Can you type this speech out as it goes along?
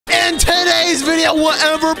in today's video,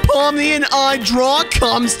 whatever PONMI and I draw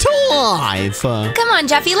comes to life. Come on,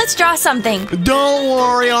 Jeffy, let's draw something. Don't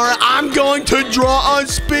worry, alright, I'm going to draw a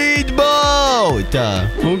speedboat.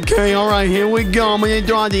 Okay, alright, here we go. I'm gonna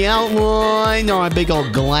draw the outline. Alright, big old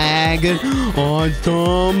glag.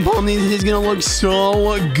 Awesome. PONMI, this is gonna look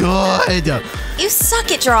so good. You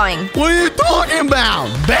suck at drawing. What are you talking about?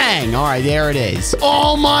 Bang! Alright, there it is.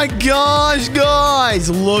 Oh my gosh, guys!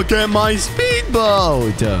 Look at my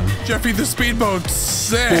speedboat. Jeffy, the speedboat's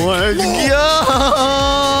sick. Let's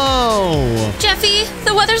go! Jeffy,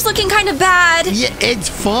 the weather's looking kind of bad. Yeah, it's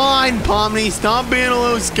fine, PONMI. Stop being a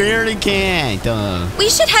little scaredy cat. We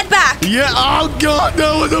should head back. Yeah, oh god,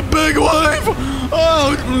 that was a big wave!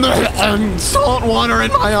 Oh, salt water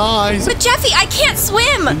in my eyes. But Jeffy, I can't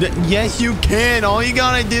swim. Yes, you can. All you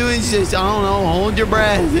gotta do is just, I don't know, hold your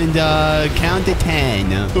breath and count to 10.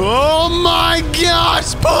 Oh my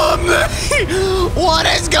gosh, PONMI! What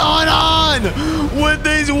is going on with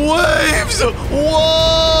these waves?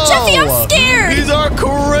 Whoa! Jeffy, I'm scared. These are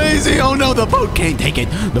crazy. Oh no, the boat can't take it.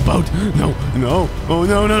 The boat, no. Oh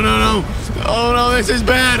no. Oh no, this is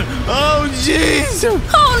bad. Oh jeez. Oh no.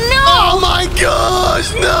 Oh my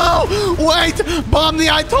gosh, no. Wait, PONMI,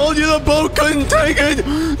 I told you the boat couldn't take it.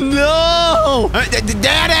 No.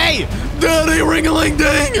 Daddy,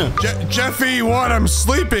 ring-a-ling-ding. Jeffy, what? I'm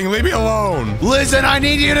sleeping. Leave me alone. Listen, I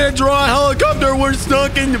need you to draw a helicopter. We're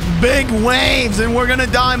stuck in big waves and we're gonna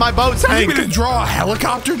die. My boat's You sank. need me to draw a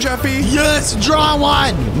helicopter, Jeffy? Yes, draw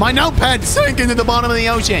one. My notepad's sinking to the bottom of the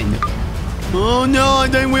ocean. Oh no, I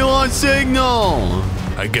think we lost signal.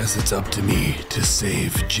 I guess it's up to me to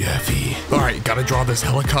save Jeffy. All right, gotta draw this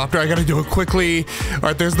helicopter. I gotta do it quickly. All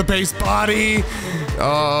right, there's the base body.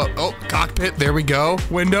 Oh, cockpit. There we go.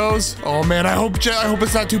 Windows. Oh man, I hope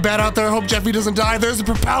it's not too bad out there. I hope Jeffy doesn't die. There's the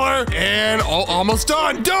propeller, and almost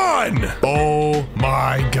done. Done. Oh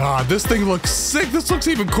my God, this thing looks sick. This looks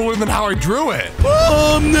even cooler than how I drew it.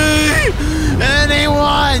 PONMI!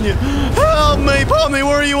 Anyone! Help me! PONMI,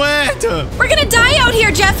 where are you at? We're gonna die out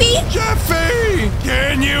here, Jeffy. Jeffy,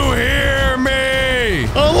 can you hear me?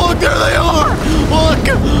 Oh, look, there they are! Look!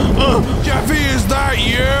 Jeffy, is that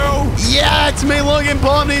you? Yeah, it's me. Looking,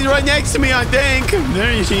 PONMI's right next to me, I think.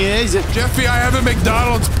 There she is. Jeffy, I have a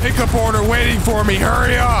McDonald's pickup order waiting for me.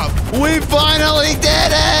 Hurry up. We finally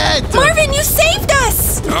did it! Marvin, you saved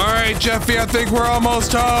us. All right, Jeffy, I think we're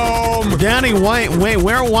almost home. Daddy, wait,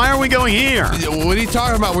 why are we going here? What are you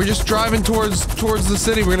talking about? We're just driving towards the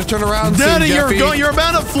city. We're gonna turn around Daddy, soon, Jeffy. you're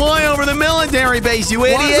about to fly over the military base, you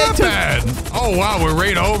idiot! Why is that bad? Oh, wow, we're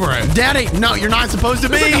right over it. Daddy, no, you're not supposed to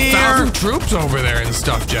There's be like here! 1,000 troops over there and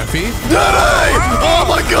stuff, Jeffy. Daddy! Oh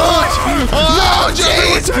my gosh! Oh, No,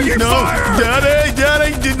 Jeffy, we're taking fire!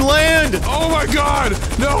 Daddy, did land! Oh my God!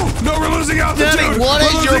 No, we're losing altitude! Daddy, what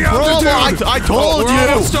is We're your losing problem? altitude. I told We're you!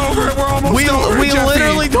 almost over it. We're almost over it, We Jeffy.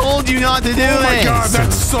 literally told you not to do this! Oh my God,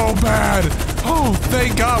 that's so bad! Oh,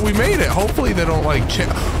 thank God we made it. Hopefully they don't like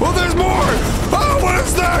well, there's more! Oh, what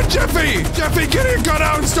is that, Jeffy? Jeffy, get your gun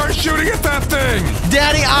out and start shooting at that thing!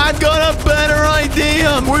 Daddy, I've got a better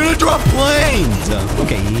idea! We're gonna drop planes!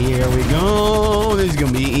 Okay, here we go. This is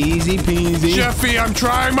gonna be easy peasy. Jeffy, I'm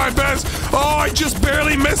trying my best. Oh, I just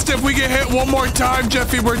barely missed it. If we get hit one more time,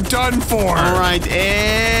 Jeffy, we're done for. All right,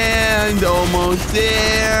 and almost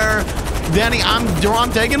there. Daddy, I'm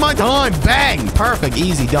taking my time. Bang! Perfect.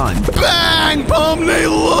 Easy. Done. Bang! PONMI,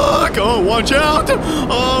 look! Oh, watch out!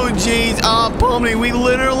 Oh, jeez. PONMI, we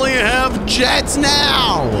literally have jets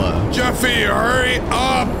now! Jeffy, hurry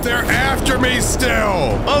up. They're after me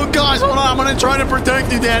still. Oh, gosh, hold on. I'm gonna try to protect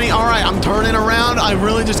you, Daddy. All right, I'm turning around. I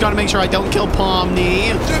really just gotta make sure I don't kill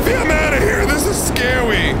PONMI. Jeffy, I'm out of here. This is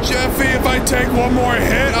scary. Jeffy, if I take one more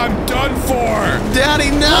hit, I'm done for.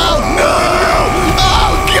 Daddy, no!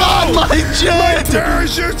 Oh, God, my jet! My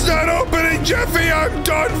parachute's not opening, Jeffy. I'm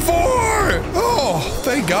done for. Oh,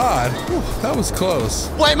 thank God. Whew, that was close.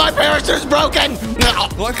 Wait, my parachute's broken! No!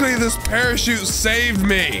 Luckily, this parachute saved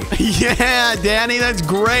me. Yeah, Daddy, that's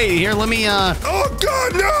great. Here, let me, Oh,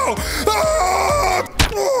 God, no! Ah!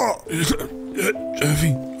 Oh!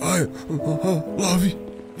 Jeffy, I love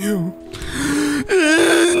you.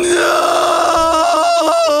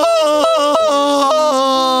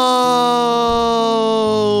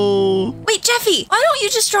 No! Wait, Jeffy, why don't you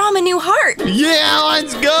just draw him a new heart? Yeah,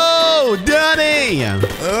 let's go! Daddy!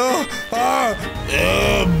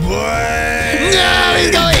 Blade! No,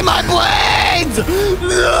 he's gonna eat my blades!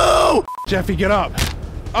 No! Jeffy, get up.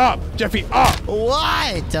 up. Jeffy, up.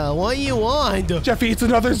 What? What do you want? Jeffy, it's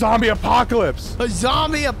another zombie apocalypse. A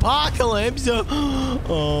zombie apocalypse?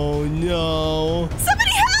 Oh no.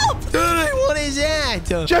 Somebody help! Hey, what is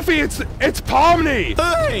that? Jeffy, it's PONMI.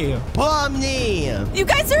 Hey, PONMI. You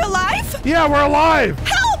guys are alive? Yeah, we're alive.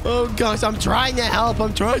 Help! Oh gosh, I'm trying to help.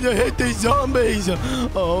 I'm trying to hit these zombies.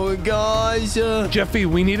 Oh gosh. Jeffy,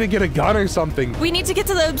 we need to get a gun or something. We need to get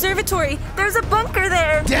to the observatory. There's a bunker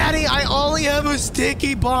there. Daddy, I only have a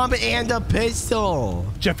sticky bomb and a pistol.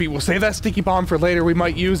 Jeffy, we'll save that sticky bomb for later. We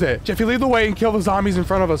might use it. Jeffy, lead the way and kill the zombies in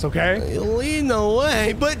front of us, okay? Lead the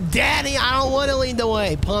way? But Daddy, I don't want to lead the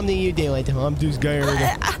way. PONMI, you do it. I'm too scared.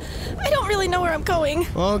 I don't really know where I'm going.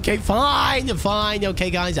 Okay, fine. Okay,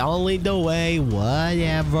 guys, I'll lead the way.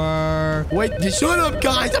 Whatever. Wait, shut up,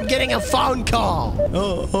 guys. I'm getting a phone call.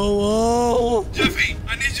 Oh, hello? Jeffy,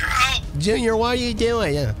 I need your help. Junior, what are you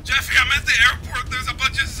doing? Jeffy, I'm at the airport. There's a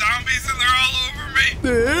bunch of zombies and they're all over me.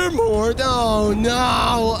 The airport? Oh,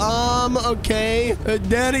 no. Okay.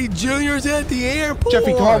 Daddy, Junior's at the airport.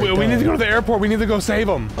 Jeffy, come on. We need to go to the airport. We need to go save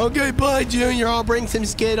him. Okay, bye, Junior. I'll bring some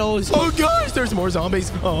Skittles. Oh, gosh, there's more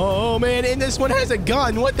zombies. Oh, man, and this one has a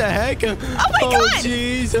gun. What the heck? Oh, my God.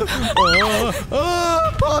 Jeez.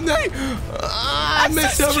 PONMI. I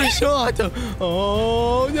missed every shot.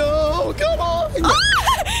 Oh, no. Come on.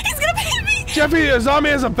 He's gonna hit me! Jeffy, a zombie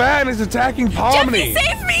has a bat and is attacking PONMI. Jeffy,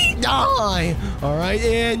 save me! Die. All right,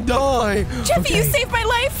 and die. Jeffy, you saved my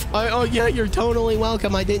life. Oh, yeah, you're totally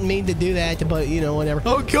welcome. I didn't mean to do that, but, you know, whatever.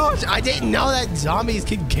 Oh, gosh, I didn't know that zombies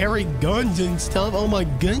could carry guns and stuff. Oh, my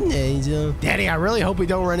goodness. Daddy, I really hope we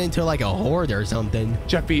don't run into, like, a horde or something.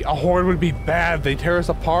 Jeffy, a horde would be bad. They tear us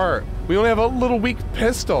apart. We only have a little weak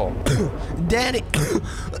pistol. Daddy.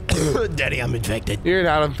 Daddy, I'm infected. You're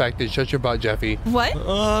not infected. Shut your butt, Jeffy. What?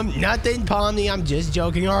 Nothing, PONMI. I'm just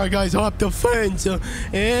joking. All right, guys, hop the fence.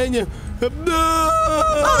 And...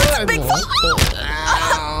 Oh, that's a big fall.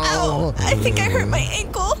 Ow. I think I hurt my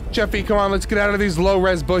ankle. Jeffy, come on. Let's get out of these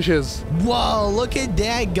low-res bushes. Whoa, look at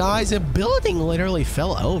that, guys. A building literally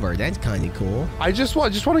fell over. That's kind of cool. I just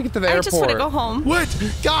want to get to the airport. I just want to go home.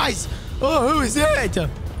 What? Guys! Oh, who is that?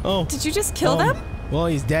 Oh. Did you just kill them? Well,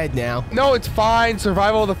 he's dead now. No, it's fine.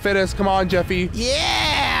 Survival of the fittest. Come on, Jeffy.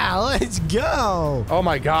 Yeah, let's go. Oh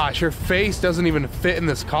my gosh, your face doesn't even fit in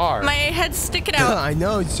this car. My head's sticking out. I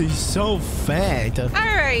know, she's so fat. All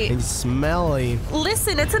right. And smelly.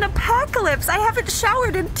 Listen, it's an apocalypse. I haven't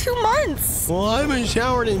showered in 2 months. Well, I haven't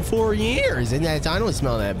showered in 4 years, and I don't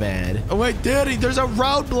smell that bad. Oh, wait, Daddy, there's a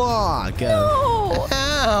roadblock. No.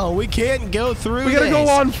 Ow, we can't go through We gotta go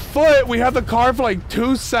on foot. We have the car for like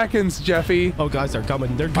 2 seconds, Jeffy. Oh, guys, they're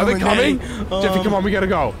coming. They're Are coming. they coming? Daddy. Jeffy, come on, we gotta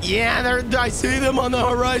go. Yeah, I see them on the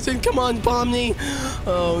horizon. Come on, PONMI.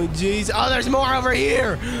 Oh, jeez. Oh, there's more over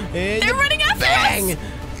here. And They're running after bang. us.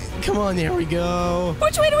 Come on, there we go.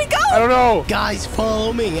 Which way do we go? I don't know. Guys,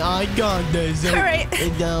 follow me. I got this. All right.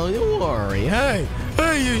 Don't worry. Hey,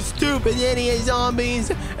 you stupid idiot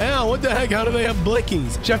zombies. Ow, what the heck? How do they have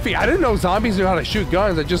blickies? Jeffy, I didn't know zombies knew how to shoot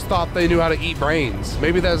guns. I just thought they knew how to eat brains.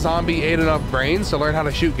 Maybe that zombie ate enough brains to learn how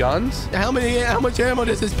to shoot guns? How much ammo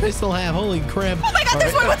does this pistol have? Holy crap. Oh my God,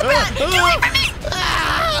 there's one with a bat. Get away from me.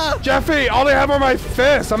 Ah! Jeffy, all they have are my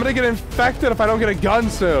fists. I'm gonna get infected if I don't get a gun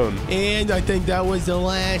soon. And I think that was the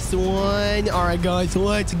last one. All right, guys,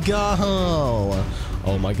 let's go.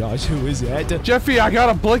 Oh my gosh, who is that? Jeffy, I got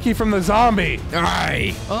a blicky from the zombie.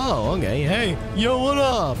 Hey, Oh, okay. Hey, yo, what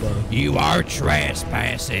up? you are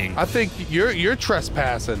trespassing. I think you're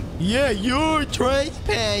trespassing. Yeah, you're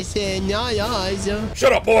trespassing, not us.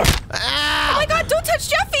 Shut up, boy. Ah! Oh my God, don't touch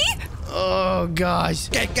Jeffy. Oh gosh.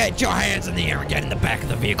 Get your hands in the air and get in the back of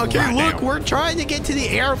the vehicle Okay, right look, now. we're trying to get to the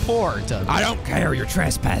airport. I don't care, you're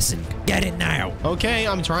trespassing. Get in now. Okay,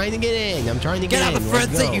 I'm trying to get in. I'm trying to Get get out in. the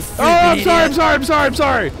front Let's seat, go. you Oh, freaking I'm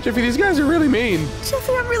sorry. Jeffy, these guys are really mean.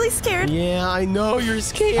 Jeffy, I'm really scared. Yeah, I know you're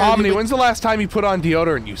scared. PONMI, but- when's the last time you put on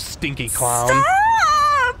deodorant, you stinky clown? Stop.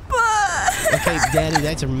 Okay, Daddy,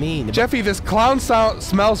 that's mean. Jeffy, this clown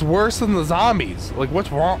smells worse than the zombies. Like,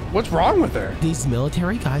 what's wrong? What's wrong with her? These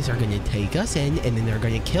military guys are gonna take us in, and then they're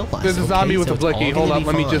gonna kill us. There's a okay? zombie with So a it's all blicky. Hold gonna up, be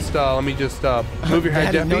let me fine. just move your head,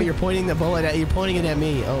 Daddy, Jeffy. no, you're pointing the bullet at. You're pointing it at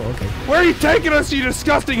me. Oh, okay. Where are you taking us, you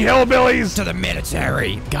disgusting hillbillies? To the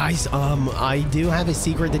military. Guys, I do have a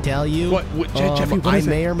secret to tell you. What, Jeffy, what I is it?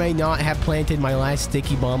 may or may not have planted my last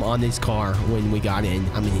sticky bomb on this car when we got in.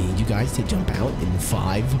 I'm gonna need you guys to jump out in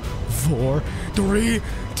 5, 4, 3,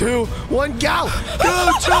 2, 1, go! Go,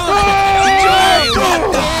 jump!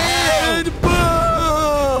 Jump! And boom!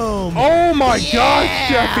 Oh my Yeah! gosh,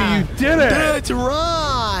 Jeffy, you did it! That's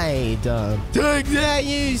right! Take that,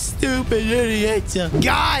 you stupid idiots.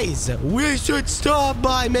 Guys, we should stop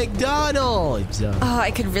by McDonald's. Oh, I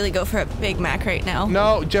could really go for a Big Mac right now.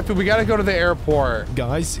 No, Jeffy, we gotta go to the airport.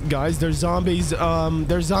 Guys, there's zombies.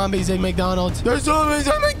 There's zombies in McDonald's. There's zombies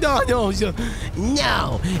in McDonald's.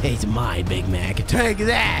 No, it's my Big Mac. Take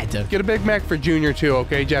that. Get a Big Mac for Junior too,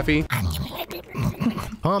 okay, Jeffy?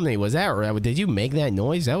 Pomni, was that right? Did you make that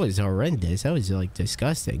noise? That was horrendous. That was like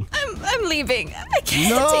disgusting. I'm leaving. I can't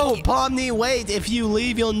No, take it. Pomni, wait. If you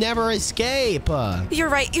leave, you'll never escape. You're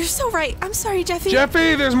right. You're so right. I'm sorry, Jeffy.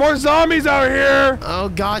 Jeffy, there's more zombies out here. Oh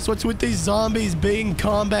gosh, what's with these zombies being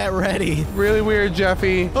combat ready? Really weird,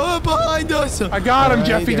 Jeffy. Oh, behind us. I got him, All right,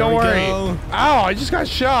 Jeffy, there don't we worry. go. Ow, I just got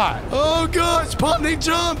shot. Oh gosh, Pomni,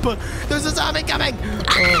 jump. There's a zombie coming.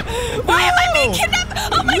 Why am I being kidnapped?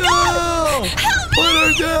 Oh my God! Help me! Put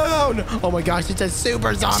her down. Oh my gosh, it's a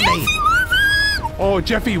super zombie. Oh,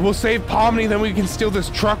 Jeffy, we'll save PONMI, then we can steal this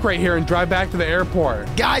truck right here and drive back to the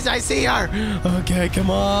airport. Guys, I see her. Okay,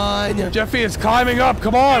 come on. Jeffy is climbing up.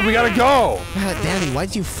 Come on, we gotta go. Daddy,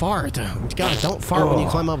 why'd you fart? God, don't fart when you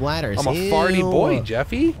climb up ladders. I'm a Ew. farty boy,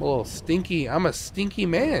 Jeffy. A little stinky. I'm a stinky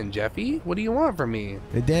man, Jeffy. What do you want from me?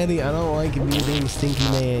 Daddy, I don't like me being stinky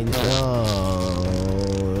man. Oh,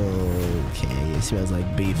 okay. It smells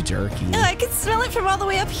like beef jerky. I can smell it from all the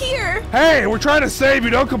way up here. Hey, we're trying to save you.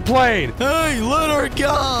 Don't complain. Hey, let her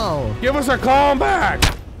go. Give us our call back.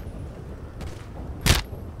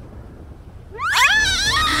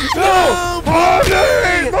 No!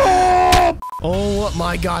 PONMI! No! Oh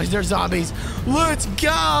my gosh, they're zombies. Let's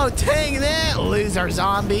go. Take that, loser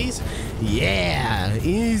zombies. Yeah,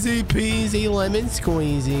 easy peasy lemon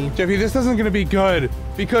squeezy. Jeffy, this isn't gonna be good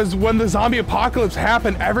because when the zombie apocalypse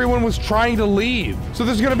happened, everyone was trying to leave. So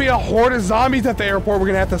there's gonna be a horde of zombies at the airport we're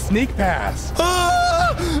gonna have to sneak past.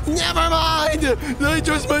 Never mind. They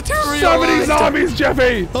just materialized. So many zombies,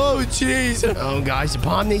 Jeffy! Oh, jeez. Oh, gosh.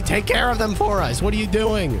 Pomni, take care of them for us. What are you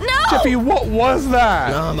doing? No! Jeffy, what was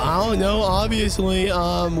that? I don't know. Obviously, we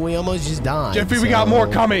almost just died. Jeffy, we got more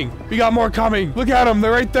coming. We got more coming. Look at them.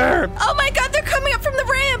 They're right there. Oh my God, they're coming up from the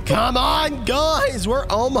ramp. Come on, guys. We're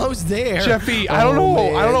almost there. Jeffy, I don't know.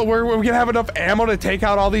 Man. I don't know. We're gonna have enough ammo to take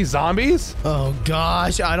out all these zombies? Oh,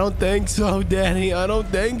 gosh. I don't think so, Daddy. I don't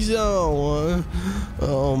think so.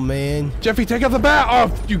 Oh, man. Jeffy, take out the bat.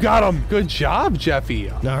 Oh, you got him. Good job, Jeffy.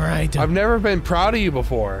 All right. I've never been proud of you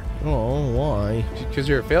before. Oh, why? Because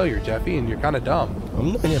you're a failure, Jeffy, and you're kind of dumb.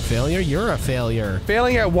 I'm not a failure. You're a failure.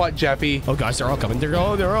 Failing at what, Jeffy? Oh, gosh. They're all coming. They're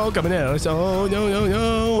all coming at us. Oh, no, no,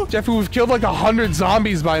 no. Jeffy, we've killed like 100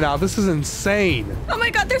 zombies by now. This is insane. Oh my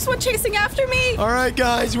God, there's one chasing after me. All right,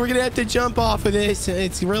 guys. We're going to have to jump off of this.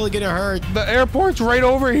 It's really going to hurt. The airport's right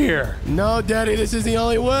over here. No, Daddy. This is the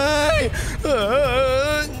only way. No.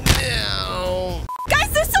 Guys,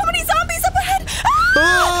 there's so many zombies up ahead.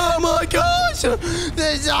 Oh my gosh!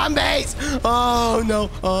 The zombies! Oh no!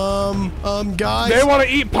 Guys. They want to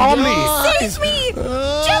eat PONMI. Guys. Save me!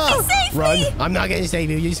 Jeffy, save Run. me! I'm not gonna save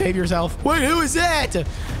you. You save yourself. Wait, who is that?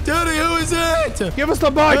 Daddy, who is that? Give us the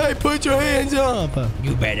bike. Hey, put your hands up.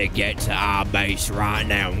 You better get to our base right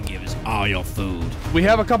now and give us all your food. We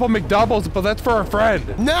have a couple McDoubles, but that's for a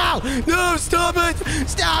friend. No! No! Stop it!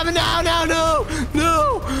 Stop it! No! No! No!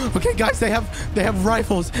 No! Okay, guys, they have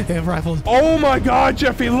rifles. They have rifles. Oh my God,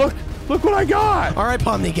 Jeffy! Look what I got. All right,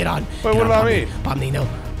 Pomni, get on. Wait, what about me? Pomni, no.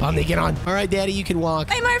 Pomni, get on. All right, Daddy, you can walk.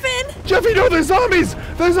 Hey, Marvin. Jeffy, no, there's zombies!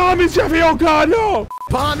 There's zombies, Jeffy! Oh God, no!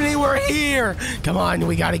 Pomni, we're here. Come on,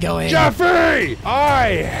 we gotta go in. Jeffy!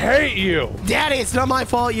 I hate you! Daddy, it's not my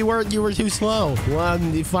fault. You were too slow.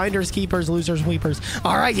 Finders, keepers, losers, weepers.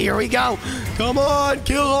 All right, here we go. Come on,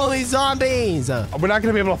 kill all these zombies. We're not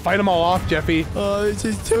gonna be able to fight them all off, Jeffy. Oh, this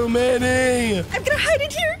is too many. I'm gonna hide in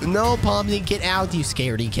here. No, Pomni, get out, you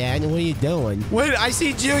scaredy cat. What are you doing? Wait, I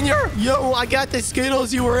see Junior. Yo, I got the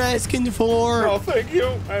Skittles you were asking for. Oh, thank you.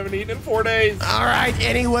 I haven't eaten in 4 days. All right,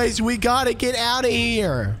 anyways, we gotta get out of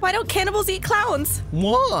here. Why don't cannibals eat clowns?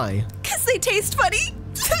 Why? Because they taste funny.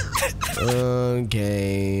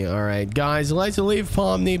 Okay, all right, guys, let's leave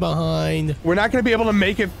Pomni behind. We're not gonna be able to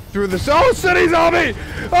make it through this. Oh, city zombie!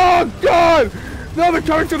 Oh God! No, they're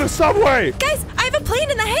coming through the subway! Guys, I have a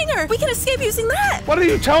plane in the hangar. We can escape using that. What did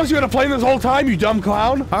you tell us you had a plane this whole time, you dumb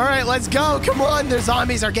clown? All right, let's go. Come on, the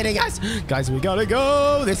zombies are getting us. Guys, we gotta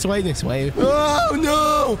go this way, this way. Oh,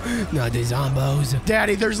 no. Not the zombos.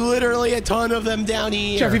 Daddy, there's literally a ton of them down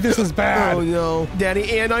here. Jeffy, this is bad. Oh, no.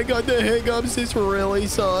 Daddy, and I got the hiccups. This really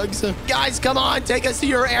sucks. Guys, come on. Take us to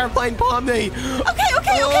your airplane, Pomni.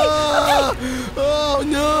 Okay. Oh,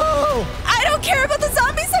 no. I don't care about the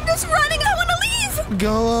zombies. I'm just running. I want to leave.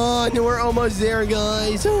 Go on, we're almost there,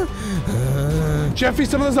 guys. Jeffy,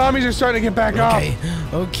 some of the zombies are starting to get back up.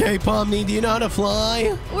 Okay, PONMI, do you know how to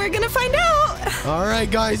fly? We're gonna find out. All right,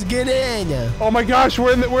 guys, get in. Oh my gosh,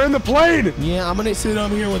 we're in the plane. Yeah, I'm gonna sit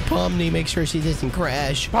up here with PONMI, make sure she doesn't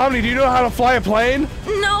crash. PONMI, do you know how to fly a plane?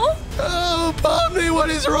 No. Oh, PONMI, what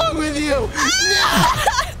is wrong with you? No!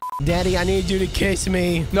 Daddy, I need you to kiss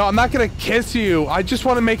me. No, I'm not gonna kiss you. I just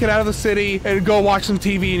want to make it out of the city and go watch some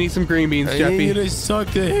TV and eat some green beans, I Jeffy. need you to suck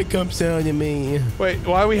the hiccups out of me. Wait,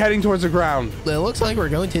 why are we heading towards the ground? It looks like we're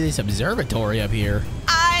going to this observatory up here.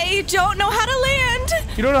 I don't know how to land.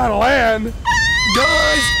 You don't know how to land?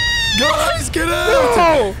 Guys, get out!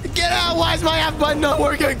 No! Get out! Why is my F button not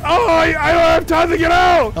working? Oh, I don't have time to get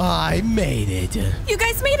out. I made it. You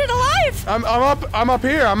guys made it alive. I'm up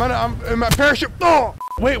here. I'm in my parachute. Oh!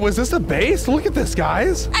 Wait, was this a base? Look at this,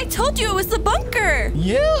 guys. I told you it was the bunker.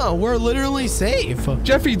 Yeah, we're literally safe.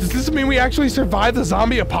 Jeffy, does this mean we actually survived the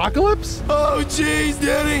zombie apocalypse? Oh, jeez,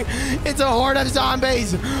 Daddy. It's a horde of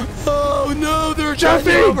zombies. Oh, no, they're trying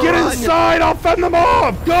Jeffy, to overrun. get inside. I'll fend them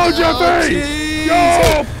off. Go, Jeffy. Jeez.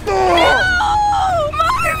 Go. Oh,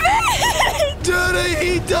 Marvin! Daddy,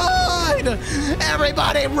 he died.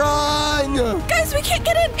 Everybody run. Guys, we can't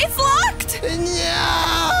get in. It's locked.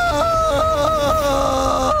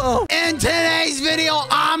 No! In today's video,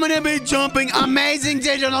 I'm gonna be jumping amazing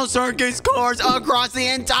digital circus cars across the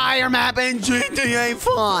entire map in GTA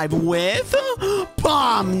 5 with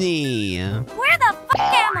PONMI. Where the fuck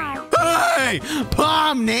am I? Hey,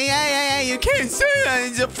 PONMI! Hey, you can't say that.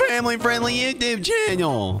 It's a family-friendly YouTube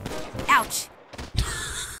channel. Ouch.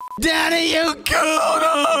 Daddy, you killed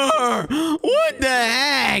her! What the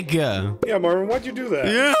heck? Yeah, Marvin, why'd you do that?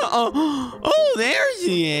 Yeah. Oh, there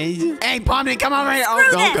she is. Hey, PONMI, come over here.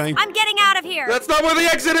 Screw this. Okay. I'm getting out of here. That's not where the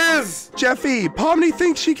exit is! Jeffy, PONMI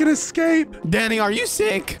thinks she can escape. Danny, are you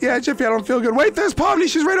sick? Yeah, Jeffy, I don't feel good. Wait, there's PONMI.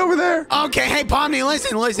 She's right over there. Okay, hey, PONMI,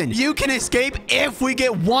 listen. You can escape if we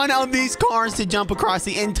get one of these cars to jump across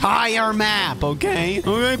the entire map, okay?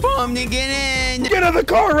 Okay, PONMI, get in. Get in the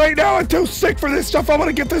car right now. I'm too sick for this stuff. I want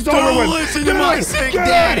to get this over Don't with. listen Get to my in. sick Get in.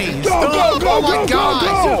 daddy. Go, Stop. go, Oh, my go, gosh.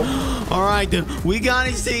 go. All right, we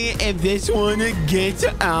gotta see if this one gets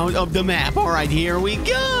out of the map. All right, here we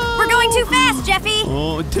go. We're going too fast, Jeffy.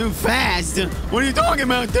 Oh, too fast? What are you talking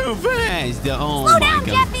about, too fast? Oh, Slow my down,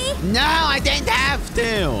 God. Jeffy. No, I didn't have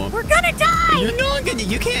to. We're gonna die. You're not gonna.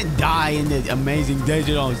 You can't die in the amazing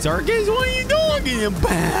digital circus. What are you talking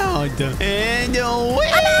about? And away.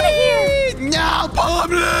 I'm out of here. No,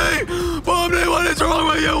 PONMI! PONMI, what is wrong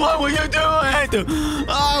with you? What were you doing?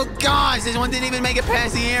 Oh gosh, this one didn't even make it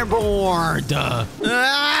past the airport.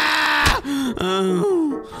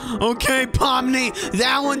 Okay, PONMI,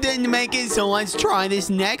 that one didn't make it, so let's try this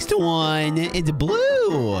next one. It's blue.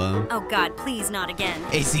 Oh God, please not again.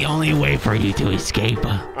 It's the only way for you to escape.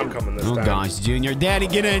 I'm coming this time. Oh gosh, Junior. Daddy,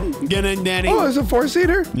 get in. Get in, Daddy. Oh, there's a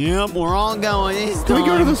four-seater? Yep, we're all going. It's Can we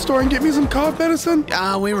go to time. the store and get me some cough medicine?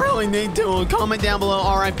 We really need to. Comment down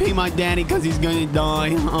below, RIP my daddy, because he's gonna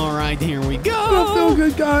die. All right, here we go. I don't feel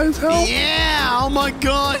good, guys. Help. Yeah, oh my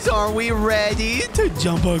gosh, are we ready to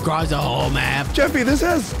jump across the whole map? Jeffy, this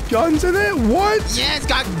has guns in it? What? Yeah, it's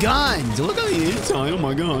got guns. Look at the inside. Oh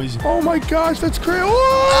my gosh. Oh my gosh, that's crazy.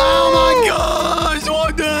 Oh my gosh,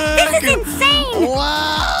 what the heck? This is insane.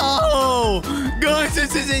 Wow. Guys,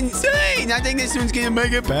 this is insane. I think this one's gonna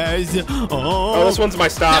make it past. Oh, this one's my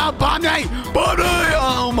stop. No, PONMI! PONMI!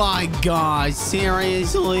 Oh my gosh,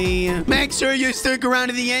 seriously? Make sure you stick around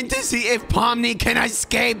to the end to see if PONMI can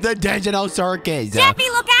escape the digital circus. Jeffy,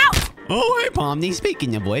 look out. Oh, hey, PONMI,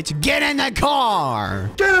 speaking of which, get in the car!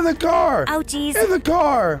 Get in the car. Oh, jeez. In the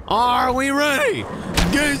car. Are we ready?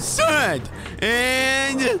 Get set!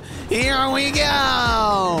 And here we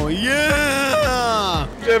go! Yeah!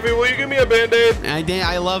 Jeffy, will you give me a Band-Aid?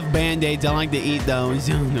 I love Band-Aids. I like to eat those.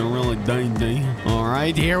 They're really dainty. All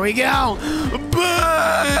right, here we go.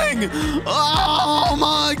 Bang! Oh,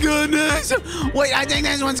 my goodness. Wait, I think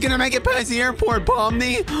this one's going to make it past the airport,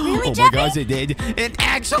 PONMI. Really, Oh, Jeffy? my gosh, it did. It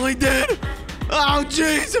actually did. Oh,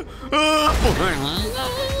 jeez.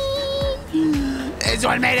 This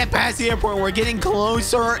one made it past the airport. We're getting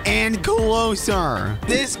closer and closer.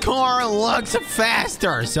 This car looks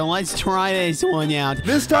faster, so let's try this one out.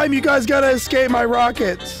 This time you guys gotta escape my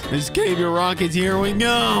rockets. Escape your rockets. Here we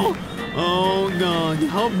go. Oh, God.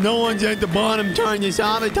 Hope no one's at the bottom trying to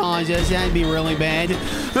sabotage us. That'd be really bad.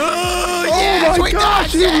 Oh, yes, my we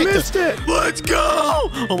gosh, dodged you it. missed it. Let's go.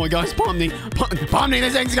 Oh, my gosh, PONMI. PONMI,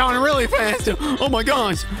 this thing's going really fast. Oh, my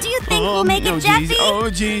gosh. Do you think we'll make it, oh, Jeffy? Oh,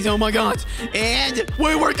 jeez. Oh, my gosh. And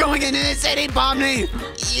we were going into the city, PONMI.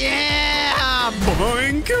 Yeah.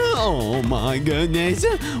 boink. Oh my goodness.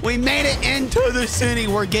 We made it into the city.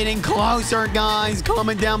 We're getting closer, guys.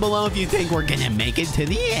 Comment down below if you think we're gonna make it to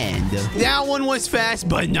the end. That one was fast,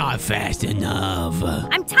 but not fast enough.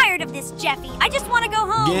 I'm tired of this, Jeffy. I just want to go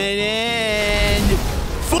home. Get in.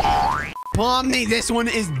 PONMI, this one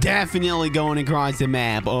is definitely going across the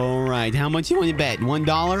map. All right, how much you want to bet?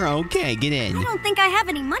 $1? Okay, get in. I don't think I have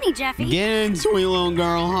any money, Jeffy. Get in, sweet little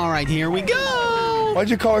girl. All right, here we go. Why'd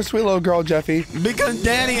you call her sweet little girl, Jeffy? Because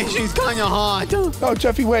Daddy, she's kind of hot. Oh,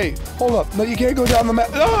 Jeffy, wait. Hold up. No, you can't go down the map.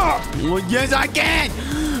 Ah! Well, yes, I can.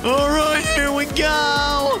 All right, here we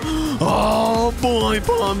go. Oh, boy,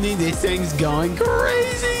 PONMI, this thing's going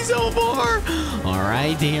crazy so far. All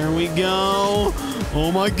right, here we go. Oh,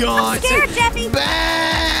 my God. I'm scared, Jeffy.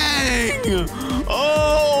 Bang!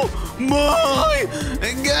 Oh, my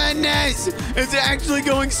goodness. It's actually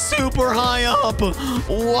going super high up.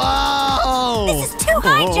 Wow. This is too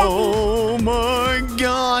high, Jeffy. Oh, my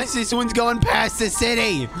gosh. This one's going past the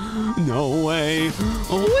city. No way.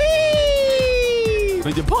 Whee!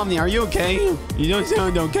 Wait, PONMI, are you okay? You don't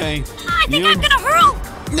sound okay. I think I'm gonna hurl.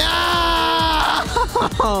 No!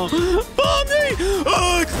 PONMI!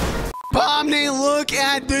 Oh, PONMI, look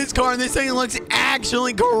at this car. This thing looks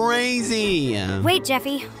actually crazy. Wait,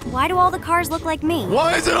 Jeffy. Why do all the cars look like me?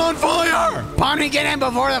 Why is it on fire? PONMI, get in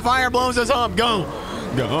before the fire blows us up. Go.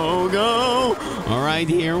 Go, go. All right,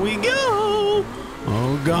 here we go.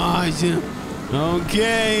 Oh, gosh.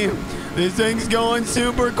 Okay. This thing's going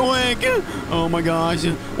super quick. Oh, my gosh.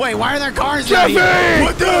 Wait, why are there cars out here?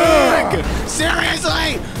 What the heck?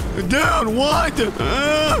 Seriously? Dude, what?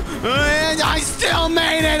 And I still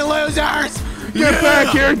made it, losers! Get back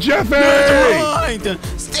here, Jeffy! That's right!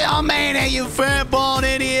 Still made it, you fat bald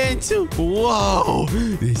idiots! Whoa!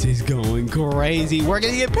 This is going crazy. We're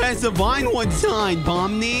gonna get past the Vinewood sign,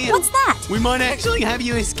 PONMI. What's that? We might actually have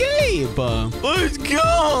you escape. Let's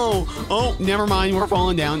go! Oh, never mind. We're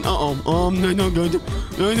falling down. Uh-oh. No good.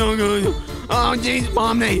 No good. Oh, jeez,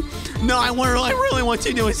 PONMI. No, I really want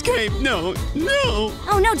you to escape. No.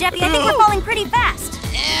 Oh, no, Jeffy. I think we're falling pretty fast.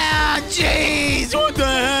 Yeah, jeez, what the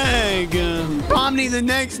heck? PONMI, the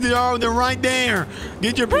next, they're right there.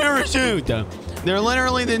 Get your parachute. They're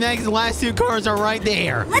literally the last two cars are right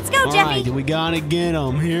there. Let's go, Jeffy. All right, we gotta get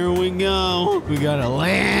them. Here we go. We gotta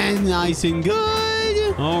land nice and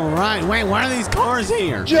good. All right, wait, why are these cars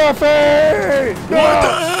here? Jeffy! No! What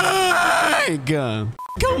the heck?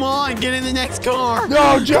 Come on, get in the next car.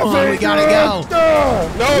 No, Jeffy! Come on, we gotta go.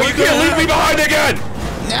 No, you can't leave me behind again!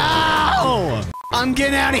 No! I'm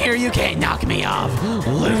getting out of here. You can't knock me off.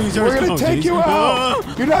 Losers. We're gonna take you out.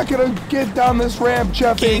 You're not gonna get down this ramp,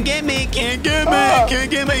 Jeffy. Can't get me.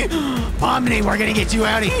 PONMI, we're gonna get you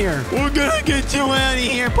out of here. We're gonna get you out of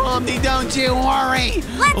here, PONMI. Don't you worry.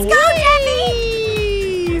 Let's go,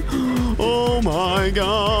 Jeffy. Oh my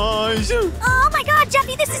gosh. Oh my God,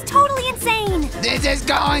 Jeffy, this is totally insane. This is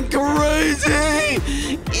going crazy.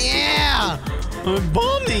 Yeah.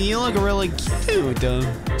 PONMI, you look really cute.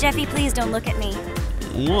 Jeffy, please don't look at me.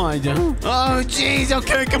 What? Oh, jeez.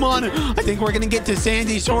 Okay, come on. I think we're going to get to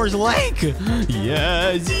Sandy Shores Lake.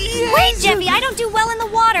 Yes. Wait, Jeffy, I don't do well in the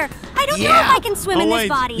water. I don't know if I can swim in this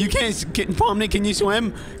body. You can't. PONMI, can you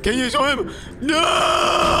swim? Can you swim?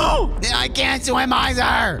 No! I can't swim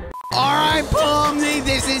either. All right, PONMI,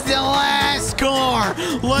 this is the last car.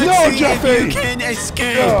 Let's see if you can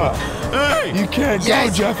escape. Hey, you can't go,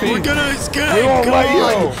 Jeffy. We're gonna escape. We won't let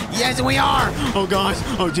you. Yes, we are. Oh gosh.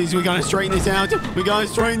 Oh jeez, we gotta straighten this out.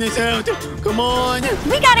 Come on.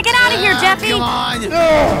 We gotta get out of here, Jeffy. Come on.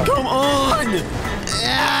 Come on.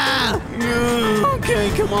 Okay,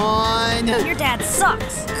 come on. Your dad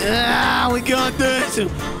sucks. We got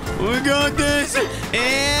this.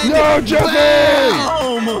 And no, Jeffy!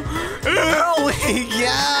 Boom! Here we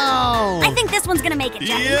go! I think this one's gonna make it,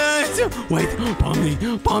 Jeffy. Yes! Wait,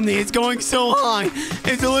 PONMI, it's going so high.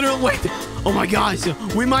 It's a literal, wait. Oh my gosh,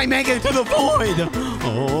 we might make it to the void.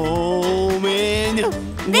 Oh, man.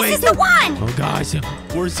 This is the one! Oh gosh,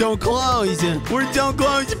 we're so close.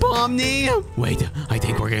 PONMI. Wait, I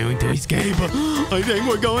think we're going to escape. I think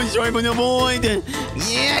we're going straight for the void.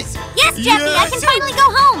 Yes! Yes, Jeffy, I can finally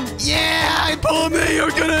go home. Yeah, PONMI,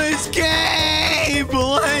 you're gonna escape.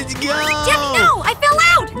 Let's go. Jeffy, no, I fell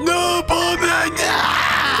out. No, PONMI,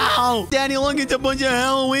 no! Daddy, look, it's a bunch of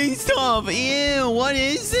Halloween stuff. Ew, what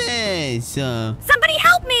is this? Somebody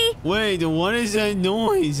help me. Wait, what is that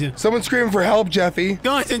noise? Someone's screaming for help, Jeffy.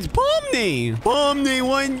 Guys, it's PONMI. PONMI,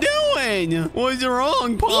 what you doing? What's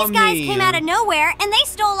wrong, PONMI? These guys came out of nowhere and they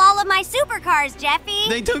stole all of my supercars, Jeffy. Jeffy.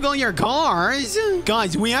 They took all your cars.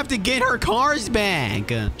 Guys, we have to get her cars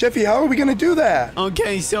back. Jeffy, how are we gonna do that?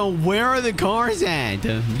 Okay, so where are the cars at?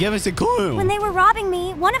 Give us a clue. When they were robbing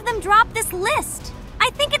me, one of them dropped this list. I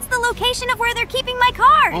think it's the location of where they're keeping my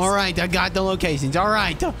cars. All right, I got the locations. All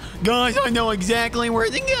right, guys, I know exactly where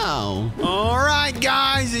to go. All right,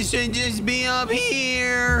 guys, it should just be up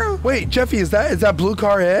here. Wait, Jeffy, is that blue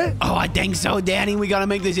car it? Oh, I think so, Daddy. We gotta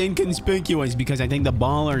make this inconspicuous because I think the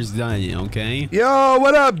baller's done it, okay? Yo,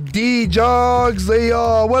 what up, D-Jogs?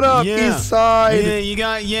 Yo, what up, East Side? Yeah, you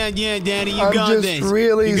got, Daddy, you I'm got just this.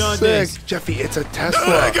 really you got sick. This. Jeffy, it's a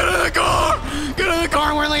Tesla. Get in the car! Get in the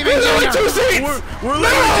car, we're leaving, There's only Junior. 2 seats! We're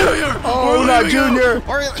leaving, Junior. Oh, we're not leaving Junior.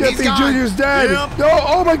 him. Jeffy, He's gone. Junior's dead. Yep. No,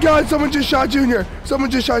 oh my God, someone just shot Junior. Someone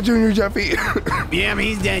just shot Junior, Jeffy. Yeah,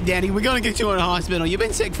 he's dead, Daddy. We gotta get you in a hospital. You've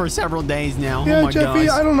been sick for several days now. Yeah, oh my Jeffy,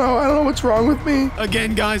 gosh. I don't know what's wrong with me.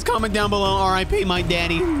 Again, guys, comment down below. R.I.P. my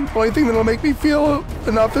daddy. Only thing that'll make me feel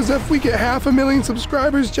enough is if we get 500,000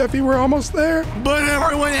 subscribers, Jeffy, we're almost there. But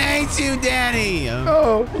everyone hates you, Daddy.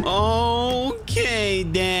 Oh. Okay,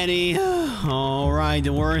 Daddy. All right,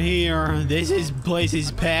 we're here. This place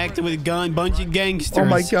is packed with bunch of gangsters. Oh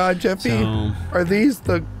my God, Jeffy. So- Are these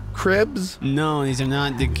the cribs? No, these are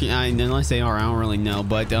not the. Unless they are, I don't really know.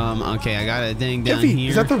 But okay, I got a thing down Jeffy, here.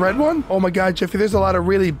 is that the red one? Oh my God, Jeffy, there's a lot of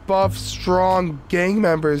really buff, strong gang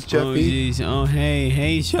members, Oh Jeffy. jeez. Oh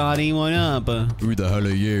hey, Shotty, what up? Who the hell are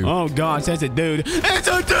you? Oh gosh, that's a dude. It's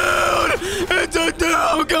a dude! It's a dude!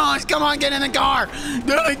 Oh gosh, come on, get in the car!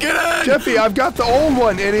 Daddy, get in! Jeffy, I've got the old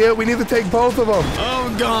one, idiot. We need to take both of them.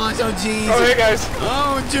 Oh gosh, oh jeez. Oh, hey, guys.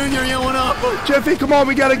 Oh, Junior, you what up? Jeffy, come on,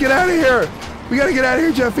 we gotta get out of here. We gotta get out of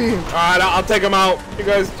here, Jeffy. All right, I'll take them out. You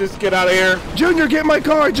guys just get out of here. Junior, get my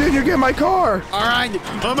car. Junior, get my car. All right,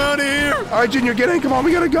 I'm out of here. All right, Junior, get in. Come on,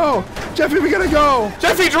 we gotta go. Jeffy, we gotta go.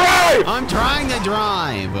 Jeffy, drive! I'm trying to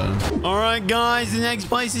drive. All right, guys, the next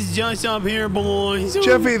place is just up here, boys.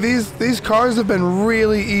 Jeffy, these cars have been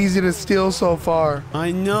really easy to steal so far.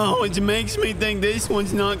 I know, it makes me think this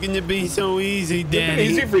one's not gonna be so easy, Daddy.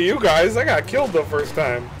 Easy for you guys. I got killed the first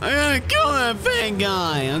time. I gotta kill that fat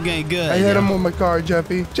guy. Okay, good. I hit him with my car,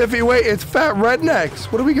 Jeffy. Jeffy, wait, it's fat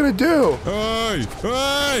rednecks. What are we gonna do? Hey!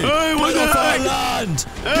 Hey, what the heck? Land!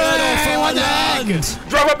 Hey, what the heck?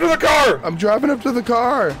 Drive up to the car! I'm driving up to the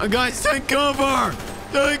car. Guys, take cover!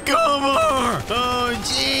 Take cover! Oh,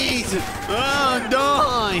 jeez! Oh,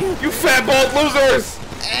 die! You fat bald losers!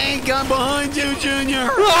 Hey, got behind you, Junior!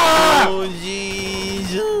 Ah! Oh,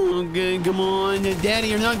 jeez! Okay, come on. Daddy,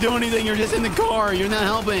 you're not doing anything. You're just in the car. You're not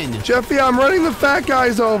helping. Jeffy, I'm running the fat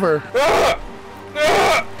guys over. Ah!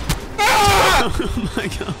 Ah! Ah! Oh, my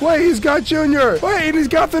God. Wait, he's got Junior. Wait, he's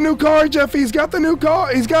got the new car, Jeffy. He's got the new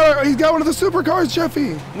car. He's got one of the supercars,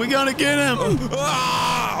 Jeffy. We gotta get him.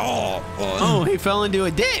 Oh, he fell into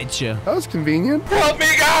a ditch. That was convenient. Help me,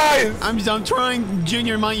 guys! I'm trying,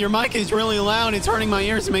 Junior. Your mic is really loud. It's hurting my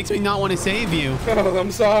ears. It makes me not want to save you. Oh,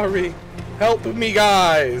 I'm sorry. Help me,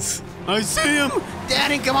 guys. I see him.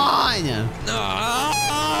 Daddy, come on.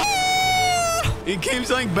 He keeps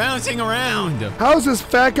like bouncing around. How is this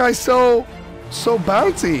fat guy so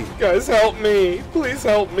bouncy? Guys, help me. Please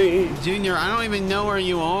help me. Junior, I don't even know where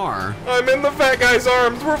you are. I'm in the fat guy's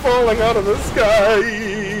arms. We're falling out of the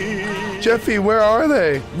sky. Jeffy, where are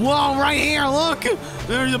they? Whoa, right here, look.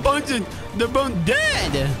 There's a bunch of, they're both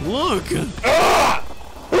dead. Look. Ah!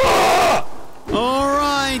 Ah! All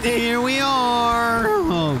right, here we are.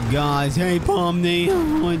 Oh, guys. Hey,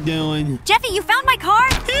 PONMI. What you doing? Jeffy, you found my car?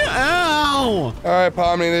 Ow! All right,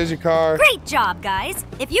 PONMI, there's your car. Great job, guys.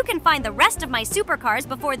 If you can find the rest of my supercars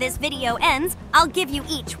before this video ends, I'll give you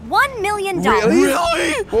each $1 million.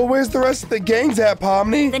 Really? Well, where's the rest of the gangs at,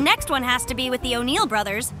 PONMI? The next one has to be with the O'Neill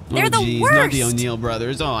brothers. They're the geez, worst. Not the O'Neill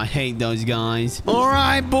brothers. Oh, I hate those guys. All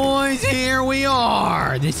right, boys, here we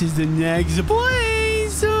are. This is the next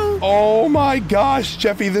place. Oh my gosh,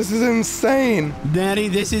 Jeffy, this is insane. Daddy,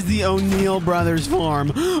 this is the O'Neill brothers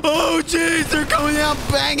farm. Oh, jeez, they're coming out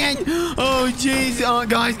banging. Oh, jeez. Oh,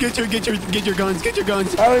 guys, get your guns. Get your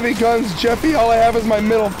guns. I don't have any guns, Jeffy. All I have is my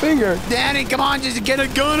middle finger. Daddy, come on, just get a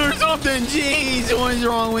gun or something. Jeez, what is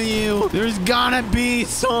wrong with you? There's gotta be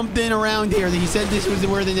something around here. He said this was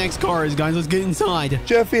where the next car is, guys. Let's get inside.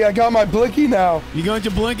 Jeffy, I got my blicky now. You got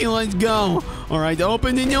your blinky, let's go. All right,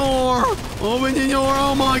 open the door. Open the door.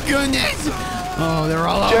 Oh, my goodness. Oh, they're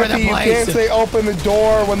all over the Jeffy, you place. can't say open the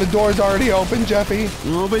door when the door's already open, Jeffy.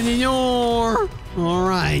 Open the door. All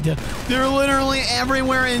right. They're literally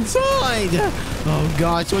everywhere inside. Oh,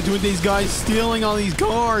 gosh. What's with these guys stealing all these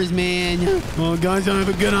cars, man? Oh, guys, I have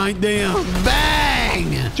a good idea. Bang!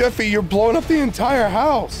 bang! Jeffy, you're blowing up the entire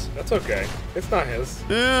house. That's okay. It's not his.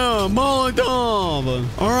 Yeah, Molotov.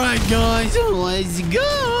 All right, guys, let's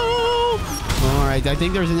go. All right, I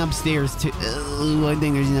think there's an upstairs too. I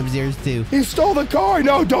think there's an upstairs too. He stole the car.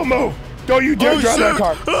 No, don't move. Don't you dare drive that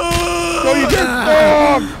car. Don't you dare.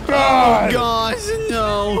 Oh, God. Oh, gosh,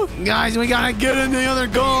 no. Guys, we gotta get in the other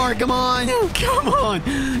car. Come on. Come on.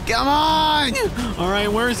 Come on. All right,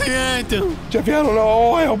 where's he at? Jeffy, I don't know.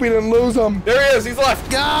 Oh, I hope we didn't lose him. There he is. He's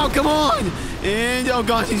left. Go, come on. And, oh,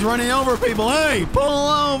 gosh, he's running over people. Hey, pull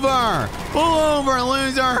over. Pull over,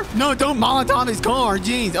 loser. No, don't Molotov his car.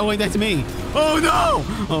 Jeez. Oh, wait, that's me. Oh, no.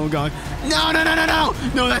 Oh, God. No, no, no, no, no.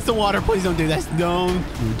 No, that's the water. Please don't do that. Don't.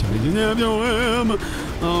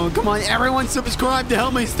 Oh, come on. Everyone subscribe to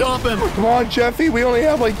help me stop him. Come on, Jeffy. We only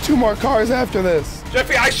have like 2 more cars after this.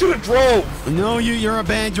 Jeffy, I should have drove. No, you're a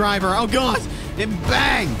bad driver. Oh, gosh. And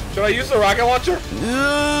bang. Should I use the rocket launcher?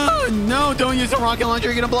 No, don't use the rocket launcher.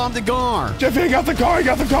 You're going to blow up the car. Jeffy, I got the car. I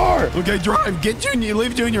got the car. Okay, drive. Get Junior.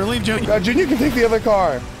 Leave Junior. Leave Junior. Now, Junior can take the other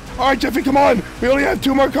car. All right, Jeffy, come on. We only have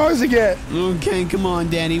 2 more cars to get. Okay, come on,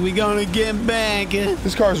 Daddy. We gotta get back.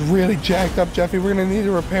 This car is really jacked up, Jeffy. We're gonna need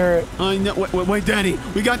to repair it. I know. Wait, Daddy.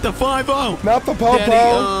 We got the 5-0. Not the Popo.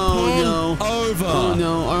 Oh, no. Over. Oh,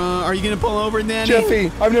 no. Are you gonna pull over, Daddy?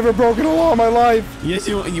 Jeffy, I've never broken a law in my life. Yes,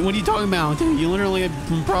 what are you talking about? You literally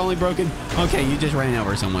have probably broken. Okay, you just ran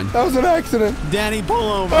over someone. That was an accident. Daddy,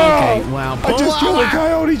 pull over. Oh, okay, wow. Pull I just killed over. a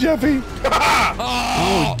coyote, Jeffy.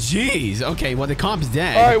 Oh, jeez. Okay, well, the cop's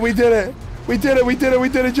dead. All right, we did it. We did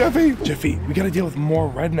it, Jeffy. Jeffy, we gotta deal with more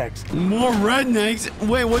rednecks. More rednecks?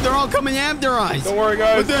 Wait, what? They're all coming after us. Don't worry,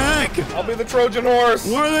 guys. What the heck? I'll be the Trojan horse.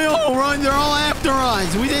 Where are they all running? They're all after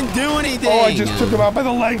us. We didn't do anything. Oh, I just took him out by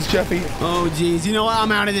the legs, Jeffy. Oh, jeez. You know what?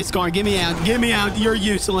 I'm out of this car. Get me out. Get me out. You're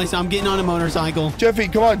useless. I'm getting on a motorcycle. Jeffy,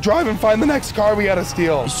 come on, drive and find the next car we gotta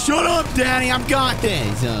steal. Shut up, Daddy. I've got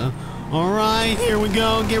this. All right, here we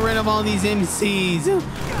go. Get rid of all these MCs.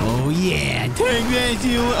 Oh, yeah. Take this,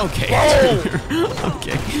 you. Okay.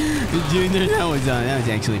 Okay. Junior, that was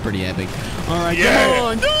actually pretty epic. All right,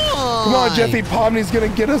 yeah. Come on, Jeffy. PONMI's gonna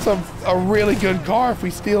get us a really good car if we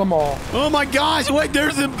steal them all. Oh, my gosh. Wait, there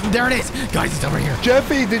it is. Guys, it's over here.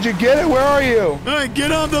 Jeffy, did you get it? Where are you? Hey,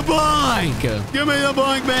 get off the bike. Give me the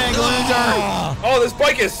bike back, loser. Oh, this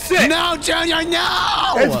bike is sick. No, Junior,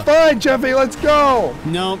 no. It's fine, Jeffy. Let's go.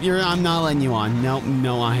 Nope, I'm not letting you on. Nope,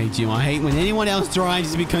 no, I hate you. I hate when anyone else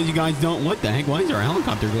drives because you guys don't. What the heck? Why is there a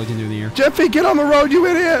helicopter glitching through the air? Jeffy, get on the road, you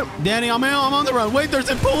idiot. Daddy, I'm on the road. Wait, there's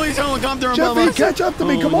a police helicopter above Jeffy, us. catch up to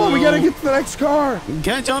me. Come on, we gotta get to the next car.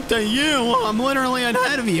 Catch up to you. I'm literally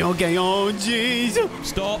ahead of you. Okay, oh, jeez.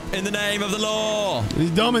 Stop in the name of the law. He's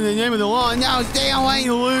dumb in the name of the law. Now stay away,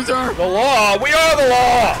 you loser. The law? We are the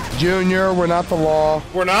law. Junior, we're not the law.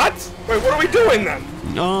 We're not? Wait, what are we doing then?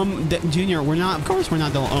 Junior, we're not. Of course, we're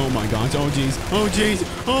not the. Oh my gosh. Oh jeez. Oh jeez.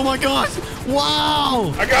 Oh my gosh.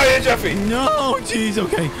 Wow. I got you, Jeffy. No, jeez.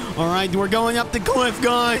 Okay. All right, we're going up the cliff,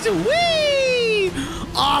 guys. Whee!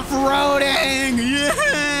 Off-roading.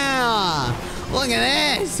 Yeah. Look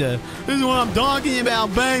at this. This is what I'm talking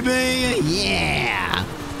about, baby. Yeah.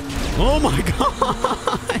 Oh my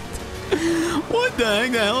god. What the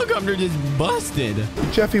heck? The helicopter just busted.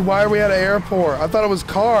 Jeffy, why are we at an airport? I thought it was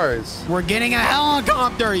cars. We're getting a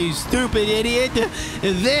helicopter, you stupid idiot.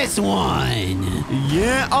 This one.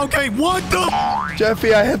 Yeah, okay, what the?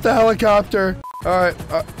 Jeffy, I hit the helicopter. All right,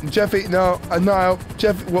 Jeffy, no,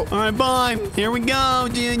 Jeffy. Well, all right, bye. Here we go,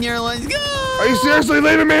 Junior. Let's go. Are you seriously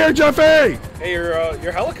leaving me here, Jeffy? Hey,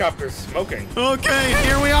 your helicopter's smoking. Okay,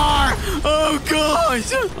 here we are. Oh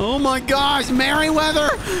gosh. Oh my gosh, Merryweather.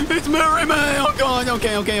 It's Merry May. Oh god.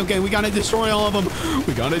 Okay. We gotta destroy all of them.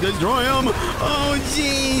 We gotta destroy them. Oh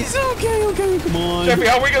jeez. Okay. Come on. Jeffy,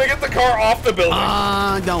 how are we gonna get the car off the building?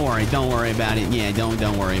 Don't worry about it. Yeah,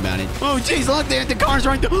 don't worry about it. Oh jeez, look, the car's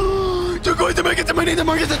right there. You're going to make it to me. The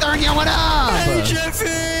market's at yeah, what up? Hey,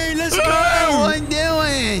 Jeffy, let's go. What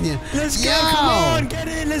doing? Let's go. Come on, get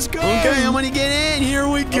in. Let's go. Okay, I'm gonna get in. Here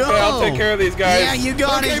we go. Okay, I'll take care of these guys. Yeah, you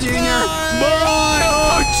got it, Junior. Bye.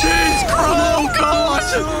 Oh, jeez, oh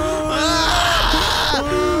gosh.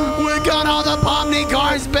 We got all the PONMI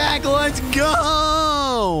cars back. Let's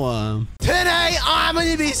go. Today, I'm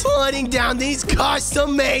going to be sliding down these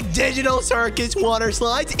custom-made digital circus water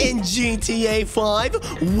slides in GTA 5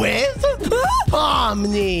 with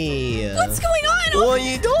PONMI. What's going on? What are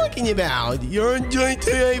you talking about? You're in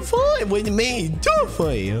GTA 5 with me,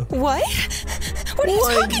 Jeffy. What? What are you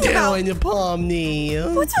talking about? What are you doing,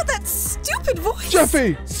 PONMI? What's with that stupid voice?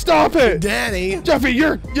 Jeffy, stop it. Daddy. Jeffy,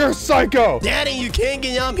 you're psycho. Daddy, you can't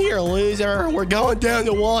get up here, loser. We're going down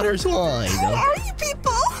the water slide. Who are you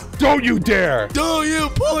people? don't you dare. Don't you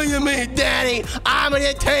point at me, Daddy. I'm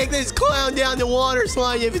gonna take this clown down the water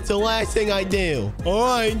slide if it's the last thing I do. All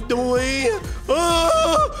right, 3.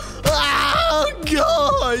 Oh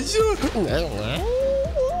gosh.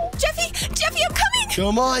 Jeffy, I'm coming.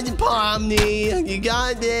 Come on, PONMI. You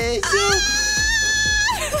got this.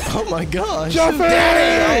 Oh my gosh. Jeffy!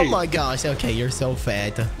 Daddy! Oh my gosh. Okay, you're so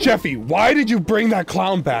fat. Jeffy, why did you bring that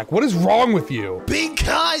clown back? What is wrong with you?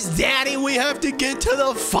 Because, Daddy, we have to get to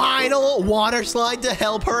the final water slide to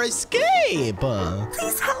help her escape.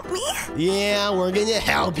 Please help me. Yeah, we're gonna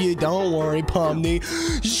help you. Don't worry, PONMI.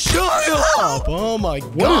 Shut up! Oh my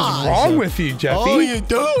gosh. What is wrong with you, Jeffy? All you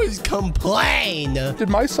do is complain. Did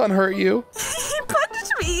my son hurt you? He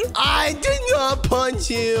punched me. I did not punch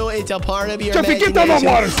you. It's a part of your Jeffy, get down the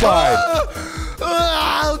water slide.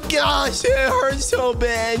 Oh gosh, it hurts so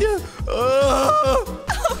bad. Oh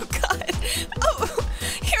God. Oh,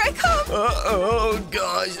 here I come. Oh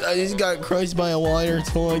gosh, I just got crushed by a water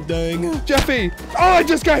slide thing. Jeffy! Oh, I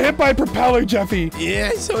just got hit by a propeller, Jeffy.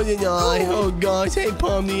 Yeah, so did I. Oh gosh, hey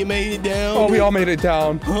PONMI, you made it down. Oh, we all made it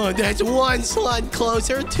down. Oh, that's one slide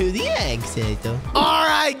closer to the exit. All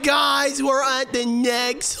right, guys, we're at the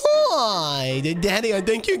next slide. Daddy, I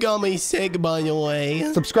think you got me sick, by the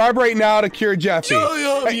way. Subscribe right now to cure Jeffy.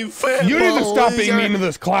 Hey, you fat you need to stop loser. being mean to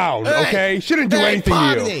this clown, okay? Shouldn't do anything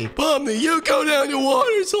to you. PONMI, you go down the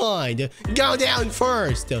water slide. Go down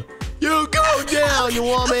first. You go down, you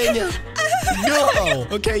woman. Go.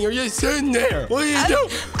 Okay, you're just sitting there. What are you doing?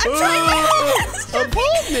 I'm trying my best.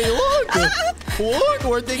 PONMI, look,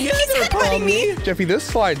 we're together, PONMI. Jeffy, this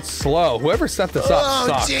slide's slow. Whoever set this up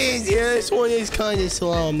sucks. Oh, jeez, yeah, this one is kind of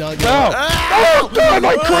slow. I'm not No. gonna... Oh, God,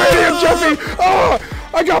 my cranium, Jeffy. Oh,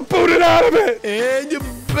 I got booted out of it. And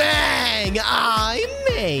bang, I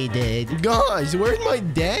made it. Gosh, where'd my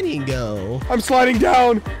daddy go? I'm sliding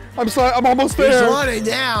down. I'm almost there. You're sliding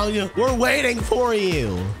down. We're waiting for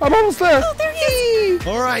you. I'm almost there. Oh, there he is.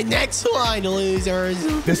 All right, next slide, losers.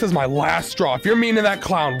 This is my last straw. If you're mean to that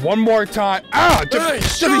clown one more time. Ah, Jeffy, Hey,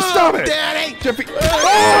 Jeffy, stop it. Daddy. Jeffy.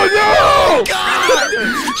 Oh, no. God.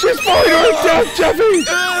 She's falling to her death, Jeffy.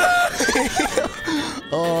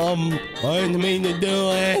 I didn't mean to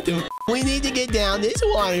do it. We need to get down this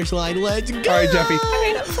water slide. Let's go. All right, Jeffy. All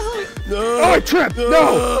right, I'm following. Oh, I tripped.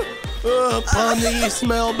 No. PONMI, you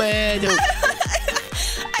smell bad.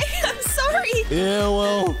 I'm sorry. Yeah,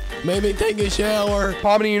 well, maybe take a shower.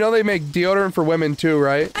 PONMI, you know they make deodorant for women too,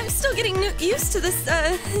 right? I'm still getting used to this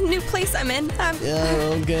new place I'm in.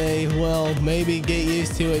 Yeah, okay. Well, maybe get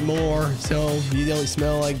used to it more so you don't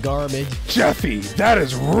smell like garbage. Jeffy, that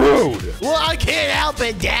is rude. Well, I can't help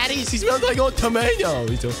it, Daddy. She smells like old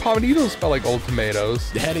tomatoes. PONMI, you don't smell like old tomatoes.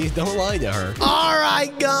 Daddy, don't lie to her. All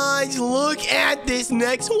right, guys, look at this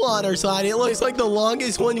next water slide. It looks like the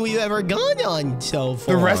longest one we've ever gone on so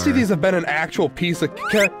far. The rest of these have been an actual piece of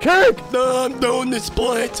cake. No, I'm doing the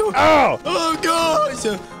split. Oh. Oh, gosh.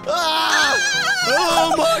 Ah!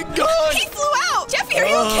 Oh, my God. He flew out. Jeffy, are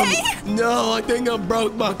you okay? No, I think I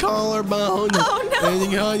broke my collarbone. Oh, no. And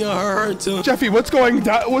it kind of hurts. Jeffy, what's going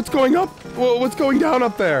down? What's going up? What's going down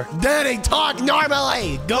up there? Daddy, talk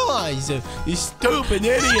normally. Guys, you stupid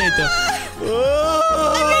idiot.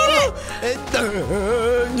 I made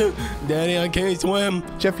it. Daddy, I can't swim.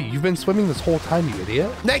 Jeffy, you've been swimming this whole time, you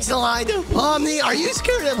idiot. Next slide. PONMI, are you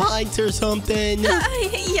scared of heights or something? Yeah.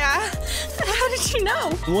 How did you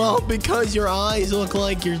know? Well, because your eyes look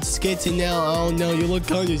like you're skitzing out. Oh, no, you look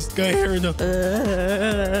kind of scared. Go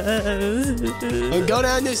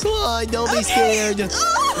down the slide. Don't be scared.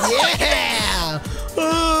 Yeah.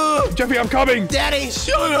 Jeffy, I'm coming. Daddy,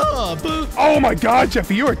 shut up. Oh, my God,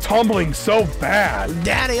 Jeffy, you are tumbling so bad.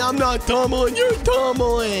 Daddy, I'm not tumbling. You're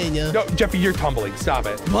tumbling. No, Jeffy, you're tumbling. Stop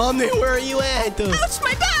it. PONMI, where are you at? Ouch,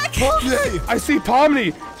 my back. PONMI. I see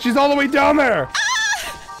PONMI. She's all the way down there.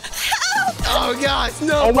 Oh, gosh,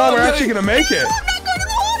 no. Oh, wow, we're PONMI. actually going to make it. I'm not going to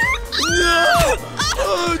the water. No.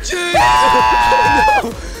 Oh, jeez.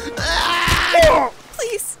 No. Ah.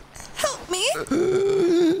 Please, help me.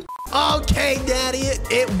 Okay, Daddy,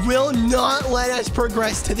 it will not let us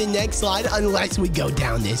progress to the next slide unless we go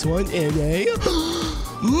down this one in a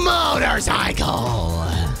motorcycle.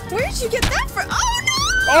 Where did you get that from? Oh,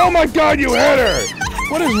 no. Oh, my God, you hit her.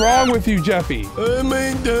 What is wrong with you, Jeffy? I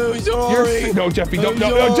mean, no, sorry. No, Jeffy, I'm no.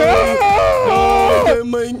 sorry. I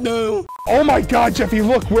didn't mean to. Oh my God, Jeffy,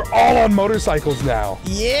 look, we're all on motorcycles now.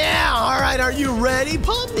 Yeah, all right, are you ready,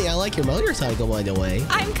 PONMI? I like your motorcycle, by the way.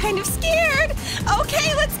 I'm kind of scared.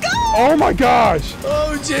 Okay, let's go. Oh my gosh.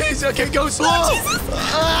 Oh, jeez, okay, go slow.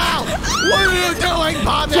 Ow! What are you doing,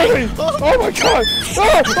 PONMI? Jeffy, oh my God.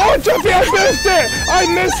 Oh, Jeffy, I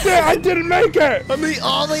missed it. I didn't make it. I'm the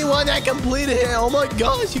only one that completed it. Oh my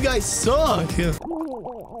gosh, you guys suck.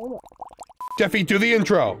 Jeffy, do the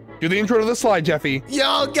intro. Do the intro to the slide, Jeffy.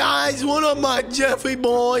 Yo, guys, what up, my Jeffy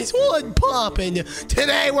boys? What poppin'?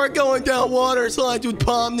 Today we're going down water slides with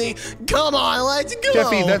PONMI. Come on, let's go.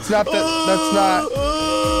 Jeffy, that's not.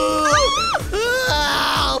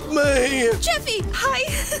 Help me. Jeffy, hi.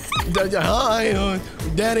 Hi,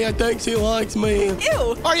 Daddy, I think she likes me.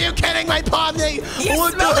 Ew. Are you kidding me, PONMI? You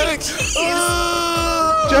What smell the like heck? cheese.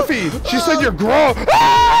 Jeffy, she said you're gross.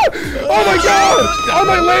 Ah! Oh my God! Oh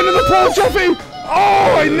my land in the pool, Jeffy!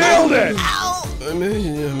 Oh, I nailed it! Ow. I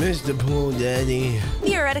missed the pool, Daddy.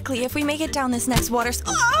 Theoretically, if we make it down this next water...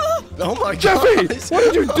 Oh my Jeffy, gosh. what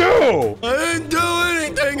did you do? I didn't do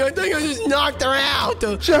anything. I think I just knocked her out.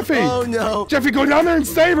 Jeffy! Oh, no. Jeffy, go down there and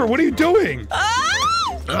save her. What are you doing?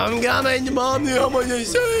 I'm coming, PONMI. I'm going to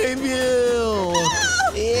save you.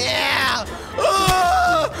 Yeah.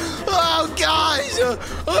 Oh, guys.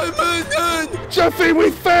 I'm in. Jeffy,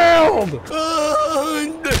 we failed!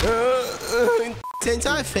 Since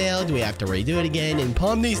I failed, we have to redo it again, and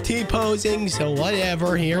PONMI's T-posing, so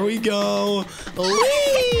whatever. Here we go. Whee!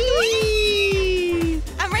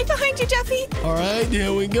 I'm right behind you, Jeffy. All right,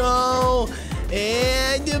 here we go.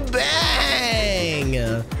 And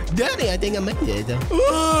bang! Daddy, I think I made it.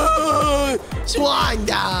 Swan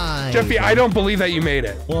dive! Jeffy, I don't believe that you made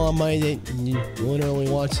it. Well, I made it. You literally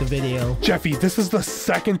watched the video. Jeffy, this is the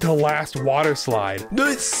second to last water slide.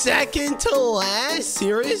 The second to last?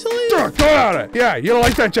 Seriously? Sure, go at it. Yeah, you don't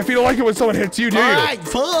like that, Jeffy. You don't like it when someone hits you, do you? All right,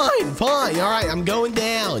 fine. All right, I'm going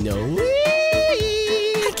down.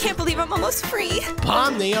 I can't believe I'm almost free.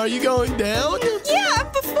 PONMI, are you going down? Yeah,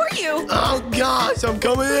 I'm before you. Oh, gosh, I'm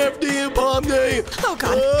coming after you, PONMI. Oh,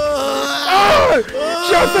 God.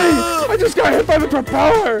 Jeffy, I just got hit by the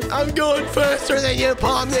propeller. I'm going faster than you,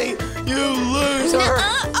 PONMI. You loser.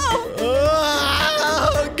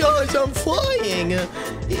 Oh, gosh, I'm flying.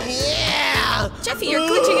 Yeah. Jeffy, you're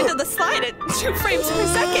glitching into the slide at 2 frames per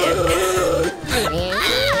second.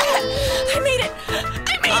 I made it.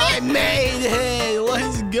 I made it.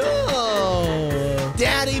 Let's go.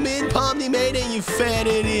 Daddy, me and PONMI made it, you fat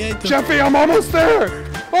idiot. Jeffy, I'm almost there.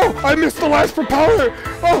 Oh, I missed the last propeller.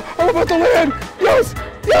 Oh, I'm about to land. Yes.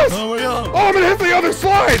 Oh, my God. Oh, I'm going to hit the other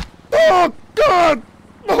slide. Oh, God.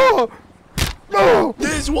 Oh. No!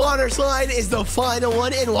 This water slide is the final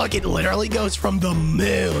one, and look, it literally goes from the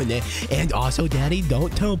moon. And also, Daddy,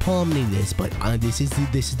 don't tell PONMI this, but this is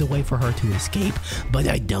the way for her to escape. But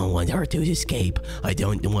I don't want her to escape. I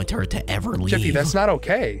don't want her to ever leave. Jeffy, that's not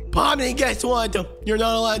okay. PONMI, guess what? You're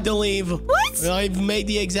not allowed to leave. What? I've made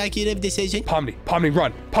the executive decision. PONMI,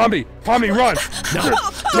 run. PONMI, run.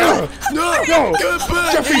 No. Get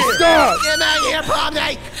back Jeffy, here. Stop. Get back here,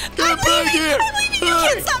 PONMI. Get back here. I'm leaving. You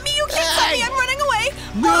can't stop me. You can't stop me. I'm running away.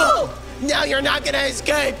 No, you're not gonna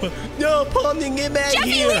escape. No, PONMI, get back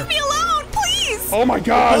Jeffy, here. leave me alone, please. Oh my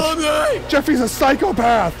gosh. PONMI. Jeffy's a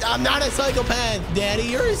psychopath. I'm not a psychopath, Daddy.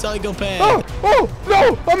 You're a psychopath. Oh,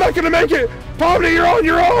 no, I'm not gonna make it. PONMI, you're on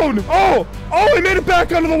your own. Oh, I made it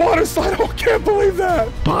back onto the water slide. Oh, I can't believe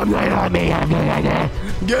that.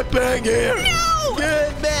 Get back here. No.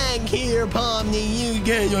 Get back here, PONMI. You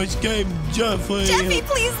can't escape, Jeffy. Jeffy,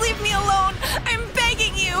 please leave me alone. I'm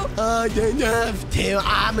begging you. I don't have to.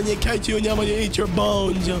 I'm gonna catch you and I'm gonna eat your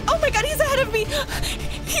bones. Oh my God, he's ahead of me.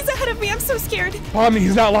 He's ahead of me. I'm so scared. PONMI,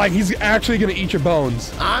 he's not lying. He's actually gonna eat your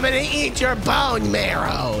bones. I'm gonna eat your bone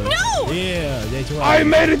marrow. No. Yeah, that's right. I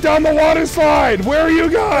made it down the water slide. Where are you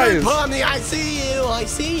guys? PONMI, I see you. I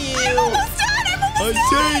see you. I'm almost done. I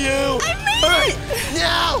see you. I made it.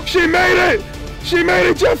 No. She made it. She made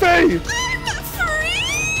it, Jeffy. I'm free.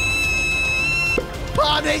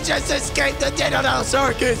 PONMI just escaped the Dino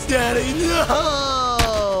Circus, Daddy. No.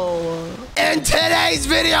 In today's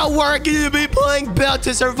video, we're going to be playing Build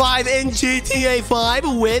to Survive in GTA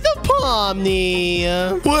 5 with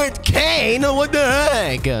PONMI. With Kane, what the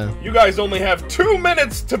heck? You guys only have 2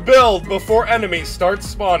 minutes to build before enemies start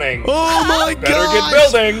spawning. Oh my god! Better get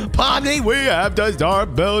building. PONMI, we have to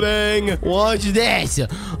start building. Watch this.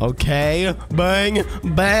 Okay, bang,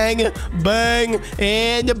 bang, bang,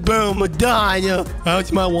 and boom, done.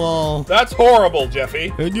 How's my wall? That's horrible,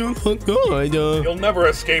 Jeffy. You look good. You'll never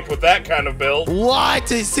escape with that kind of build. What?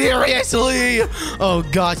 Seriously? Oh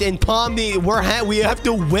gosh, and PONMI, we have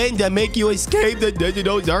to win to make you escape the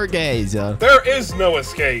digital circus. There is no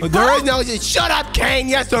escape. There is no. Shut up, Kane.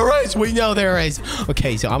 Yes, there is. We know there is.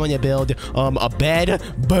 Okay, so I'm gonna build a bed.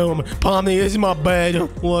 Boom. PONMI, this is my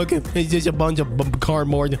bed. Look, it's just a bunch of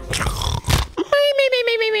cardboard.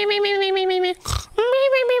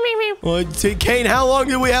 Let's see, Kane, how long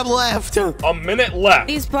do we have left? A minute left.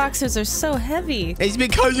 These boxes are so heavy. It's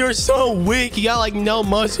because you're so weak. You got like no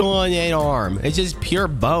muscle on an arm. It's just pure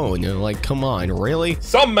bone. Like, come on, really?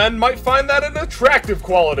 Some men might find that an attractive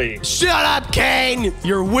quality. Shut up, Kane!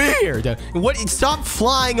 You're weird. What? Stop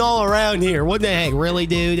flying all around here. What the heck, really,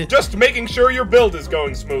 dude? Just making sure your build is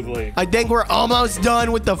going smoothly. I think we're almost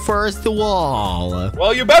done with the first wall.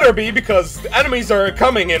 Well, you better be, because the enemies are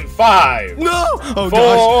coming in 5. No! Oh, 4,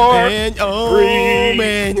 gosh. And, oh, 3,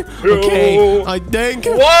 man. 2, Okay, I think...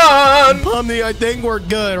 1! PONMI, I think we're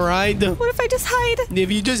good, right? What if I just hide?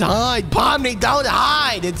 If you just hide. PONMI, don't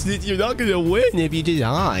hide. You're not going to win if you just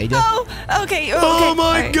hide. Oh, okay. Oh,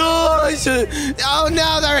 my gosh. Oh,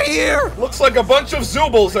 no, they're here. Looks like a bunch of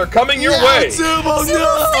Zoobles are coming your way. Zooble,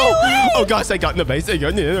 no. Oh, gosh, I got in the base. They're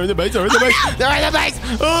in the base. They're in the base. They're in the base.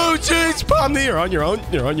 Oh, jeez. PONMI, you're on your own.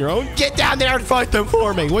 You're on your own. Get down there and fight them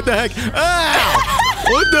for me. What the heck? Ow.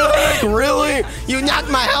 What the heck? Really? You knocked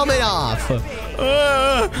my helmet off.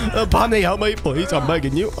 PONMI, help me, please. I'm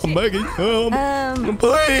begging you. I'm begging you.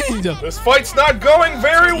 Please. This fight's not going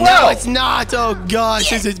very well. No, it's not. Oh, gosh,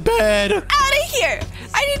 this is bad. Out of here.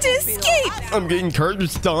 I need to escape. I'm getting curb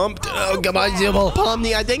stomped. Oh, come on, Zooble.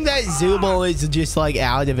 PONMI, I think that Zooble is just, like,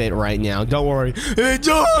 out of it right now. Don't worry. It's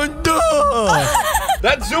undone.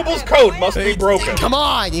 That Zooble's code must be broken. Come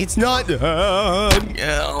on, it's not.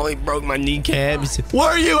 Oh, he broke my kneecaps. Why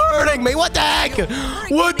are you hurting me? What the heck?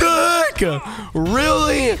 What the heck?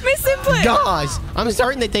 Really? Miss Input. Gosh, I'm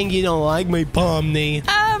starting to think you don't like me, PONMI.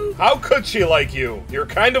 How could she like you? You're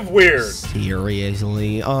kind of weird.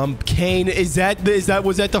 Seriously, Kane, was that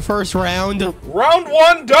the first round? Round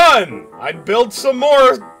 1 done. I'd build some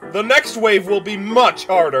more. The next wave will be much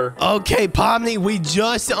harder. Okay, PONMI, we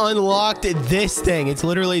just unlocked this thing. It's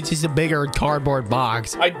literally just a bigger cardboard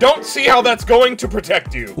box. I don't see how that's going to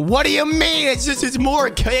protect you. What do you mean? It's more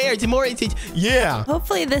care. Yeah.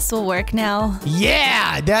 Hopefully this will work now.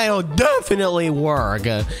 Yeah, that'll definitely work.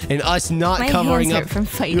 And us not my covering hands up. hurt from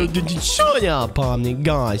fighting. Shut up, PONMI.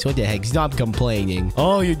 Gosh, what the heck? Stop complaining.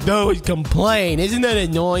 All you do is complain. Isn't that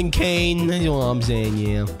annoying, Kane? That's what I'm saying,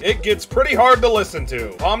 yeah. It gets pretty hard to listen to.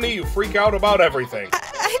 PONMI, you freak out about everything.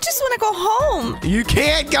 I just want to go home. You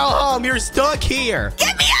can't go home. You're stuck here.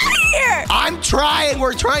 Get me out of here. I'm trying.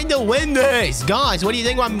 We're trying to win this. Gosh, what do you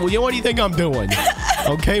think I'm doing?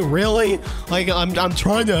 Okay, really? Like, I'm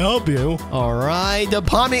trying to help you. All right,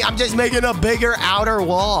 PONMI, I'm just making a bigger outer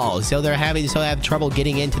wall. So they have trouble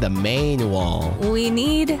getting into the main wall. We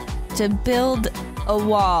need to build a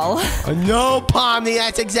wall. No, PONMI,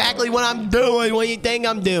 that's exactly what I'm doing. What do you think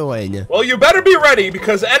I'm doing? Well, you better be ready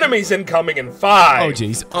because enemies incoming in 5. Oh,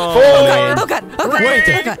 jeez. 4. Oh, God.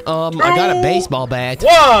 Wait, Oh, God. I got a baseball bat.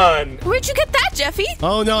 1. Where'd you get that, Jeffy?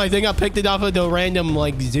 Oh, no, I think I picked it off of the random,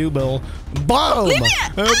 like, Zooble. Boom! Leave me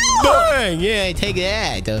Bang! Yeah, take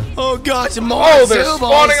that. Oh, gosh, more Oh, they're Zoobles.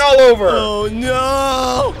 spawning all over. Oh,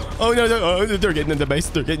 no. Oh, no, they're getting in the base.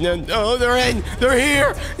 They're getting in. Oh, they're in. They're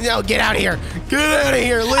here. No, get out of here. Get out of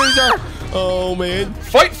here, loser. Oh, man.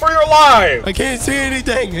 Fight for your life. I can't see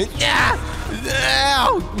anything. Yeah.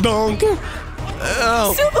 Ow. Donk.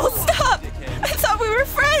 Ow. Zooble, stop. I thought we were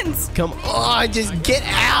friends. Come on, just get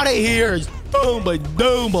out of here.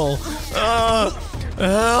 Boom-a-dooble.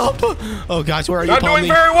 Help. Oh, gosh, where are you, PONMI? Not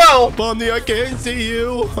doing very well. PONMI, I can't see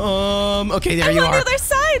you. Okay, there you I'm on are. the other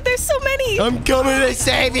side. There's so many. I'm coming to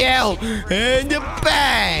save you. And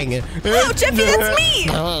bang. Oh, Jeffy, that's me.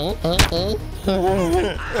 Oh,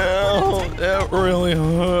 that really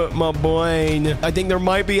hurt my brain. I think there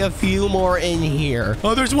might be a few more in here.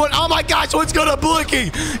 Oh, there's one. Oh, my gosh, one's got a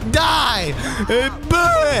blicky. Die. And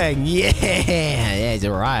bang. Yeah, that's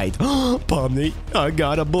right. PONMI, I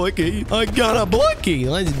got a blicky. I got a blicky.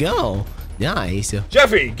 Let's go. Nice.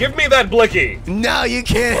 Jeffy, give me that blicky. No, you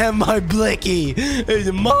can't have my blicky.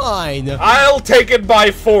 It's mine. I'll take it by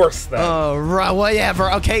force then. Oh, right,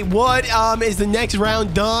 whatever. Okay, what is the next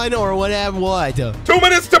round done or whatever? What? 2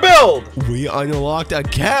 minutes to build. We unlocked a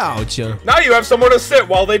couch. Now you have somewhere to sit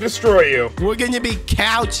while they destroy you. We're gonna be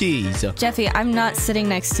couchies. Jeffy, I'm not sitting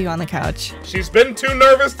next to you on the couch. She's been too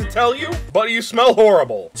nervous to tell you, but you smell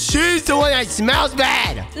horrible. She's the one that smells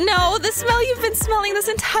bad. No, the smell you've been smelling this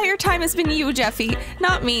entire time has been you, Jeffy,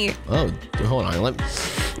 not me. Oh, hold on.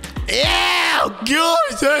 Yeah! Oh,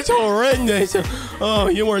 gosh, that's horrendous. Oh,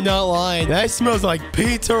 you were not lying. That smells like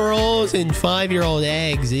pizza rolls and 5-year-old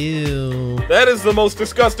eggs. Ew. That is the most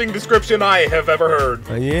disgusting description I have ever heard.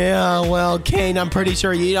 Yeah, well, Kane, I'm pretty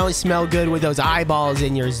sure you don't smell good with those eyeballs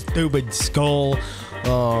in your stupid skull.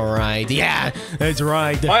 All right. Yeah, that's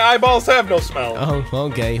right. My eyeballs have no smell. Oh,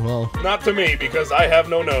 okay, well. Not to me, because I have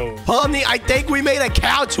no nose. PONMI, I think we made a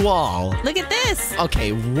couch wall. Look at this.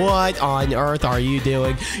 Okay, what on earth are you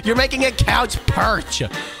doing? You're making a couch perch.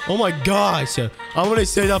 Oh my gosh. I'm gonna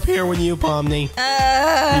sit up here with you, PONMI.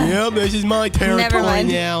 Yep, this is my territory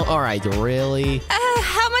now. All right, really?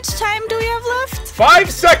 How much time do we have left? 5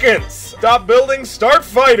 seconds. Stop building, start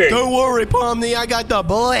fighting. Don't worry, PONMI, I got the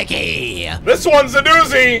blicky. This one's a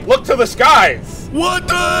doozy. Look to the skies. What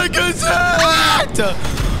the heck is that?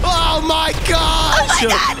 Oh my gosh. Oh my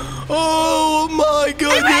God. Oh my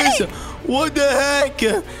goodness. What the heck?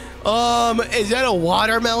 Is that a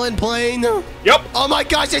watermelon plane? Yep. Oh my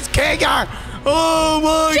gosh, it's Kangar. Oh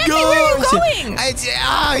my Jeffy, gosh! where are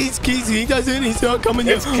you going? He's not coming.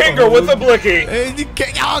 It's Kinger with a blicky.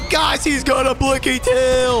 Oh gosh, he's got a blicky too.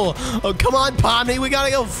 Oh come on, PONMI, we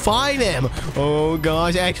gotta go find him. Oh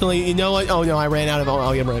gosh, actually, you know what? Oh no, I ran out of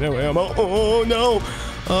ammo. Oh no.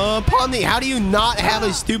 PONMI, how do you not have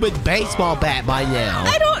a stupid baseball bat by now?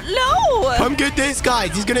 I don't know. Come get this,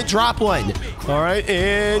 guys. He's gonna drop one. All right,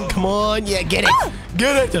 and come on. Yeah, get it.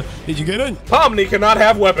 Get it. Did you get it? PONMI cannot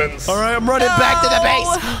have weapons. All right, I'm running back to the base.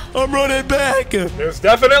 I'm running back. There's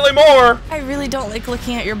definitely more. I really don't like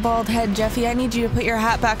looking at your bald head, Jeffy. I need you to put your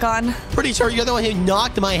hat back on. Pretty sure you're the one who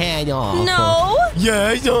knocked my head off. No.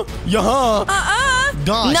 Yeah.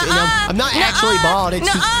 Gosh, I'm not actually bald. It's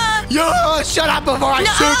just. Shut up before I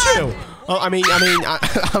shoot you.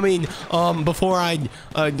 Before I,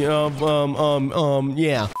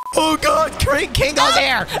 yeah. Oh God, King goes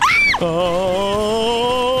there.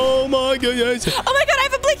 Oh my goodness. Oh my God, I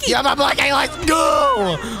have a blicky. You have a blicky. Let's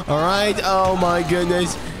go. All right. Oh my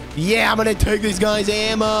goodness. Yeah, I'm gonna take this guy's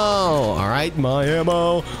ammo. All right, my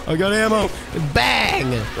ammo. I got ammo.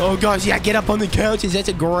 Bang. Oh gosh, yeah, get up on the couches. That's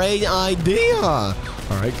a great idea.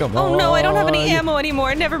 All right, come on. Oh no, I don't have any ammo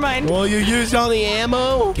anymore. Never mind. Well, you used all the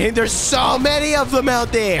ammo? Okay, there's so many of them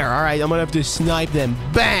out there. All right, I'm gonna have to snipe them.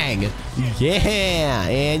 Bang. Yeah,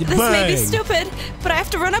 and this bang. may be stupid, but I have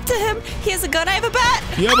to run up to him. He has a gun, I have a bat.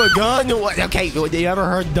 You have a gun? What? Okay, you ever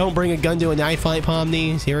heard don't bring a gun to a knife fight,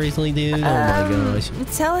 PONMI? Seriously, dude? Oh my gosh.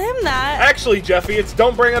 Tell him that. Actually, Jeffy, it's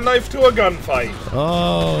don't bring a knife to a gunfight.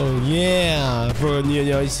 Oh, yeah.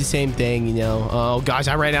 It's the same thing, Oh gosh,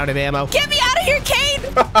 I ran out of ammo. Get me out of here, Kane!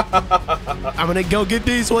 I'm gonna go get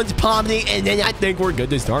these ones, PONMI, and then I think we're good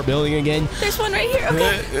to start building again. There's one right here,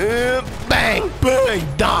 okay. Bang, bang,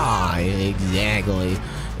 die. Exactly.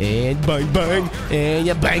 And bang, bang, and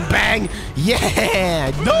you bang, bang.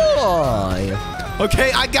 Yeah, die.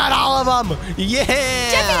 Okay, I got all of them. Yeah.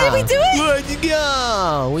 Jeffy, did we do it? Let's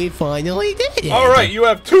go. We finally did it. All right, you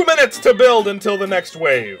have 2 minutes to build until the next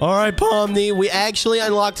wave. All right, PONMI, we actually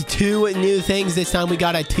unlocked 2 new things this time. We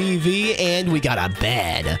got a TV and we got a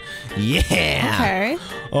bed. Yeah. Okay.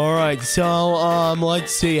 All right, so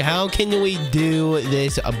let's see. How can we do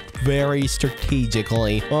this very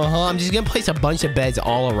strategically? I'm just gonna place a bunch of beds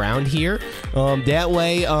all around here. That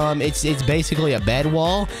way, it's basically a bed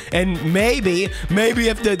wall. And maybe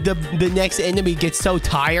if the next enemy gets so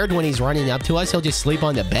tired when he's running up to us, he'll just sleep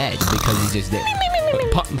on the bed because he's just there.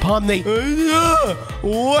 PONMI.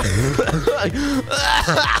 What?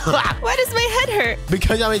 Why does my head hurt?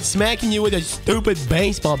 Because I've been smacking you with a stupid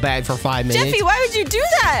baseball bat for 5 minutes. Jeffy, why would you do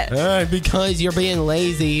that? Because you're being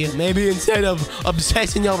lazy. Maybe instead of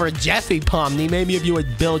obsessing over Jeffy, PONMI, maybe if you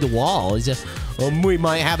would build walls, we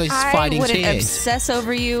might have a fighting chance. I wouldn't obsess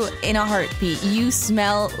over you in a heartbeat. You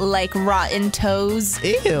smell like rotten toes.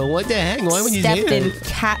 Ew, what the heck? Why would you say that? Stepped in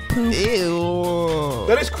cat poop. Ew.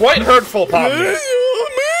 That is quite hurtful, PONMI.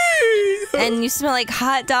 And you smell like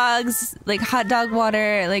hot dogs, like hot dog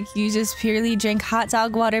water. Like you just purely drink hot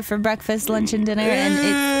dog water for breakfast, lunch, and dinner. And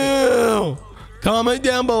Ew. Comment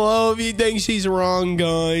down below if you think she's wrong,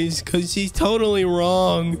 guys, because she's totally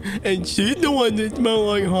wrong. And she's the one that smells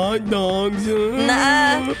like hot dogs.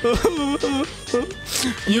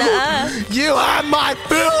 Nuh-uh. You have my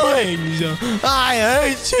feelings. I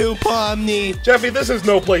hate you, PONMI. Jeffy, this is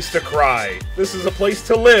no place to cry. This is a place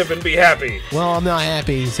to live and be happy. Well, I'm not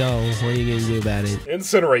happy, so what are you going to do about it?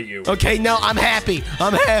 Incinerate you. Okay, no, I'm happy.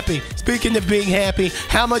 I'm happy. Speaking of being happy,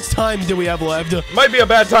 how much time do we have left? Might be a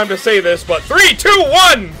bad time to say this, but 3, 2,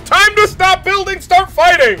 1! Time to stop building, start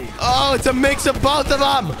fighting! fighting? Oh, it's a mix of both of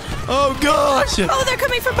them. Oh gosh. Oh, they're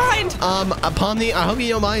coming from behind. Pomni, I hope you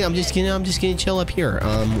don't mind. I'm just gonna chill up here.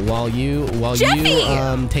 While you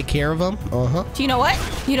Jeffy! take care of them. Do you know what?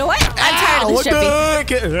 You know what? I'm tired of this, Jeffy.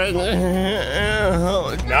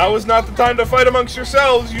 Now is not the time to fight amongst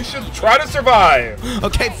yourselves. You should try to survive.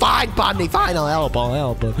 Okay, fine, Pomni, fine. I'll help. All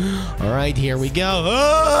right, here we go.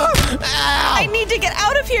 Ow! I need to get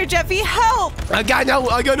out of here, Jeffy. Help! I got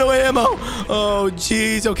no ammo. Oh,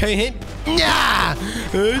 jeez. Okay, hit. Nah.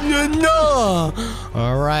 No.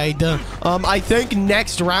 All right. I think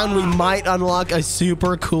next round we might unlock a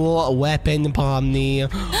super cool weapon, Pomni.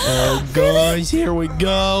 Oh gosh, here we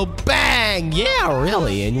go. Bang! Yeah,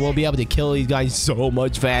 really. And we'll be able to kill these guys so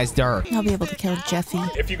much faster. I'll be able to kill Jeffy.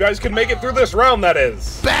 If you guys can make it through this round, that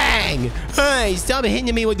is. Bang! Hey, stop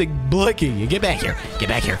hitting me with the blicky. Get back here. Get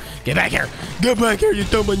back here. Get back here. Get back here, you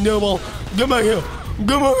dumb animal. Get back here.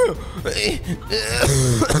 Get back here.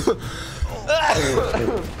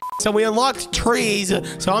 So we unlocked trees,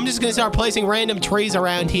 so I'm just gonna start placing random trees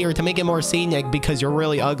around here to make it more scenic because you're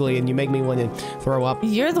really ugly and you make me want to throw up.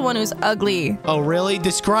 You're the one who's ugly. Oh, really?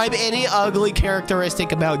 Describe any ugly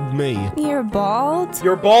characteristic about me. You're bald?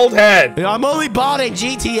 Your bald head. I'm only bald in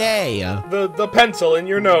GTA. The pencil in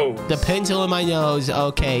your nose. The pencil in my nose.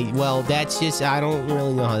 Okay, well, that's just, I don't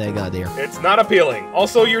really know how that got there. It's not appealing.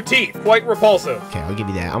 Also, your teeth. Quite repulsive. Okay, I'll give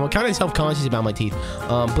you that. I'm kind of self-conscious about my teeth.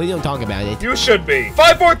 Please don't talk about it. You should be.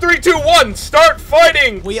 5, 4, 3, 2, 1, start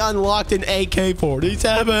fighting! We unlocked an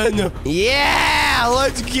AK-47. Yeah,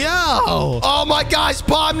 let's go. Oh my gosh,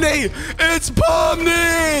 Pomni! It's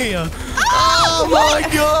Pomni! Oh my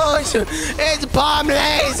gosh! It's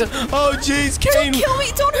Pomni's! Oh jeez, Kane! Don't kill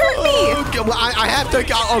me! Don't hurt me! Oh, well, I have to.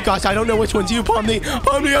 Oh gosh, I don't know which one's you, Pomni.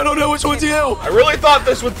 Pomni, I don't know which one's you. I really thought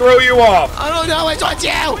this would throw you off. I don't know which one's you.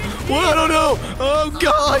 Well, I don't know. Oh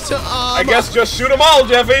gosh. I guess just shoot them all,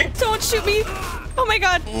 Jeffy. Don't shoot me! Oh my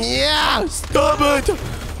god. Yeah, stop it.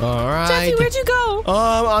 All right. Jeffy, where'd you go?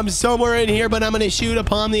 I'm somewhere in here, but I'm gonna shoot a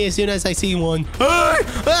Pomni as soon as I see one.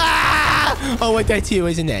 Ah! Oh, wait, that's you,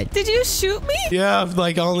 isn't it? Did you shoot me? Yeah,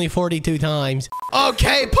 like only 42 times.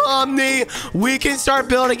 Okay, Pomni, we can start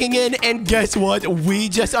building again, and guess what? We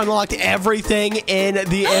just unlocked everything in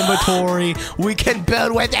the inventory. We can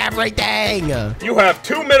build with everything. You have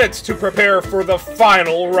 2 minutes to prepare for the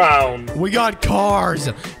final round. We got cars.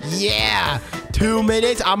 Yeah. 2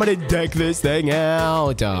 minutes. I'm gonna deck this thing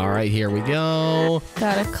out. All right, here we go.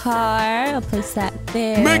 Got a car. I'll place that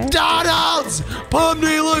there. McDonald's!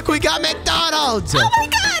 Pomni, look, we got McDonald's! Oh my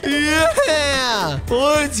god! Yeah!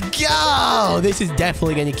 Let's go! This is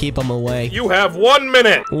definitely gonna keep them away. You have 1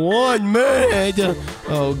 minute. 1 minute?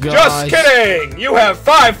 Oh, gosh. Just kidding! You have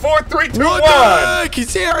 5, 4, 3, 2, 1. What the heck?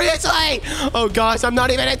 Seriously? Oh, gosh, I'm not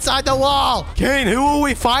even inside the wall. Kane, who are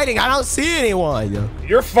we fighting? I don't see anyone.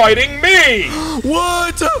 You're fighting me!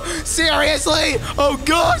 What? Seriously? Oh,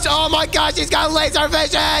 gosh. Oh, my gosh, he's got laser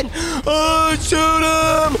vision. Oh, shoot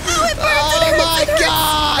him. Oh, my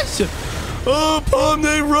gosh. Oh,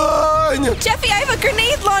 Pomni, run. Jeffy, I have a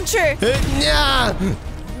grenade launcher. Yeah.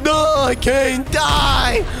 No, I can't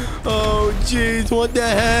die. Oh, jeez, what the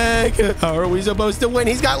heck? How are we supposed to win?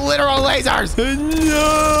 He's got literal lasers.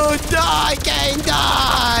 No, die, Kane,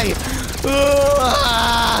 die.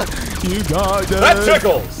 You got this. That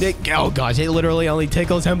tickles. Oh, gosh, it literally only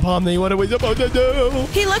tickles him, Pomni. What are we supposed to do?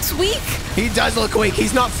 He looks weak. He does look weak.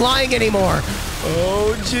 He's not flying anymore.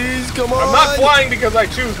 Oh, jeez, come on. I'm not flying because I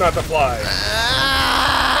choose not to fly.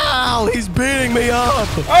 Ow, he's beating me up.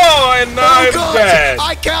 Oh, and I'm dead.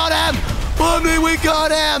 I killed him. Pomni, we got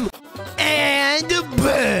him. And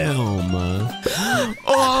boom.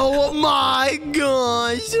 Oh, my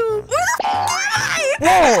gosh.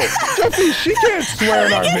 Whoa, Jeffy, she can't swear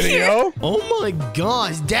in our video. Oh my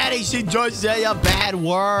gosh, Daddy, she just said a bad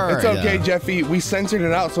word. It's okay, Jeffy. We censored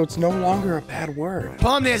it out, so it's no longer a bad word.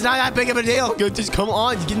 Pomni, it's not that big of a deal. Just come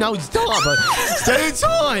on, no, stop. Stay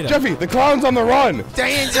inside. Jeffy, the clown's on the run.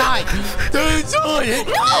 Stay inside. Stay inside.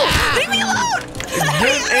 No, leave me alone.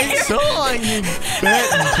 Get inside, you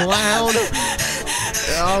fat clown.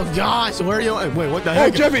 Oh gosh, where are you? Wait, what the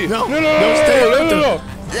heck? Oh, Jeffy, no. Stay No.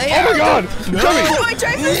 Oh my God, no.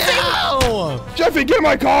 Jeffy! No. Jeffy, get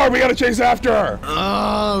my car. We gotta chase after her.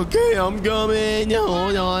 Okay, I'm coming.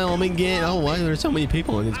 Hold on, let me get. Oh, why are there so many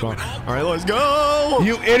people in this car? All right, let's go.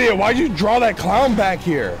 You idiot! Why'd you draw that clown back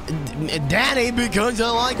here? Daddy, because I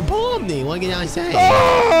like Pomni. What can I say?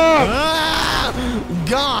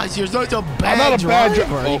 Gosh, you're such a bad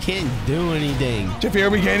driver. You can't do anything. Jeffy, are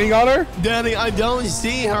we gaining on her? Daddy, I don't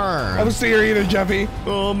see her. I don't see her either, Jeffy.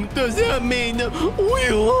 Does that mean we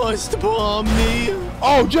lost Pomni?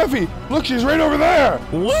 Oh, Jeffy, look, she's right over there.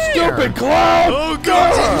 Where? Stupid clown. Oh,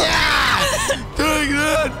 God. Take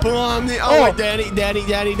that, Pomni. Oh, wait,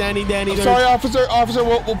 Daddy. I'm sorry, officer,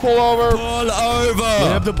 we'll pull over. Pull over. We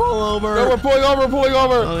have to pull over. No, we're pulling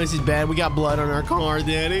over. Oh, this is bad. We got blood on our car,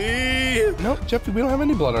 Daddy. No, Jeffy, we don't have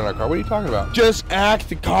any blood on our car. What are you talking about? Just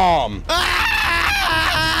act calm.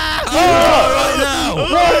 Right now.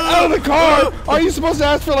 Right out of the car. Are you supposed to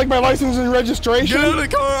ask for like my license and registration? Get out of the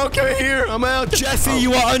car. Okay, here. I'm out. Jeffy,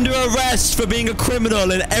 you are under arrest for being a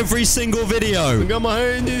criminal in every single video. I got my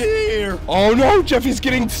hand in here. Oh no, Jeffy's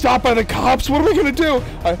getting stopped by the cops. What are we gonna do?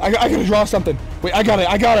 I gotta draw something. Wait, I got it.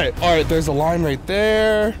 All right, there's a line right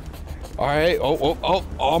there. All right. Oh,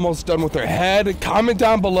 almost done with her head. Comment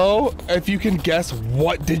down below if you can guess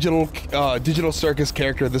what digital circus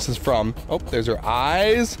character this is from. Oh, there's her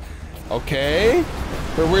eyes. Okay.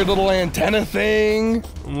 Her weird little antenna thing.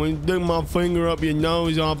 I'm gonna stick my finger up your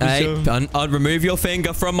nose, officer. Hey, I'll remove your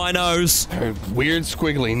finger from my nose. Her weird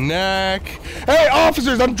squiggly neck. Hey,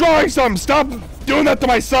 officers, I'm drawing something. Stop doing that to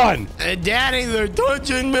my son. Daddy, they're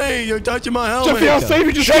touching me. They're touching my helmet. Jeffy, I'll save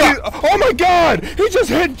you. Just hit. Oh my God, he just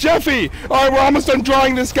hit Jeffy. All right, we're almost done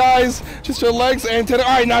drawing this, guys. Just her legs, antenna. All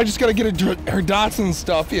right, now I just gotta get her dots and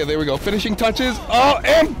stuff. Yeah, there we go. Finishing touches. Oh,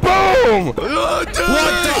 and boom. What the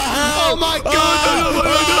hell? Oh my God.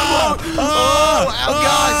 Oh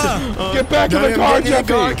gosh. Get back in the car,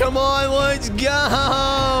 Jeffy. Come on, let's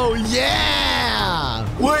go. Yeah.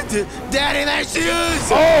 What? Daddy, there she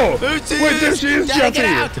is. Oh. There she is. Wait, there she is, Daddy, Jeffy. Get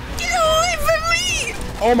out. Get away from me!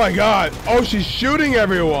 Oh my God. Oh, she's shooting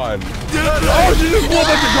everyone. Oh, she just blew a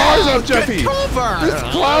bunch of cars up, Jeffy. Get cover. This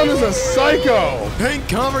clown is a psycho. Take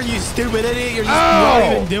cover, you stupid idiot. You're just not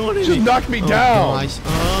even doing anything. She just knocked me down. Gosh.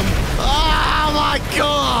 Oh my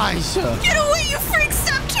gosh. Get away, you freak!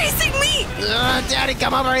 Stop chasing me! Daddy,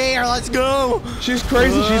 come over here. Let's go. She's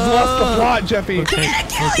crazy. She's lost the plot, Jeffy. I'm gonna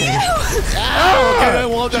kill you! Okay,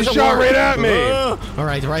 well, she shot right at me. All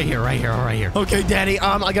right, right here. Okay, Daddy,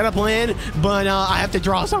 I got a plan, but I have to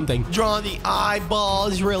draw something. Draw the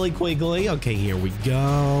eyeballs really quickly. Okay, here we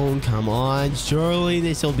go. Come on, surely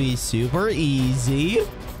this will be super easy.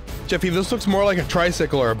 Jeffy, this looks more like a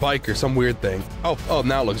tricycle or a bike or some weird thing. Oh,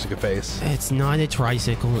 now it looks like a face. It's not a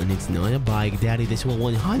tricycle and it's not a bike, Daddy. This will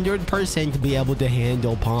 100% be able to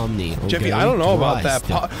handle Pomni. Okay? Jeffy, I don't know about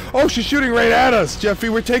that. Oh, she's shooting right at us, Jeffy.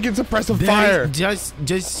 We're taking suppressive fire.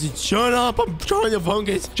 Just shut up. I'm trying to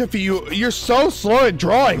focus. Jeffy, you're so slow at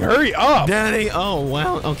drawing. Hurry up. Daddy, oh,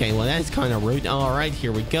 well, okay, well, that's kind of rude. All right,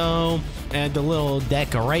 here we go. And the little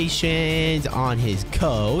decorations on his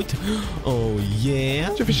coat. Oh,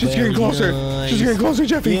 yeah. Jeffy, she's getting closer. Nice. She's getting closer,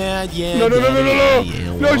 Jeffy. Yeah. No.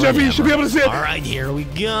 Yeah, no, Jeffy, you should be able to see it. All right, here we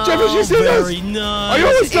go. Jeffy, she sees us. Very nice. Are you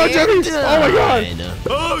almost done, Jeffy? Oh, my God.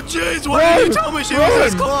 Oh, jeez. Why did you tell me she was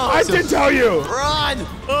this close? I did tell you. Run.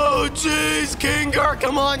 Oh, jeez. Kinger,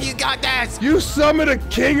 come on. You got this. You summoned a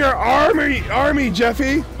Kinger army,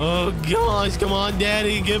 Jeffy. Oh, gosh. Come on,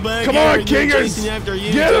 Daddy. Get back here. Come on, Kingers. They're chasing after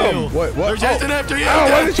you, Get him. What? They're chasing after you.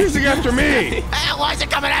 Oh, why are they chasing after me? Why is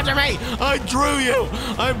it coming after me? I drew you.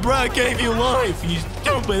 I gave you life, you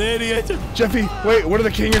stupid idiot. Jeffy, wait, what are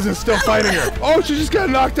the Kingers that's still fighting her? Oh, she just got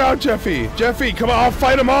knocked out, Jeffy. Jeffy, come on, I'll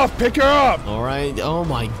fight him off. Pick her up. All right. Oh,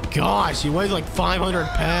 my gosh. She weighs like 500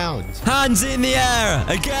 pounds. Hands in the air,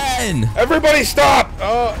 again. Everybody stop.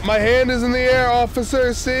 Oh, my hand is in the air,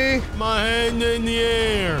 officer. See? My hand in the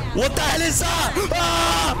air. What the hell is that?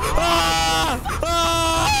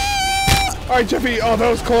 All right, Jeffy. Oh, that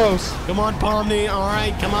was close. Come on, Pomni. All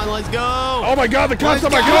right, come on, let's go. Oh my God, the cops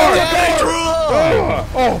on my car.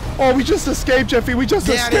 Oh, we just escaped, Jeffy. We just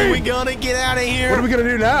escaped. We gonna get out of here. What are we gonna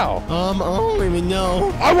do now? I don't even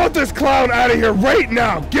know. I want this clown out of here right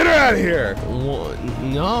now. Get her out of here.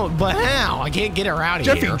 No, but how? I can't get her out of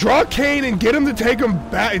here. Jeffy, draw Kane and get him to take her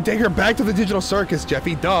back to the digital circus,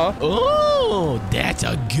 Jeffy. Duh. Oh, that's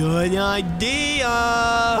a good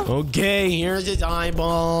idea. Okay, here's his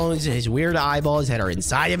eyeballs. His weird eyeballs that are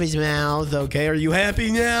inside of his mouth. Okay, are you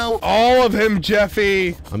happy now? All of him,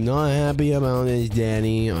 Jeffy. I'm not happy about this,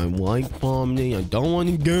 Daddy. I like Pomni. I don't want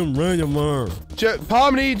to get rid of her.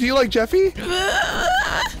 Pomni, do you like Jeffy?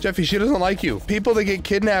 Jeffy, she doesn't like you. People that get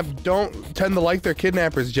kidnapped don't tend to like their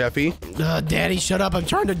kidnappers, Jeffy. Daddy, shut up. I'm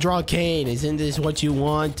trying to draw Kane. Isn't this what you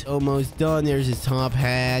want? Almost done. There's his top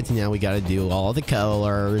hat. Now we got to do all the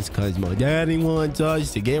colors because my daddy wants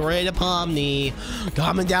us to get rid of PONMI.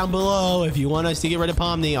 Comment down below if you want us to get rid of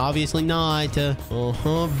PONMI. Obviously not.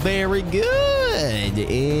 Very good.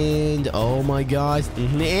 And oh my gosh.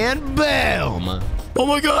 And boom. Oh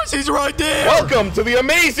my gosh, he's right there! Welcome to the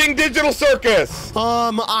amazing digital circus!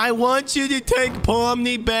 I want you to take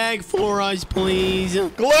PONMI back for us, please.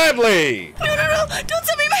 Gladly! No. Don't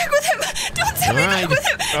send me back with him. Don't send me back with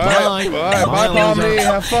him. Bye, PONMI.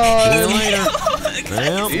 Have fun. See you later.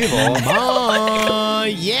 Well, Evil.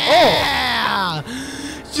 Bye. Yeah!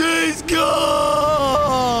 She's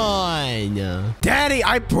gone! Daddy,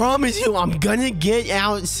 I promise you, I'm gonna get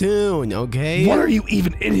out soon, okay? What are you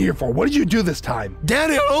even in here for? What did you do this time?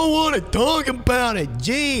 Daddy, I don't want to talk about it.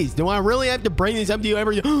 Jeez, do I really have to bring this up to you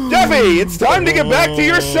every day? Jeffy, it's time to get back to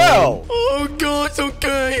your cell! Oh, God,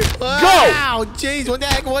 okay. Go! Ow, jeez, what the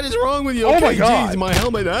heck? What is wrong with you? Oh, Okay, my God. Jeez, my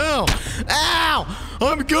helmet. Ow. Ow.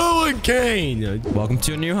 I'm going, Kane. Welcome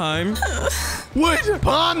to a new home. What?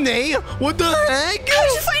 PONMI? What the heck? How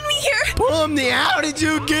did you find me here? PONMI, how did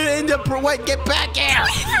you get into... What? Get back here.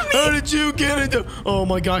 How did you get into... Oh,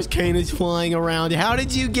 my gosh, Kane is flying around. How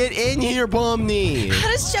did you get in here, PONMI? How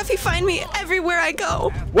does Jeffy find me everywhere I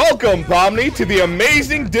go? Welcome, PONMI, to the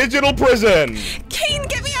amazing digital prison! Kane,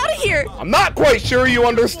 get me out of here! I'm not quite sure you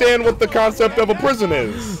understand what the concept of a prison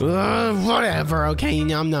is. Whatever, okay?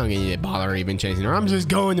 I'm not gonna bother even chasing her. I'm just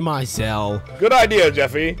going to my cell. Good idea,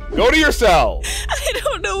 Jeffy. Go to your cell. I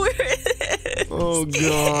don't know where it is. Oh,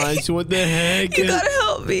 gosh, what the heck? You gotta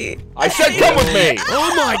help me. I said come with me!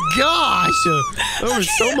 Oh, my gosh! There was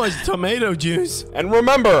so much tomato juice. And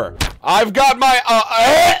remember, I've got my,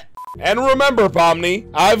 And remember,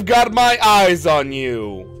 PONMI, I've got my eyes on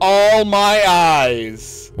you. All my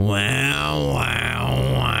eyes. Wow.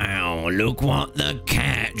 Look what the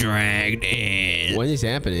cat dragged in. What is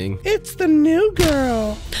happening? It's the new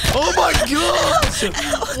girl. Oh my gosh!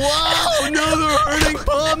 Wow, no, they're hurting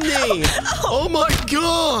PONMI! Oh my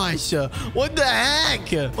gosh! What the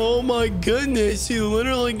heck? Oh my goodness, he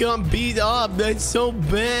literally got beat up. That's so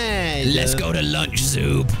bad. Let's go to lunch,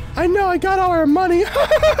 Zoop. I know, I got all our money.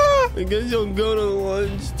 I guess I'll go to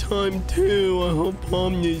lunchtime too. I hope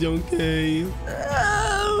PONMI's okay.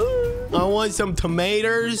 I want some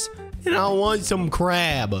tomatoes and I want some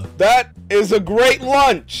crab. That is a great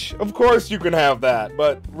lunch. Of course you can have that,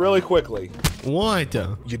 but really quickly. What?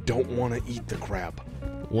 You don't want to eat the crab.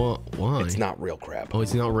 What? Why? It's not real crab. Oh,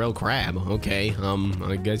 it's not real crab. Okay.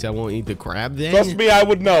 I guess I won't eat the crab then. Trust me, I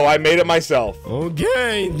would know. I made it myself.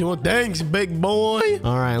 Okay. Well, thanks, big boy.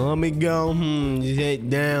 All right, let me go. Sit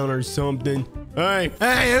down or something. Hey,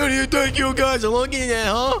 who do you think you guys are looking at,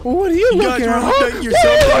 huh? What are you looking at, huh? What are you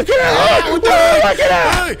looking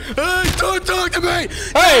at? Hey, don't talk to me.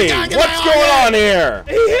 Hey, what's going on here?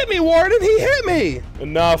 He hit me, Warden. He hit me.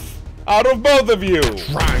 Enough. Out of both of you.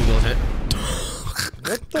 Triangle hit.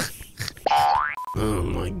 What the? Oh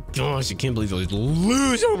my gosh, I can't believe those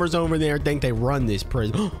losers over there think they run this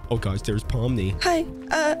prison. Oh gosh, there's PONMI. Hi,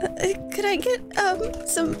 could I get,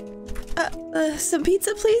 some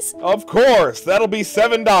pizza, please? Of course, that'll be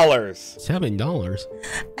 $7. $7?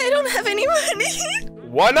 I don't have any money.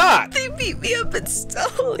 Why not? They beat me up and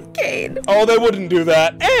stole Kane. Oh, they wouldn't do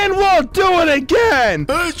that. And we'll do it again.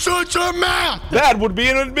 Hey, shut your mouth! That would be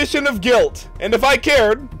an admission of guilt. And if I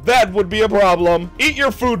cared, that would be a problem. Eat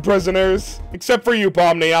your food, prisoners. Except for you,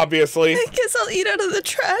 PONMI, obviously. I guess I'll eat out of the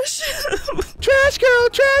trash. Trash girl,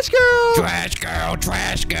 trash girl. Trash girl,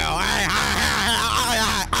 trash girl.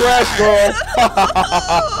 Trash girl.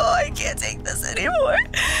 Oh, I can't take this anymore.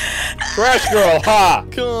 Trash girl, ha.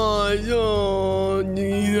 Gosh, oh,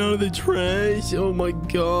 eat out of the trash. Oh my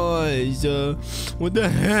gosh. What the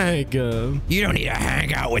heck? You don't need to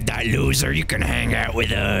hang out with that loser. You can hang out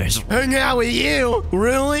with us. Hang out with you?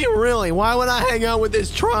 Really? Really? Why would I hang out with this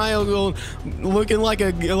triangle looking like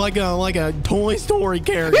a Toy Story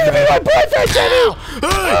character? Give me my boyfriend, Jeffy!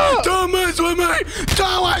 Hey, don't mess with me!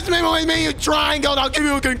 Don't mess with me, you triangle! I'll give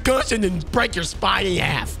you a concussion and break your spine in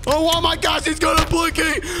half. Oh my gosh, he's gonna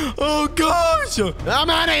blinky! Oh gosh! I'm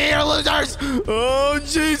out of here, losers! Oh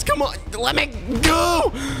jeez, come on, let me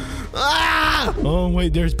go! Ah! Oh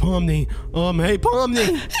wait, there's PONMI. Hey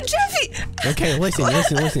PONMI. Jeffy. Okay, listen.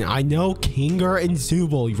 I know Kinger and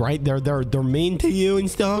Zubul, right? They're mean to you and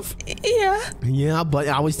stuff. Yeah. Yeah, but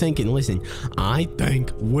I was thinking, listen, I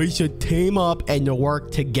think we should team up and work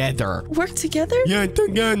together. Work together? Yeah,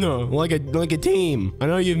 together, like a team. I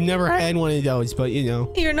know you've never had one of those, but you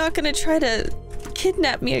know. You're not gonna try to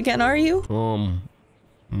kidnap me again, are you?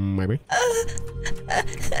 Maybe.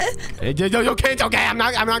 Okay, it's okay. I'm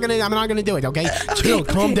not gonna do it. Okay, chill,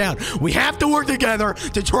 calm down. We have to work together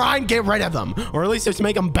to try and get rid of them, or at least just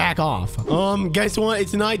make them back off. Guess what?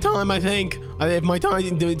 It's nighttime. I think. If my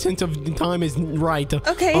sense of time is right.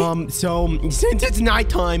 Okay. So since it's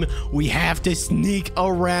nighttime, we have to sneak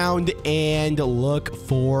around and look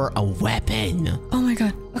for a weapon. Oh my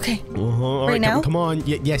god. Okay. All right now? Come on.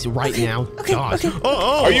 Yes, right now. Okay. Gosh. Okay.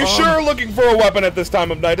 Are you sure looking for a weapon at this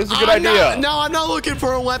time of night is a good idea? No, I'm not looking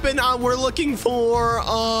for a weapon. We're looking for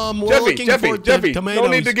Jeffy, tomatoes. no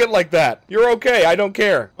need to get like that. You're okay. I don't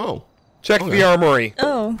care. Oh. Check the armory.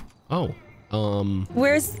 Oh. Oh.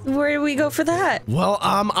 Where do we go for that? Well,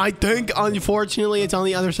 I think unfortunately it's on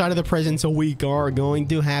the other side of the prison, so we are going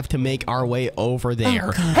to have to make our way over there.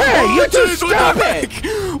 Oh, God. Hey, you two stop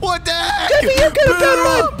it! What the heck? Jeffy, you could have done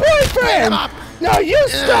my boyfriend! No, you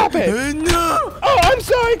stop it! No! Oh, I'm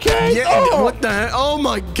sorry, Kane! Yeah, oh. What the heck? Oh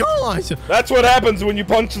my gosh! That's what happens when you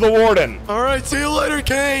punch the warden. All right, see you later,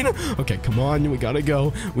 Kane. Okay, come on, we gotta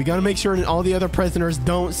go. We gotta make sure that all the other prisoners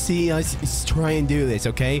don't see us try and do this,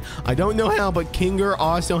 okay? I don't know how, but Kinger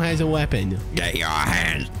also has a weapon. Get your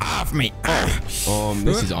hands off me.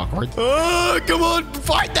 This is awkward. Come on,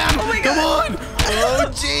 fight them! Oh my Come God. on! Oh,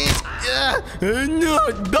 jeez! No,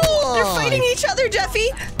 die! They're fighting each other, Jeffy.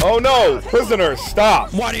 Oh no, prisoners,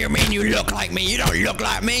 stop. What do you mean you look like me? You don't look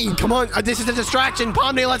like me. Come on, this is a distraction.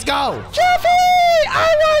 PONMI, let's go! Jeffy!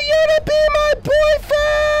 I want you to be my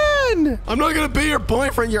boyfriend! I'm not gonna be your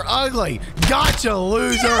boyfriend. You're ugly. Gotcha,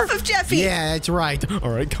 loser. Get off of Jeffy. Yeah, that's right. All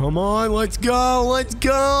right, come on. Let's go. Let's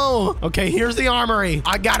go. Okay, here's the armory.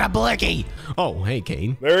 I got a blicky. Oh, hey,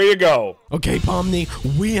 Kane. There you go. Okay,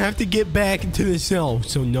 PONMI, we have to get back into the cell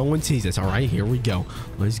so no one sees us. All right, here we go.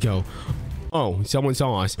 Let's go. Oh, someone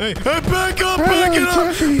saw us. Hey, back up, back it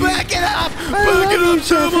up, back it up, back it up,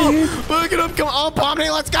 Jeffy. Back it up, come on,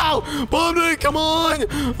 PONMI, let's go. PONMI, come on.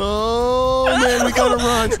 Oh, man, we gotta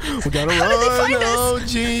run. We gotta run. How did they find us? Oh,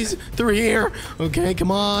 jeez, through here. Okay,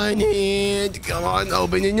 come on, and come on,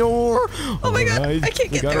 open the door. Oh my God, I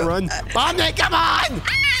can't get We gotta through. run. PONMI, come on.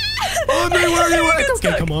 PONMI, where are you at?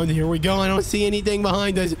 Okay, come on, here we go. I don't see anything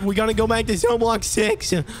behind us. We gotta go back to cell block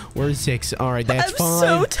 6. Where's 6? All right, that's fine.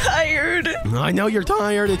 I'm so tired. I know you're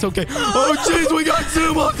tired. It's okay. Oh, jeez, we got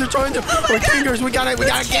Zumos. They're trying to. Our fingers. We gotta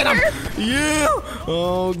get them. Yeah.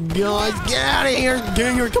 Oh, God, get out of here,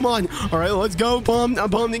 Ginger. Come on. All right, let's go,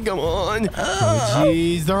 PONMI. Come on. Oh,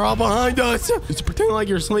 jeez, they're all behind us. Just pretend like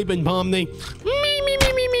you're sleeping, PONMI.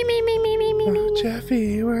 Oh,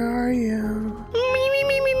 Jeffy, where are you?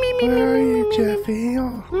 Where are you, Jeffy?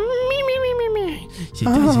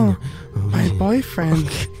 Oh, my boyfriend.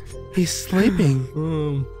 He's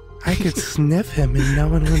sleeping. I could sniff him and no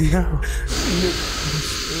one would know.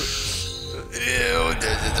 Ew,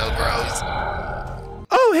 this is so gross.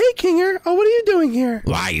 Oh, hey, Kinger. Oh, what are you doing here?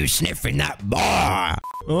 Why are you sniffing that bar?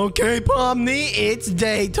 Okay, PONMI, it's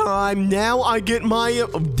daytime. Now I get my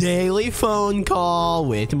daily phone call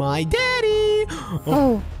with my daddy.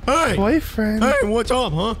 Oh, hey, boyfriend. Hey, what's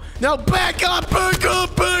up, huh? Now back up, back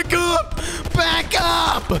up, back up, back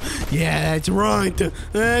up. Yeah, that's right.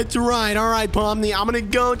 That's right. All right, PONMI, I'm going to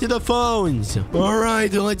go to the phones. All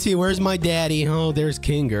right, let's see. Where's my daddy? Oh, there's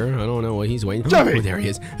Kinger. I don't know what he's waiting. Jeffy. Oh, there he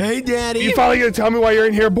is. Hey, daddy. You finally gonna tell me why you're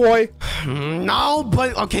in here, boy? No,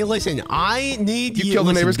 but okay, listen. I need you. You killed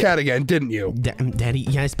the neighbor's cat again, didn't you? Daddy,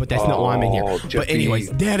 yes, but that's not why I'm in here. Jeffy. But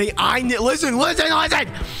anyways, Daddy, I need. Listen.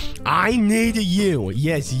 I need you.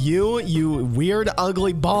 Yes, you weird,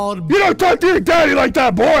 ugly, bald. You don't talk to your daddy like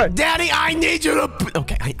that, boy. Daddy, I need you to.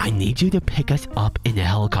 Okay, I need you to pick us up in a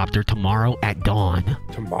helicopter tomorrow at dawn.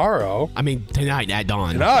 Tomorrow? I mean, tonight at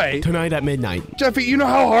dawn. Tonight? Tonight at midnight. Jeffy, you know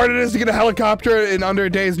how hard it is to get a helicopter in under a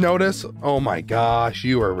day's notice? Oh my gosh,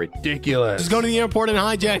 you are ridiculous. Just go to the airport and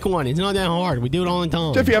hijack one. It's not that hard. We do it all the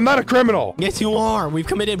time. Jeffy, I'm not a criminal. Yes, you are. We've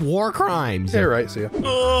committed war crimes. Yeah, right. See ya.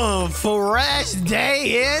 Oh, fresh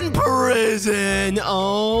day in prison.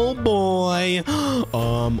 Oh boy.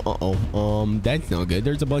 That's not good.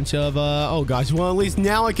 There's a bunch of oh gosh. Well, at least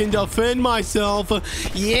now I can defend myself.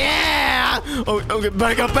 Yeah. Oh, okay.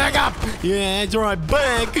 Back up. Yeah, that's right.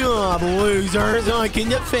 Back up, losers. I can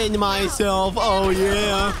defend myself. Oh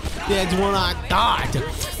yeah. That's what I thought.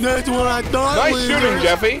 Nice losers. shooting,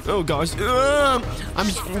 Jeffy. Oh gosh.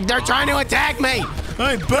 They're trying to attack me.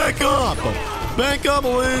 Hey, back up. Back up,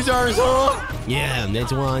 losers, huh? Yeah,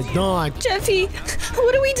 that's what I thought. Jeffy,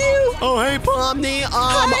 what do we do? Oh, hey, Pomni.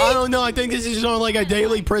 Hi. I don't know. I think this is sort of like a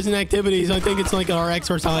daily prison activities. I think it's like our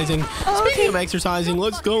exercising. Speaking of exercising,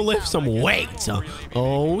 let's go lift some weights.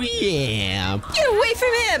 Oh, yeah. Get away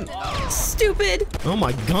from him! Stupid. Oh,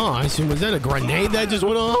 my gosh. Was that a grenade that just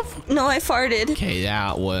went off? No, I farted. Okay,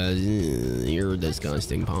 that was... you're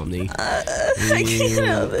disgusting, Pomni. I can't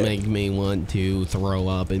help it. Make me want to throw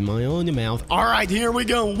up in my own mouth. All right, here we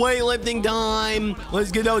go. Weightlifting time.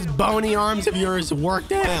 Let's get those bony arms of yours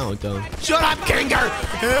worked out. Shut up, Kinger!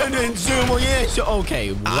 And then zoom. Yes.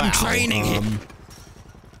 Okay. Wow. I'm training him.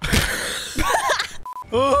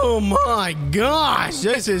 Oh my gosh,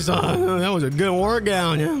 this is that was a good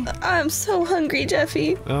workout. I'm so hungry,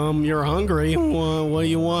 Jeffy. You're hungry. What do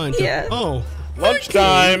you want? Yeah. Oh,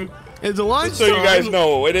 Lunchtime. it's lunchtime. So you guys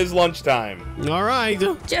know, it is lunchtime. All right.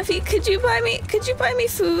 Jeffy, could you buy me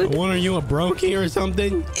food? What are you, a brokey or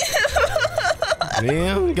something?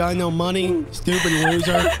 Yeah, got no money, stupid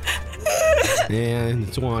loser. Yeah,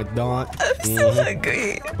 that's what I thought. I'm so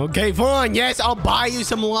hungry. Okay, fine. Yes, I'll buy you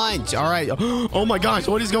some lunch. All right. Oh my gosh,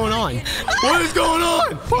 what is going on? What is going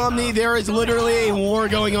on? Pomni, there is literally a war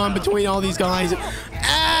going on between all these guys.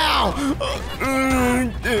 Ow!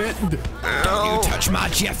 Don't you touch my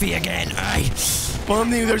Jeffy again, eh?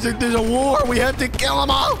 Pomni, there's a war. We have to kill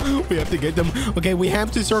them all. We have to get them. Okay, we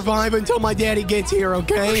have to survive until my daddy gets here,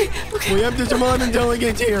 okay? We have to survive until he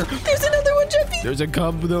gets here. There's another one, Jeffy. There's a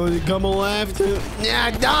couple left.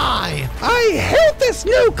 Yeah, die. I hate this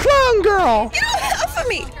new clown girl. Get off of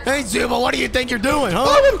me. Hey, Zuba, what do you think you're doing, huh?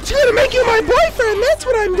 I'm gonna make you my boyfriend. That's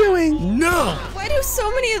what I'm doing. No. Why do so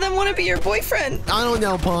many of them want to be your boyfriend? I don't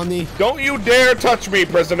know, Pomni. Don't you dare touch me,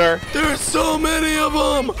 prisoner. There's so many of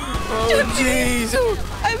them. Oh, jeez.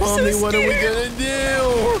 I'm Pomni, so what are we scared. gonna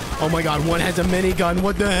do? Oh my God, one has a minigun.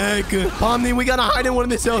 What the heck? Pomni, we gotta hide in one of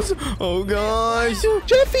the cells. Oh gosh.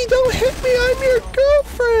 Jeffy, don't hit me. I'm your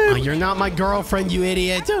girlfriend. Oh, you're not my girlfriend, you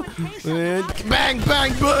idiot. Bang,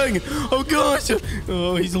 bang, bang. Oh gosh.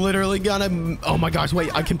 Oh, he's literally got a... Oh my gosh,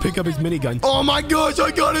 wait, I can pick up his minigun. Oh my gosh,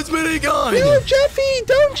 I got his minigun. No, Jeffy,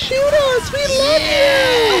 don't shoot us. We love you.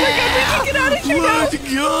 Oh my God, we can get out of here now. Let's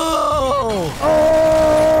go.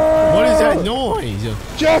 What is that noise?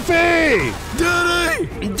 Jeffy! Daddy!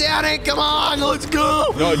 Daddy, come on, let's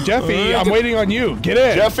go! No, Jeffy, I'm waiting on you. Get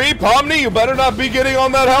in. Jeffy, Pomni, you better not be getting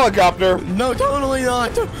on that helicopter. No, totally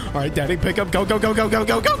not. All right, Daddy, pick up. Go, go, go, go, go,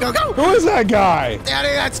 go, go, go, go. Who is that guy? Daddy,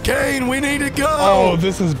 that's Kane. We need to go. Oh,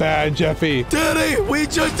 this is bad, Jeffy. Daddy, we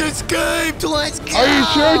just escaped. Let's go. Are you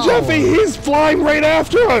sure, Jeffy? He's flying right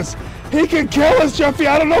after us. He can kill us, Jeffy.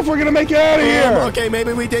 I don't know if we're going to make it out of here. Okay,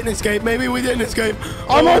 maybe we didn't escape. Maybe we didn't escape.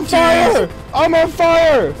 I'm on fire. I'm on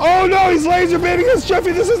fire. Oh, no, he's laser beaming us,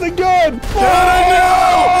 Jeffy. This isn't good. Daddy, no.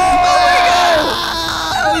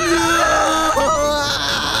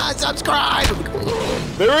 Oh, no. Subscribe.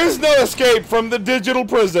 There is no escape from the digital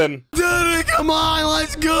prison. Daddy, come on,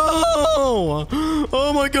 let's go!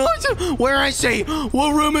 Oh my gosh, where is she?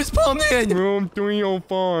 What room is Pomni in? Room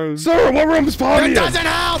 305. Sir, what room is Pomni in? That doesn't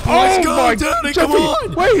help! Let's go, Daddy, Jeffy, come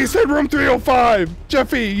on! Wait, he said room 305.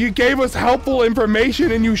 Jeffy, you gave us helpful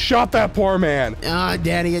information and you shot that poor man.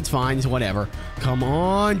 Daddy, it's fine, it's whatever. Come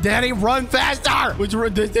on, Daddy, run faster! Which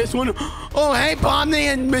room? This one? Oh, hey, Pomni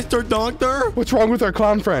and Mr. Doctor. What's wrong with our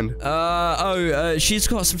clown friend? She's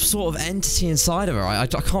got some sort of entity inside of her. I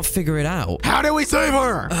can't figure it out. How do we save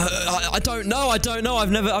her? I don't know. I've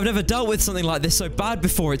never dealt with something like this so bad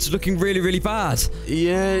before. It's looking really, really bad.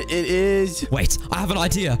 Yeah, it is. Wait, I have an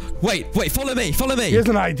idea. Wait, follow me. He has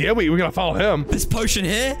an idea. Wait, we gotta follow him. This potion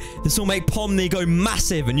here, this will make Pomni go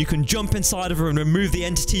massive, and you can jump inside of her and remove the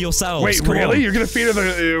entity yourselves. Wait, Come really? on. You're gonna feed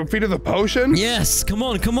her the potion? Yes, come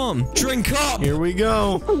on. Drink up. Here we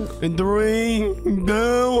go. In 3,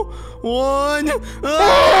 2, 1.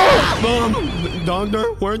 Doctor,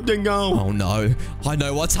 where'd they go? Oh no, I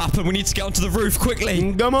know what's happened. We need to get onto the roof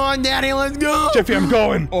quickly. Come on, Daddy, let's go. Jeffy, I'm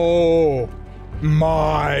going. Oh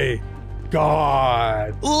my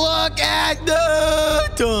God. Look at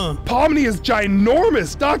that. Pomni is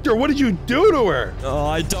ginormous. Doctor, what did you do to her? Oh,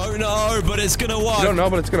 I don't know, but it's gonna work. You don't know,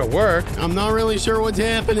 but it's gonna work. I'm not really sure what's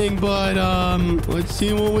happening, but let's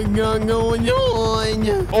see what we got going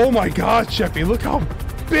on. Oh my gosh, Jeffy, look how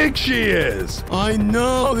big she is. I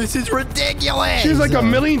know, this is ridiculous. She's like a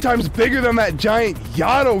million times bigger than that giant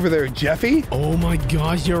yacht over there, Jeffy. Oh my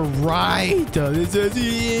gosh, you're right. This is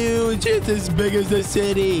huge. It's as big as the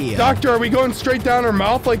city. Doctor, are we going straight down her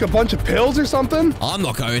mouth like a bunch of pills or something? I'm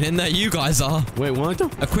not going in there. You guys are. Wait, what?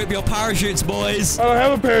 Equip your parachutes, boys. I don't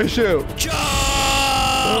have a parachute. Jump!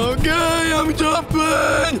 Okay, I'm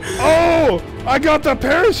jumping. Oh, I got the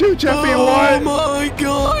parachute, Jeffy. Oh What? my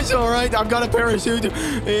gosh. All right, I've got a parachute.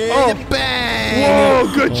 And bang.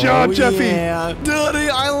 Whoa, good job, Jeffy. Yeah. Daddy,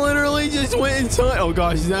 I literally just went inside. Oh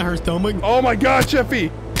gosh, is that her stomach? Oh my God,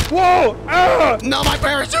 Jeffy. Whoa. Ah. No, my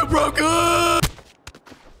parachute broke up.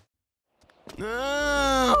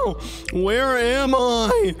 No, where am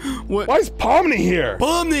I? Why is PONMI here?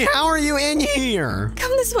 PONMI, how are you in here?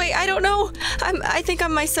 Come this way. I don't know. I think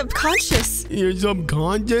I'm my subconscious. You're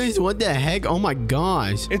subconscious? What the heck? Oh my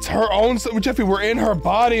gosh. It's her own, Jeffy. We're in her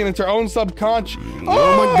body, and it's her own subconscious. Oh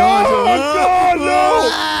my gosh. Oh my God, no.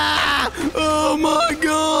 Ah! Oh my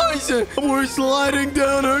gosh. We're sliding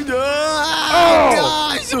down her. Oh,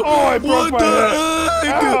 gosh. Oh, I broke my head.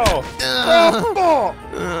 Ow. Oh.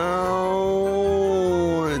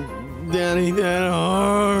 Daddy, that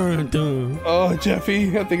hurt. Oh,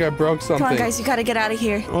 Jeffy, I think I broke something. Come on, guys. You gotta get out of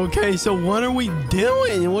here. Okay, so what are we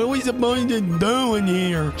doing? What are we supposed to do in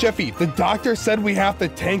here? Jeffy, the doctor said we have to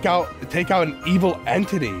take out an evil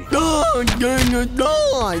entity. Oh,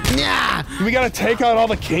 We gotta take out all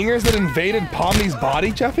the kingers that invaded PONMI's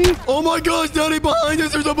body, Jeffy? Oh my gosh, Daddy, behind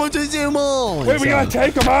us there's a bunch of Zumos. Wait, we gotta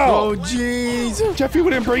take them out. Oh, jeez. Jeffy, we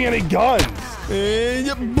didn't bring any guns. And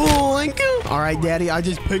boink. All right, Daddy, I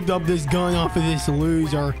just picked up this gun off of this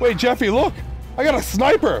loser. Wait, Jeffy, look. I got a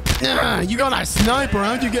sniper. You got a sniper?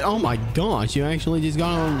 How'd you get? Oh my gosh, you actually just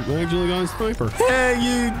got a sniper. Hey,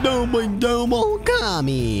 you domo, come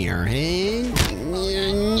here. Hey.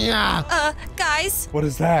 Guys. What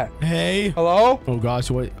is that? Hey. Hello? Oh gosh,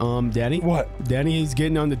 what? Daddy? What? Daddy is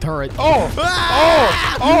getting on the turret. Oh!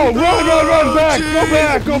 Ah! Run back! Geez.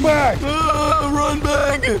 Go back! Run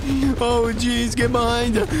back! Oh jeez, get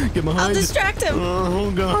behind! I'll distract him. Oh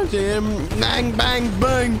gosh, bang, bang,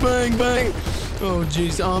 bang, bang, bang! Oh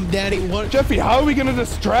jeez, Daddy, what? Jeffy, how are we gonna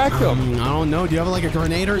distract him? I don't know. Do you have like a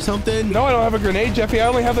grenade or something? No, I don't have a grenade, Jeffy. I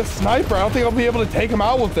only have the sniper. I don't think I'll be able to take him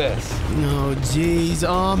out with this. Oh jeez,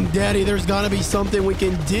 Daddy, there's gotta be something we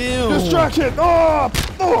can do. Distraction! Oh!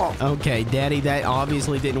 Okay, Daddy, that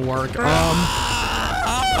obviously didn't work.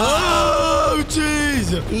 Oh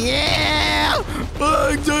jeez! Yeah!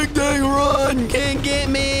 Bang, dang, dang, run! Can't get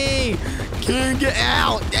me! Can't get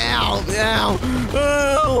out! Ow! Ow!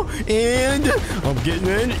 Oh! And I'm getting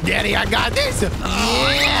in. Daddy, I got this!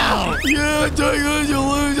 Yeah! Yeah, take this, you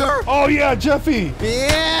loser! Oh yeah, Jeffy!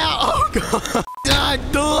 Yeah! Oh god!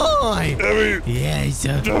 Die! Jeffy! Yes.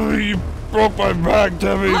 Jeffy, you broke my back,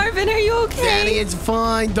 Jeffy. Marvin, are you okay? Daddy, it's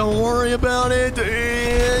fine. Don't worry about it.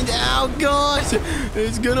 And oh gosh,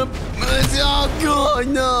 it's gonna. Oh god,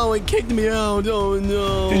 no! It kicked me out. Oh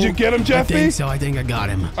no! Did you get him, Jeffy? I think so. I think I got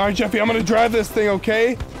him. All right, Jeffy, I'm gonna drive this thing,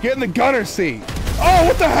 okay? Get in the gunner seat. Oh,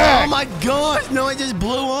 what the heck? Oh my gosh! No, it just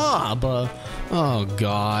blew up. Oh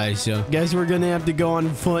gosh. Guess we're gonna have to go on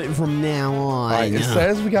foot from now on. All right, it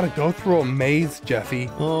says we gotta go through a maze, Jeffy.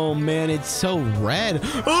 Oh man, it's so red.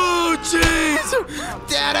 Oh jeez!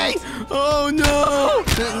 Daddy! Oh no!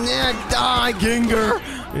 Die, Ginger!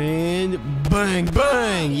 And bang,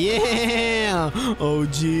 bang! Yeah! Oh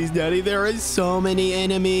jeez, Daddy, there is so many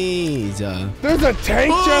enemies. There's a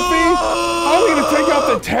tank, Jeffy? How are we gonna take out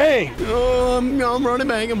the tank? I'm running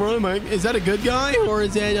back. I'm running back. Is that a good guy or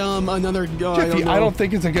is that another guy? Jeffy, I don't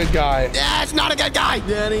think it's a good guy. That's not a good guy!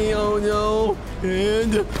 Daddy, oh no.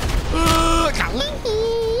 And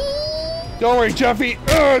don't worry, Jeffy.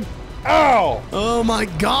 Ow! Oh my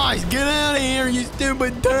gosh, get out of here, you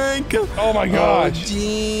stupid tank! Oh my gosh. Oh,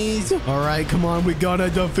 jeez. Alright, come on, we gotta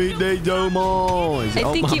defeat the Domos.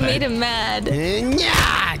 I think you made him mad.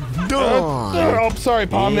 Yeah, oh, sorry,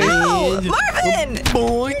 PONMI. Ow, Marvin!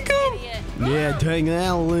 Boink. Yeah, take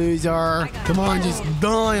that, loser. Come on, just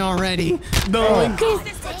die already. Doink.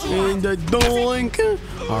 And a doink.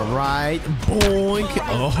 All right, boink.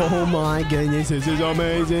 Oh my goodness, this is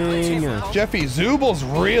amazing. Jeffy, Zubal's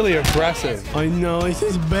really aggressive. I know, this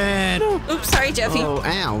is bad. Oops, sorry, Jeffy. Oh,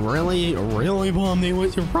 ow, really? Really, PONMI?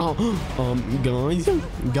 What's your problem?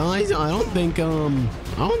 Guys, I don't think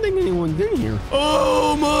anyone's in here.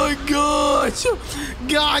 Oh my gosh!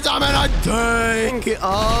 Guys, I'm in a tank!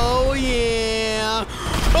 Oh yeah!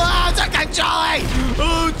 Oh, it's a Charlie!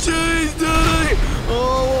 Oh jeez, Daddy!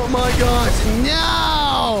 Oh my gosh,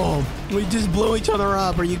 no! We just blew each other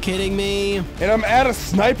up. Are you kidding me? And I'm out of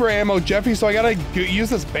sniper ammo, Jeffy, so I gotta use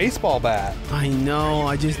this baseball bat. I know.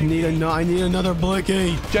 I just need I need another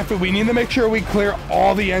blicky. Jeffy, we need to make sure we clear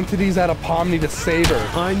all the entities out of PONMI to save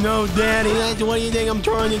her. I know, Daddy. What do you think I'm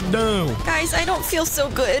trying to do? Guys, I don't feel so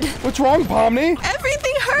good. What's wrong, PONMI?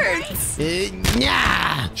 Everything hurts.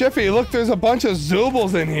 Nah. Jeffy, look, there's a bunch of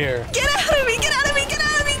Zubals in here. Get out of me! Get out of me! Get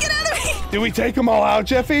out of me! Get out of me! Did we take them all out,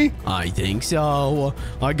 Jeffy? I think so.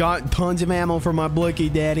 I got tons of ammo for my blicky,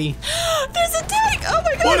 Daddy. There's a tank! Oh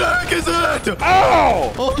my god! What the heck is that?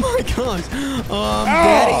 Ow! Oh my gosh.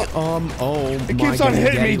 Daddy. Oh It my keeps on goodness,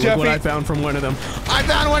 hitting Daddy, me, look Jeffy. what I found from one of them. I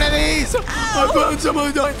found one of these. I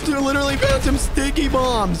literally found some sticky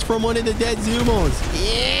bombs from one of the dead Zumos.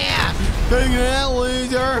 Yeah. Take that,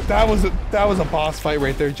 loser. That was a boss fight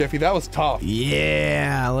right there, Jeffy. That was tough.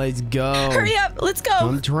 Yeah, let's go. Hurry up, let's go.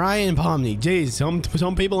 I'm trying, Pomni. Jeez,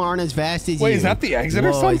 some people aren't as fast as you. Wait, is that the exit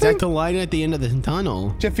or something? Is that the light at the end of the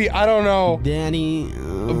tunnel? Jeffy, I don't know. Daddy.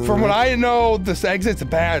 From what I know, this exit's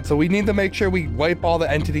bad, so we need to make sure we wipe all the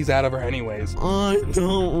entities out of her anyways. I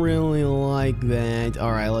don't really like that.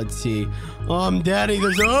 All right, let's see. Daddy,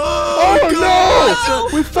 there's Oh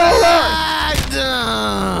no! We fell out!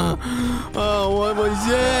 Oh, what was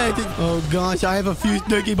that? Oh gosh, I have a few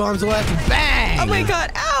sticky bombs left. Bang! Oh my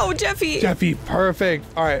god, ow, Jeffy. Jeffy, perfect.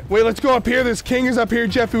 All right, wait, let's go up here. This king is up here,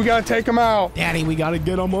 Jeffy. We gotta take him out. Daddy, we gotta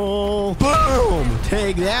get them all. Boom!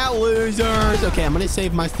 Take that, losers. Okay, I'm gonna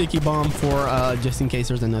save my sticky bomb for just in case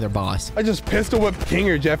there's another boss. I just pistol whipped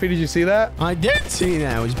Kinger, Jeffy. Did you see that? I did see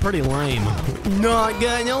that. It was pretty lame. Not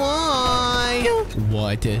gonna lie.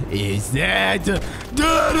 What is that?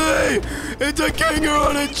 Daddy! It's a Kinger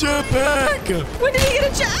on a jetpack! When did he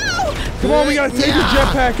get a jet? Ow! Come on, we gotta take the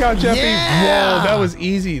jetpack out, Jeffy. Yeah. Whoa, that was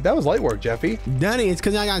easy. That was light work, Jeffy. Daddy, it's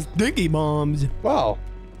because I got sticky bombs. Wow.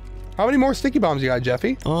 How many more sticky bombs you got,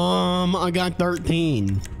 Jeffy? I got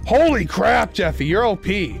 13. Holy crap, Jeffy, you're OP.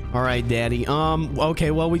 All right, Daddy.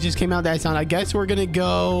 Okay, well, we just came out that sound. I guess we're gonna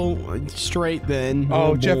go straight then.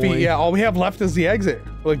 Oh, Jeffy, boy. yeah, all we have left is the exit.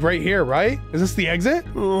 Like right here, right? Is this the exit?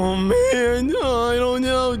 Oh, man. I don't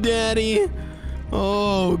know, Daddy.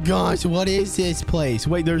 Oh, gosh. What is this place?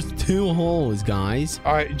 Wait, there's 2 holes, guys.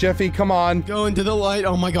 All right, Jeffy, come on. Go into the light.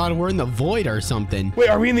 Oh, my God. We're in the void or something. Wait,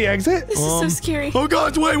 are we in the exit? This is so scary. Oh,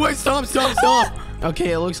 gosh. Wait. Stop.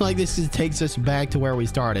 Okay, it looks like this takes us back to where we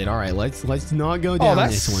started. All right, let's not go down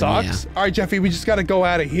this one. Oh, that sucks. All right, Jeffy, we just got to go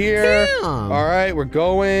out of here. Damn. All right, we're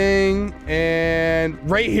going. And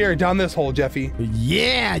right here, down this hole, Jeffy.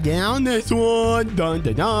 Yeah, down this one. Dun,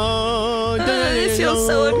 dun, dun, dun, This feels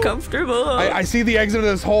so uncomfortable. I see the exit of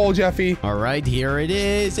this hole, Jeffy. All right, here it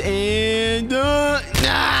is. And now.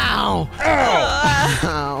 Ow.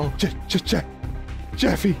 Ow.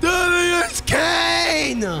 Jeffy. Daddy, it's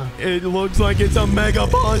Kane! It looks like it's a mega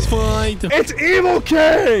boss fight. It's Evil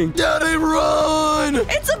King! Daddy, run!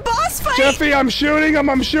 It's a boss fight! Jeffy, I'm shooting him.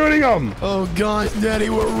 Oh, gosh, Daddy,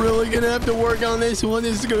 we're really gonna have to work on this one.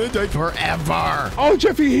 This is gonna take forever. Oh,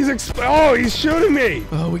 Jeffy, he's shooting me.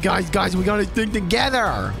 Oh, guys, we gotta stick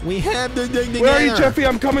together. We have to stick together. Where are you, Jeffy?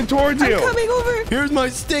 I'm coming towards you. I'm coming over. Here's my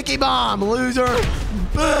sticky bomb, loser.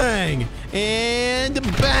 Bang! And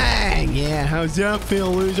bang! Yeah, how's that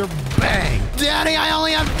feel, loser? Bang! Daddy, I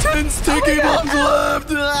only have 10 sticky bombs left!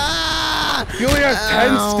 Ah! You only have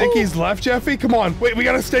 10 stickies left, Jeffy? Come on. Wait, we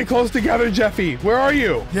gotta stay close together, Jeffy. Where are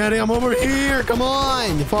you? Daddy, I'm over here. Come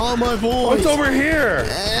on. Follow my voice. What's over here?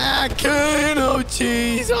 I can't. Oh,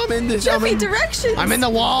 jeez. I'm in this. Jeffy, directions. I'm in the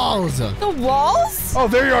walls. The walls? Oh,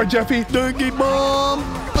 there you are, Jeffy. Sticky bomb.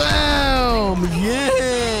 Boom.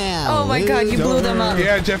 Yeah. Oh, my God. You blew them up.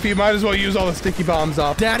 Yeah, Jeffy, you might as well use all the sticky bombs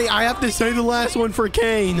up. Daddy, I have to say the last one for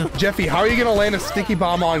Kane. Jeffy, how are you gonna land a sticky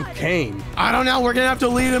bomb on Kane? I don't know. We're gonna have to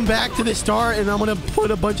lead him back to the start, and I'm gonna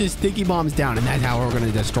put a bunch of sticky bombs down, and that's how we're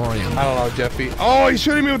gonna destroy him. I don't know, Jeffy. Oh, he's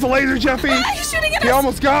shooting me with the laser, Jeffy. He's shooting at us. He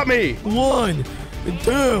almost got me. 1,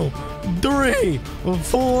 2, 3,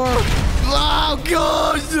 4. Oh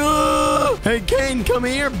gosh! Hey Kane, come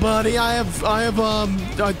here, buddy. I have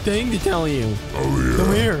a thing to tell you. Oh yeah.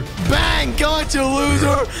 Come here. Bang! Gotcha, loser!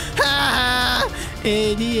 Ha ha!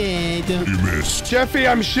 Idiot. You missed. Jeffy,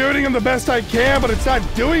 I'm shooting him the best I can, but it's not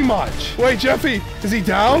doing much. Wait, Jeffy, is he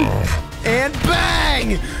down? And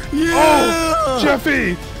bang! Yeah! Oh,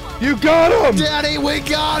 Jeffy, you got him! Daddy, we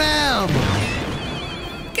got him!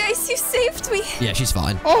 Guys, you saved me. Yeah, she's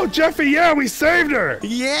fine. Oh, Jeffy, yeah, we saved her!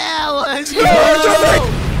 Yeah, let's go! Jeffy!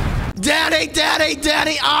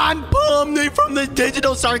 Daddy, I'm PONMI from the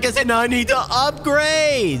Digital Circus and I need to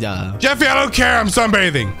upgrade! Jeffy, I don't care. I'm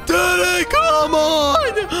sunbathing. Daddy, come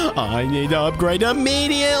on! I need to upgrade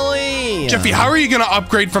immediately! Jeffy, how are you gonna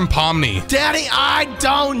upgrade from PONMI? Daddy, I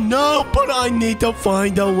don't know, but I need to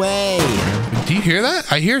find a way! Do you hear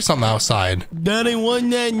that? I hear something outside. Daddy, what's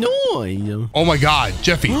that noise? Oh my God,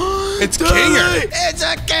 Jeffy. It's Daddy, Kinger. It's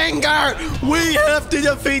a Kinger! We have to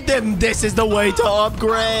defeat them! This is the way to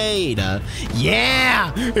upgrade!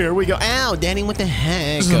 Yeah! Here we go. Ow, Danny, what the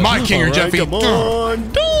heck? This is my Kinger, All right, Jeffy. Come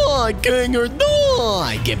on, die, Kinger,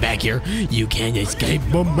 die! Get back here. You can't escape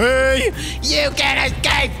from me! You can't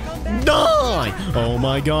escape! Die! Oh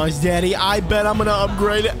my gosh, Daddy, I bet I'm gonna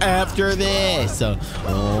upgrade after this.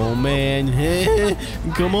 Oh man.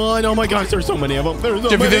 Come on. Oh my gosh, there's so many of them.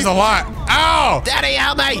 Jeffy, there's a lot. Ow! Daddy,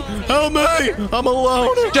 help me! Help me! I'm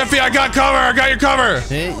alone. Jeffy, I got cover. I got your cover.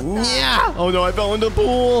 Yeah. Oh no, I fell in the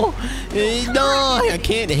pool. No, I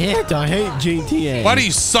can't hit. I hate GTA. Why do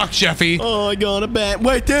you suck, Jeffy? Oh, I got a bat.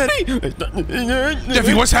 Wait, Daddy.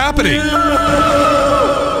 Jeffy, what's happening?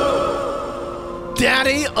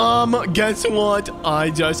 Daddy, guess what? I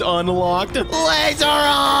just unlocked laser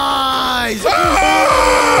eyes! Oh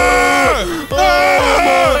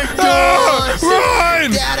my gosh!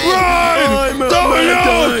 Run! Daddy! Run!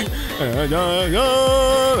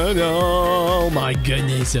 Oh my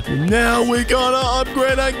goodness. Now we gotta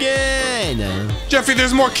upgrade again. Jeffy,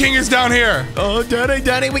 there's more kingers down here. Oh,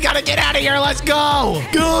 Daddy, we gotta get out of here. Let's go.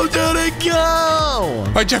 Go, Daddy, go. All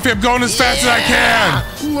right, Jeffy, I'm going as fast as I can.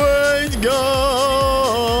 Let's go.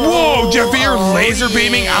 Whoa, Jeffy, you're laser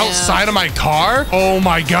beaming outside of my car? Oh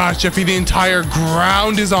my gosh, Jeffy, the entire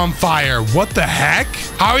ground is on fire. What the heck?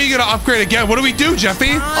 How are you gonna upgrade again? What do we do,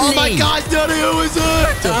 Jeffy? Oh my gosh, Daddy, who is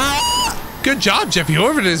it? Good job, Jeffy.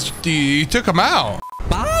 Whoever it is, you took him out.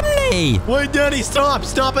 PONMI! Wait, Daddy, stop.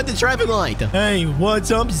 Stop at the traffic light. Hey, what's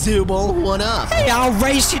up, Zooble? What up? Hey, I'll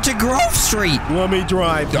race you to Grove Street. Let me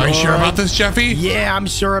drive. Are you sure about this, Jeffy? Yeah, I'm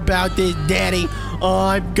sure about this, Daddy.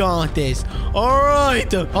 I've got this. All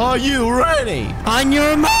right. Are you ready? On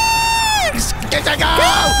your marks! Get to go!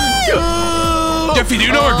 Go! Jeffy, do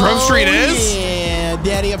you know where Grove Street is? Yeah,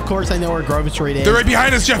 Daddy, of course I know where Grove Street is. They're right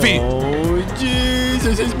behind us, Jeffy. Oh, jeez,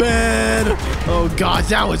 this is bad. Oh, gosh,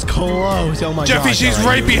 that was close. Oh, my Jeffy, gosh. she's All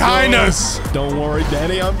right behind us. Don't worry,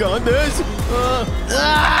 Daddy, I've got this. Oh,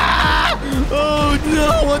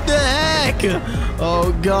 no, what the heck?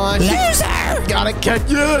 Oh, gosh. Loser! Gotta catch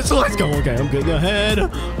this. Let's go. Okay, I'm good ahead.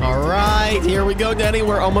 All right, here we go, Daddy.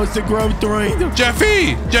 We're almost to Grove Street.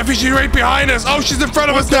 Jeffy, she's right behind us. Oh, she's in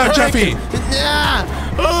front of us now, Jeffy. Yeah.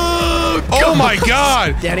 Oh, oh my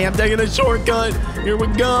God. Daddy, I'm taking a shortcut. Here we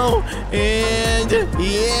go. And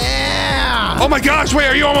yeah. Oh my gosh, wait,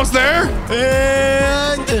 are you almost there?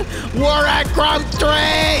 And we're at Grove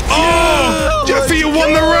Street. Oh, Jeffy, you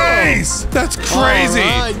won the race. That's crazy.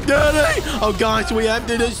 All right, Daddy. Oh gosh, we have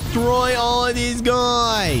to destroy all of these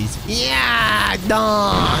guys. Yeah,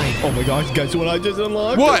 die. Oh my gosh, guess what I just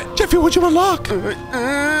unlocked? What? Jeffy, what'd you unlock?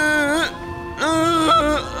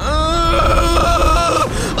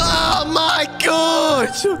 Oh my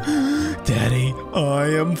gosh! Daddy, I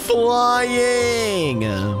am flying!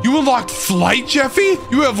 You unlocked flight, Jeffy?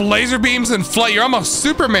 You have laser beams and flight. You're almost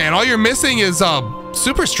Superman. All you're missing is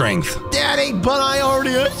super strength. Daddy, but I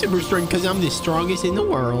already have super strength because I'm the strongest in the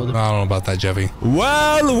world. I don't know about that, Jeffy.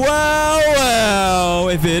 Well,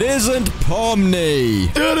 if it isn't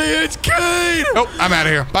PONMI. Daddy, it's Kane! Oh, I'm out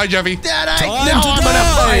of here. Bye, Jeffy. Daddy, Time no, to I'm gonna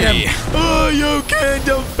die. fight him! Oh, you can't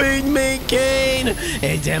defeat me, Kane!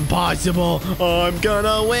 It's impossible! I'm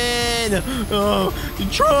gonna win! Oh,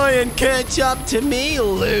 try and catch up to me,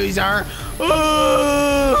 loser!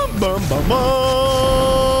 Oh, bum, bum,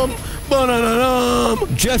 bum!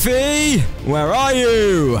 Ba-da-da-dum. Jeffy, where are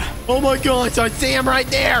you? Oh my gosh, I see him right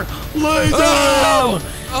there! Laser! Oh!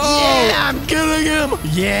 Yeah, I'm getting him!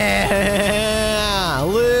 Yeah!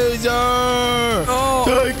 Loser!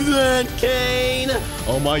 Take that, Kane!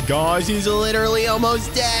 Oh my gosh, he's literally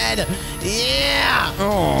almost dead! Yeah!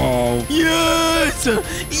 Oh. Yes!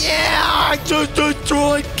 Yeah! I just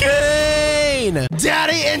destroyed Kane!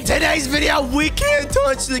 Daddy, in today's video, we can't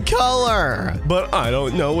touch the color! But I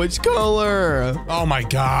don't know which color. Oh my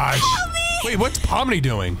gosh. Wait, what's PONMI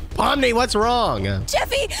doing? PONMI, what's wrong?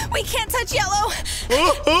 Jeffy, we can't touch yellow.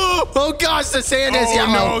 Oh gosh, the sand is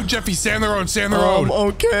yellow. Oh no, Jeffy, stand the road, stand the road.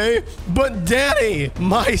 Okay, but Daddy,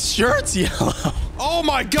 my shirt's yellow. Oh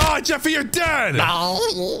my God, Jeffy, you're dead.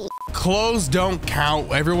 Clothes don't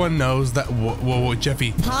count. Everyone knows that. Whoa,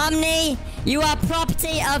 Jeffy. PONMI, you are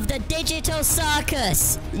property of the digital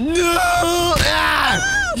circus. No! Ah!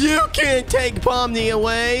 You can't take PONMI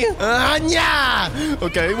away. Yeah!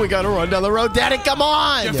 Okay, we gotta run down the road. Daddy, come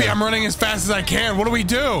on! Jeffy, I'm running as fast as I can. What do we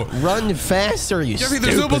do? Run faster, you Jeffy,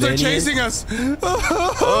 stupid the Zoobles are idiot. chasing us. Get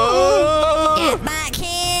back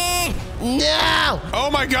here. No!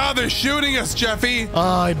 Oh my God, they're shooting us, Jeffy.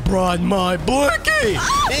 I brought my blinky.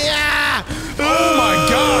 Yeah! Oh my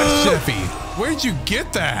gosh, Jeffy. Where'd you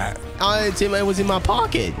get that? It was in my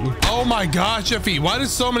pocket. Oh my gosh, Jeffy. Why do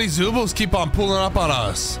so many Zoobles keep on pulling up on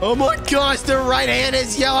us? Oh my gosh, the right hand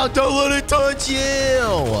is yellow. Don't let it touch you.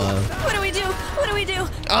 What do we do? What do we do?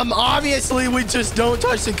 Obviously we just don't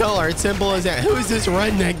touch the color. It's simple as that. Who is this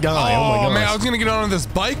redneck guy? Oh my god. Man, I was gonna get on this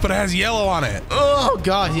bike, but it has yellow on it. Oh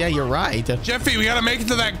god, yeah, you're right. Jeffy, we gotta make it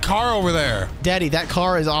to that car over there. Daddy, that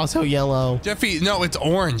car is also yellow. Jeffy, no, it's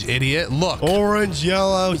orange, idiot. Look. Orange,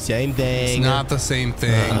 yellow, same thing. It's not the same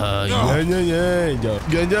thing. Oh,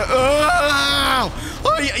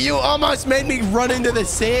 you almost made me run into the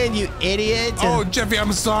sand, you idiot. Oh, Jeffy,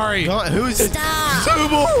 I'm sorry. God, who's it? Stop.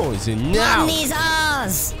 Zoobles. No. Pomni's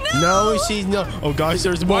ours. No, she's not. Oh gosh,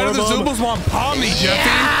 there's more. Why do of the them. Zoobles want Pomni, Jeffy?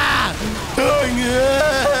 Yeah. Oh,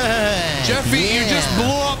 yeah. Jeffy, Yeah. you just blew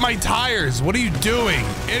up my tires. What are you doing,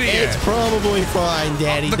 idiot? It's probably fine,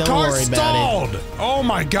 Daddy. The Don't car worry stalled. about it. Oh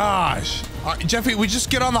my gosh. Jeffy, we just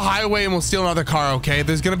get on the highway and we'll steal another car, okay?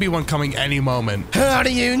 There's gonna be one coming any moment. How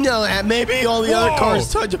do you know that? Maybe all the other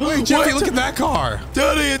cars touch. Wait, Jeffy, look at that car.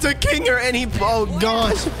 Daddy, it's a Kinger, and he. Oh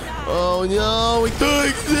gosh. Oh no, it's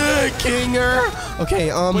a Kinger.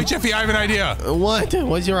 Okay, Wait, Jeffy, I have an idea. What?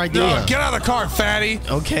 What's your idea? No, get out of the car, fatty.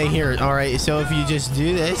 Okay, here. All right. So if you just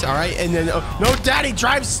do this, all right, and then no, Daddy,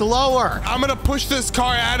 drive slower. I'm gonna push this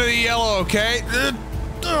car out of the yellow, okay?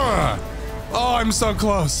 Oh, I'm so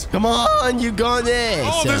close. Come on, you got this.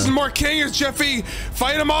 Oh, there's more Kingers, Jeffy.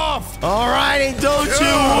 Fight them off. All right, don't you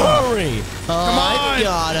worry. Come on. I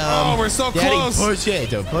got him. Oh, we're so Daddy, close. push it.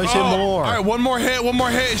 Push it more. All right, one more hit.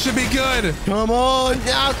 It should be good. Come on,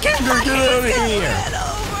 now, Kinger, get out of here.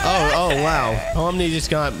 Oh, wow. Pomni just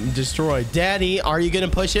got destroyed. Daddy, are you going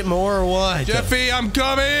to push it more or what? Jeffy, I'm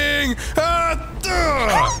coming.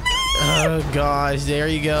 Oh, gosh. There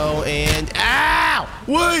you go. And, ow!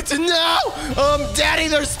 Wait, no! Daddy,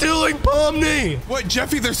 they're stealing Pomni. What,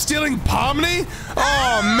 Jeffy, they're stealing Pomni?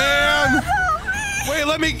 Oh, man. Wait,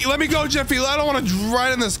 let me go, Jeffy. I don't want to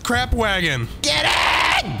ride in this crap wagon. Get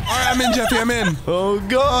in! All right, I'm in, Jeffy. I'm in. Oh,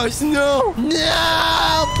 gosh, no.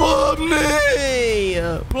 No,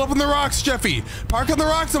 Pomni! Pull up on the rocks, Jeffy. Park on the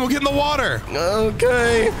rocks and we'll get in the water.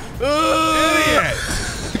 Okay. Idiot.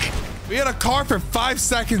 We had a car for 5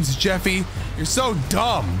 seconds, Jeffy. You're so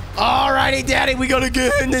dumb. Alrighty, Daddy, we gotta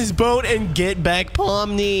get in this boat and get back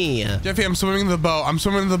Pomni. Jeffy, I'm swimming in the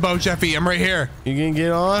boat. Jeffy. I'm right here. You can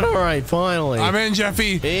get on? Alright, finally. I'm in,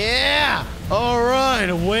 Jeffy. Yeah.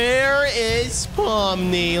 Alright, where is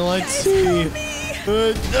Pomni? Let's see.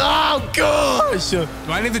 Oh, gosh. Do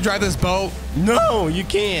I need to drive this boat? No, you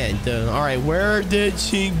can't. Alright, where did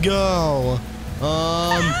she go?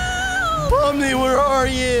 Pomni, where are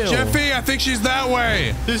you? Jeffy, I think she's that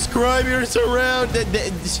way. Describe your surroundings.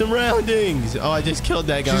 Oh, I just killed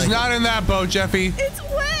that guy. She's not in that boat, Jeffy. It's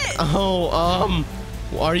wet. Oh,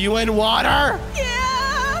 are you in water?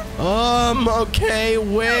 Yeah. Okay,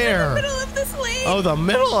 where? I'm in the middle of this lake. Oh, the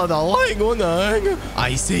middle of the lake. What the heck?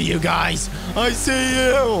 I see you guys. I see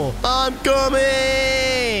you. I'm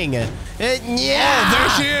coming. Yeah. Oh, there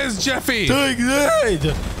she is, Jeffy. Take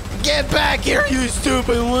that. Get back here, you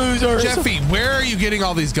stupid losers. Jeffy, where are you getting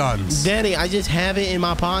all these guns? Daddy, I just have it in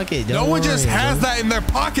my pocket. No one just has that in their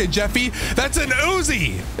pocket, Jeffy. That's an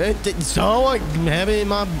Uzi. So I have it in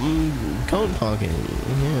my coat pocket.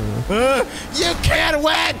 Yeah. You can't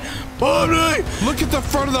win, Pomni. Look at the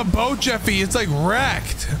front of the boat, Jeffy. It's like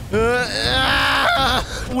wrecked.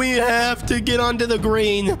 We have to get onto the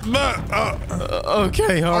green.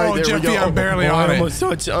 Okay, all right, there Jeffy, we go. I'm barely on I it. almost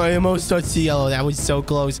touched the yellow. That was so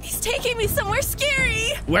close. He's taking me somewhere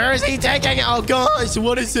scary. Where is he taking it? Oh, gosh,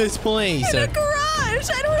 what is this place? In a garage.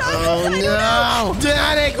 I don't know. Oh, no.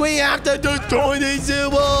 Daddy, we have to destroy these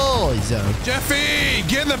Zoobles. Jeffy,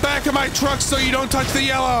 get in the back of my truck so you don't touch the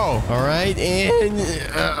yellow. All right, and...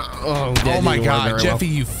 oh, my God, Jeffy,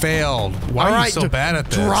 you failed. Why are you so bad at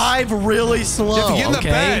this? Drive really slow, Jeffy, get in the okay?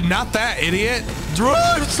 bed, not that, idiot.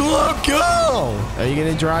 Drive slow, go! Are you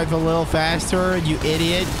going to drive a little faster, you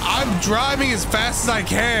idiot? I'm driving as fast as I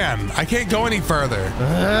can. I can't go any further.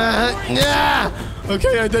 Yeah!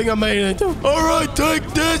 Okay, I think I made it. All right, take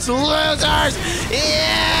this, losers!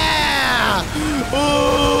 Yeah!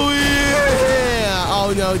 Oh, yeah!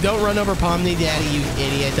 Oh, no, don't run over Pomni, Daddy, you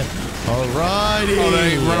idiot. All righty. Oh,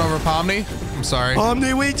 they run over Pomni? I'm sorry.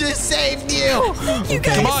 Pomni, we just saved you.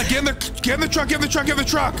 Okay. Come on, get in the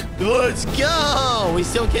truck. Let's go. We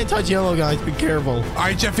still can't touch yellow, guys. Be careful. All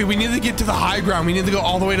right, Jeffy, we need to get to the high ground. We need to go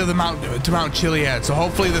all the way to the Mount Chiliad. So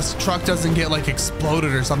hopefully this truck doesn't get like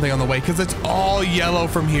exploded or something on the way, because it's all yellow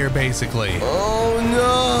from here, basically. Oh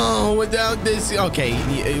no! Without this, okay.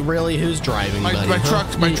 Really, who's driving? My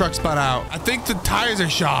buddy, truck spun out. I think the tires are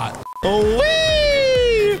shot. Oh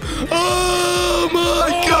wee! Oh my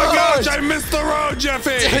gosh! I missed the road,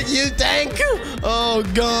 Jeffy. You think? Oh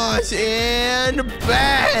gosh! And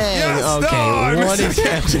bang! Yes, okay, no, what is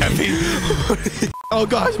that, Jeffy? Oh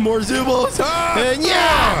gosh, more Zoobles. And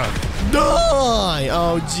yeah, die.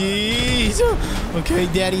 Oh jeez. Okay,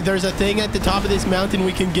 Daddy, there's a thing at the top of this mountain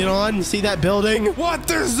we can get on. See that building? What?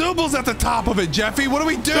 There's Zoobles at the top of it, Jeffy. What do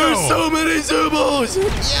we do? There's so many Zoobles.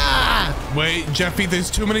 Yeah. Wait, Jeffy,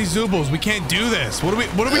 there's too many Zoobles. We can't do this. What do we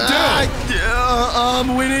do?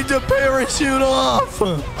 We need to parachute off.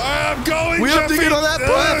 I'm going, We have to Jeffy. get on that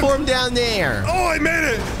platform down there. Oh, I made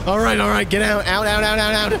it. All right, get out.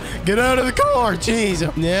 Get out of the car. Jeez.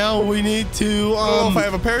 Now we need to, if I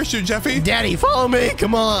have a parachute, Jeffy. Daddy, follow me.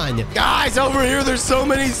 Come on. Guys, over here, there's so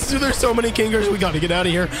many kingers. We got to get out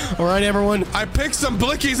of here. All right, everyone. I picked some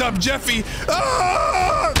blickies up, Jeffy.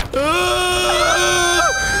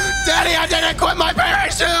 Daddy, I didn't quit my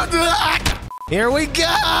parachute. Here we go.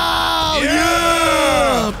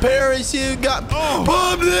 Yeah. Parachute got pumped.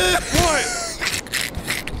 What?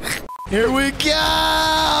 Here we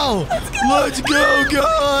go! Let's go,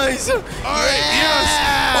 guys! All right, yes!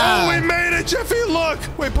 Oh, we made it, Jeffy, look!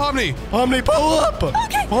 Wait, PONMI, pull up!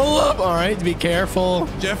 Okay. Pull up! All right, be careful.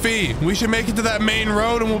 Jeffy, we should make it to that main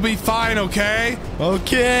road and we'll be fine, okay?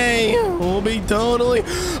 Okay, we'll be totally...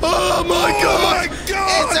 Oh my God! My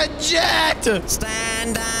God! It's a jet!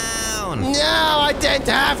 Stand down! No, I didn't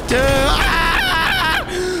have to! Ah!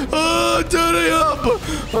 Oh, Daddy up!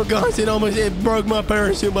 Oh gosh, it broke my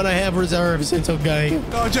parachute, but I have reserves. It's okay.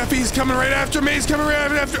 Oh, Jeffy, he's coming right after me. He's coming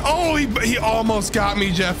right after. Oh, he almost got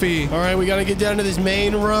me, Jeffy. All right, we gotta get down to this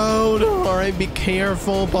main road. All right, be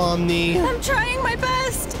careful, PONMI. I'm trying my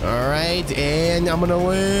best. All right, and I'm gonna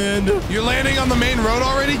land. You're landing on the main road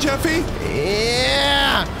already, Jeffy?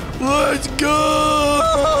 Yeah! Let's go!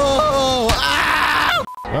 Ah!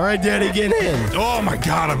 All right, Daddy, get in. Oh my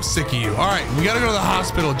God, I'm sick of you. All right, we gotta go to the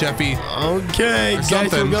hospital, Jeffy. Okay, guys,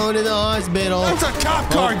 we're going to the hospital. That's a cop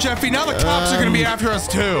car, Jeffy. Now the cops are gonna be after us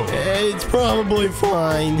too. It's probably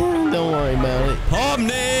fine. Don't worry about it.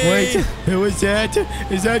 PONMI! Wait, who is that?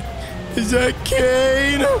 Is that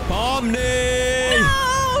Kane? PONMI!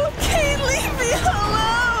 No! Kane, leave me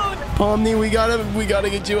alone! PONMI, we gotta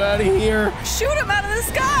get you out of here. Shoot him out of the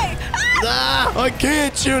sky! Ah, I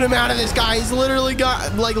can't shoot him out of this guy. He's literally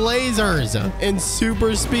got like lasers and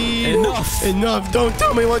super speed. Enough. Don't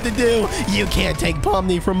tell me what to do. You can't take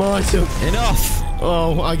PONMI from us. Enough.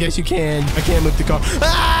 Oh, I guess you can. I can't move the car.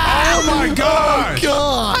 Ah! Oh my gosh.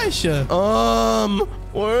 Oh gosh.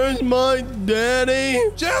 Where's my daddy?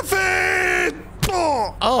 Jeffy!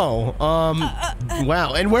 Oh,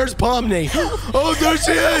 wow. And where's PONMI? Oh, there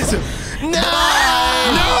she is. No! No!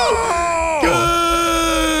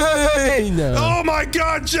 Oh my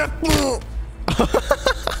God, Jeff!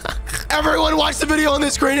 Everyone watch the video on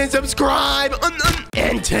the screen and subscribe.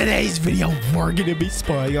 In today's video, we're going to be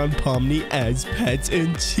spying on PONMI as pets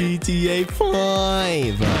in GTA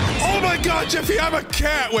 5. Oh my God, Jeffy, I'm a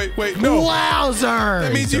cat. Wait, no. Wowzers.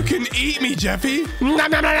 That means you can eat me, Jeffy.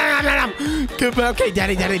 Okay,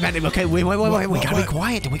 Daddy. Okay, wait. We gotta be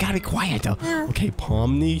quiet. Okay,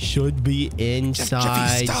 PONMI should be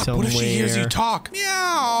inside Jeffy, stop. somewhere. What if she hears you talk?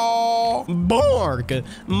 Meow. Borg.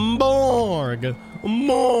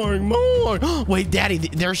 Wait, Daddy,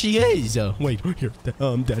 there she is. Wait, here.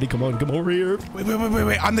 Daddy, come over here.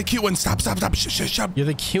 Wait. I'm the cute one. Stop. Shh. You're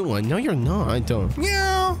the cute one. No, you're not.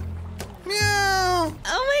 Meow. Oh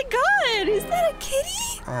my God, is that a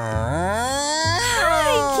kitty?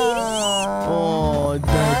 Hi, kitty. Oh,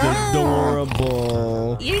 that's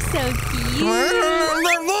adorable. You're so cute.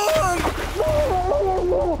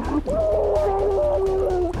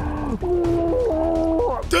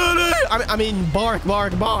 I mean, bark. How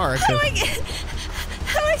do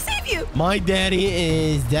I save you? My daddy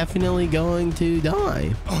is definitely going to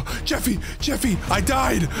die. Oh, Jeffy, I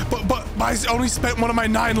died, but I only spent one of my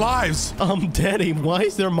 9 lives. Daddy, why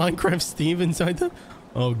is there Minecraft Steve inside the...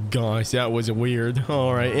 Oh gosh, that was weird.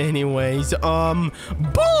 All right, anyways,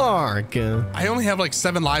 bark. I only have like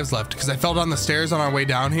 7 lives left because I fell down the stairs on our way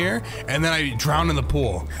down here, and then I drowned in the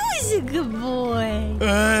pool. Who's a good boy?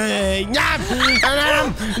 Hey, no!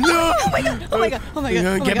 Oh my God!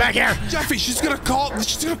 Get back here, Jeffy. She's gonna call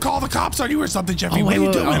the cops on you or something, Jeffy. Oh, what are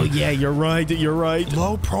you doing? Oh yeah, you're right.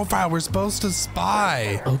 Low profile. We're supposed to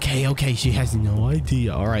spy. Okay. She has no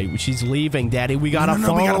idea. All right, she's leaving, Daddy. We gotta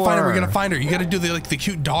follow we gotta find her. her. We gotta find her. You gotta do the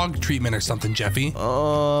cute dog treatment or something, Jeffy.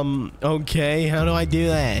 Okay. How do I do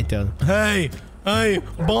that? Hey,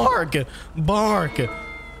 bark.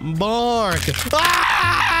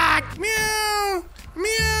 Ah! Meow.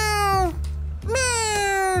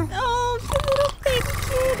 Oh, the little baby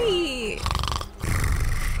kitty.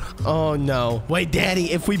 Oh, no. Wait,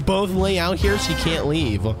 Daddy, if we both lay out here, she can't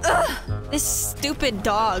leave. This stupid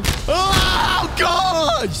dog. Oh,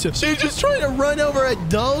 gosh! She's just trying to run over a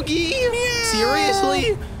doggy?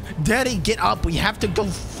 Seriously? Daddy, get up. We have to go.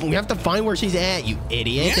 We have to find where she's at, you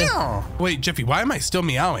idiot. Yeah. Wait, Jeffy, why am I still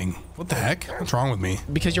meowing? What the heck? What's wrong with me?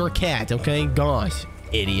 Because you're a cat, okay? Gosh,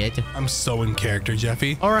 idiot. I'm so in character,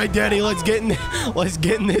 Jeffy. All right, Daddy, let's get in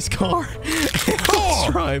this car. Oh,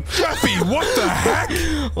 drive. Jeffy, what the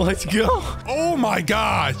heck? Let's go. Oh my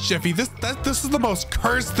gosh, Jeffy, this is the most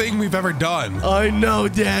cursed thing we've ever done. I know,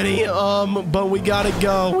 Daddy. But we gotta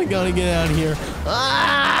go. We gotta get out of here.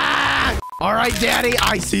 Ah! All right, Daddy,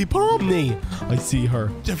 I see PONMI. I see her.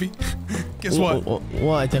 Jeffy, guess what?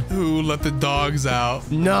 What? Who let the dogs out?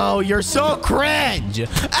 No, you're so cringe.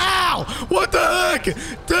 Ow! What the heck?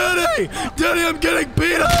 Daddy! Daddy, I'm getting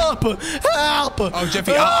beat up! Help! Oh,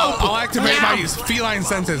 Jeffy, I'll activate my feline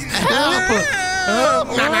senses. Help!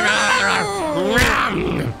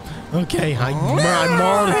 Okay, I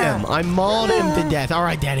mauled him. I mauled him to death. All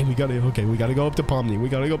right, Daddy, we gotta go up to PONMI. We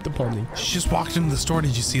gotta go up to PONMI. She just walked into the store.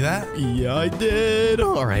 Did you see that? Yeah, I did.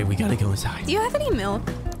 All right, we gotta go inside. Do you have any milk?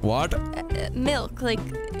 What? Milk, like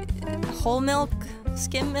whole milk,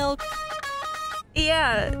 skim milk?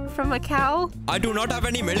 Yeah, from a cow? I do not have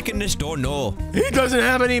any milk in this store, no. He doesn't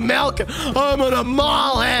have any milk. I'm gonna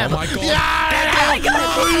maul him. Oh my god. Yeah! Oh my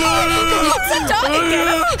god! It's a dog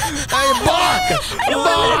again! Hey, bark! I don't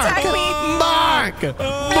want to attack me! Bark!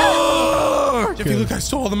 Bark! Jeffy, look, I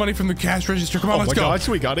stole all the money from the cash register. Come on, let's go. Oh my gosh,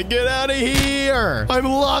 we gotta get out of here. I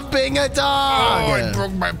love being a dog. Oh, I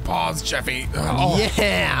broke my paws, Jeffy. Oh.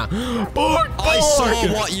 Yeah. Bark, I saw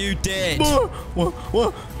bark. what you did.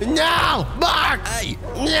 What? No! Bark! Hey,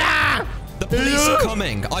 Yeah! the police are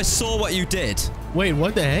coming. I saw what you did. Wait,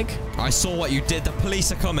 what the heck? I saw what you did. The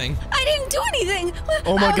police are coming. I didn't do anything!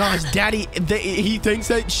 Oh my gosh, Daddy, he thinks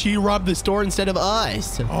that she robbed the store instead of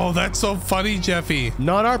us. Oh, that's so funny, Jeffy.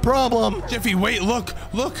 Not our problem. Jeffy, wait, look.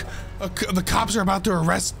 The cops are about to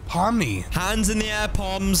arrest PONMI. Hands in the air,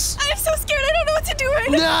 Poms. I'm so scared, I don't know what to do right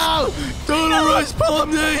now! No! Don't arrest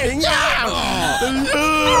PONMI! No!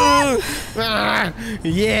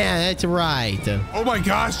 Yeah, that's right. Oh my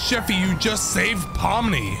gosh, Jeffy, you just saved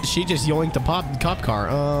PONMI. She just yoinked the cop car.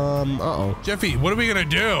 Uh-oh. Jeffy, what are we gonna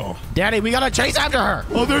do? Daddy, we gotta chase after her.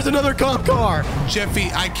 Oh, there's another cop car. Jeffy,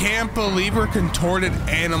 I can't believe we're contorted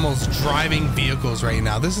animals driving vehicles right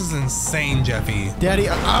now. This is insane, Jeffy. Daddy,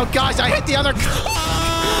 oh gosh, I hit the other car.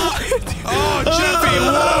 Oh, Jeffy,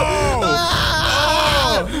 whoa!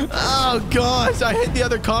 Oh gosh, I hit the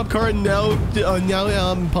other cop car and now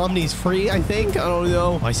PONMI's free, I think. I don't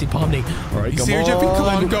know. I see PONMI. All right, You come see her, on. Jeffy? Come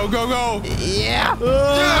on, go, go, go. Yeah.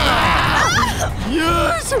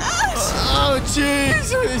 Yes. Oh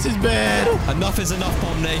jeez, this is bad. Enough is enough,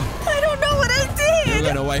 PONMI. I don't know what I You're did!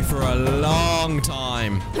 going away for a long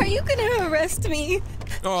time. Are you gonna arrest me?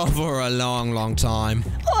 Oh, for a long, long time.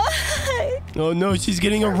 Why? Oh no, she's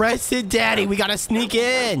getting arrested, Daddy. We gotta sneak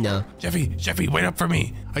in. Jeffy, wait up for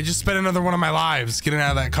me. I just spent another one of my lives getting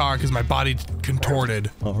out of that car because my body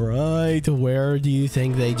contorted. All right, where do you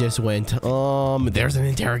think they just went? There's an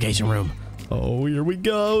interrogation room. Oh, here we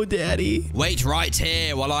go, Daddy. Wait right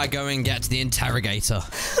here while I go and get the interrogator.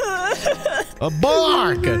 A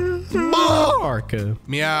bark! Bark!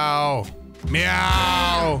 Meow.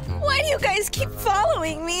 Meow. Why do you guys keep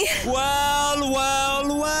following me? Well.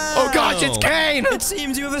 Oh gosh, it's Kane! It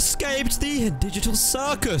seems you have escaped the digital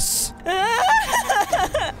circus.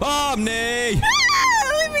 PONMI!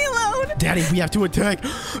 Leave me alone! Daddy, we have to attack.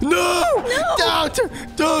 No! Don't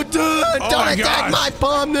attack my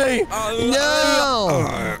PONMI!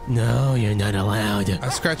 No, you're not allowed. I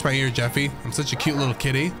scratched my ear, Jeffy. I'm such a cute little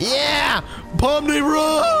kitty. Yeah! PONMI,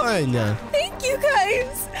 run! Thank you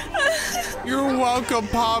guys! You're welcome,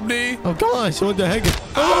 PONMI. Oh gosh, what the heck?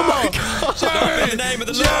 Oh my god! Jeffy! In the name of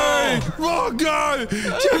the Jeffy! Oh god!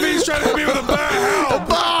 Jeffy's trying to hit me with a bat. Help!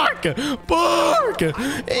 Bark! Bark!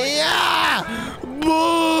 Yeah!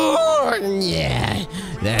 Bark! Yeah!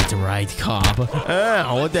 That's right, cop.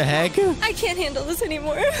 Ow, what the heck? I can't handle this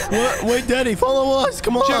anymore. What? Wait, Daddy, follow us.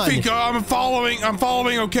 Come on. Jeffy, go. I'm following,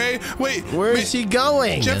 okay? Wait. Where is she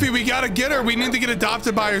going? Jeffy, we gotta get her. We need to get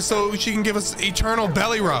adopted by her so she can give us eternal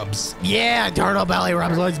belly rubs. Yeah, eternal belly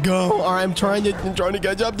rubs. Let's go. All right, I'm trying to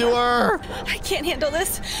catch up to her. I can't handle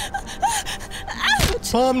this.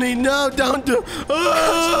 Ouch! PONMI, no, don't do.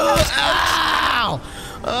 Ow!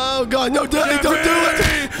 Oh God, no, Daddy, Jeffy! don't do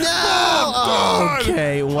it! No! Oh, God!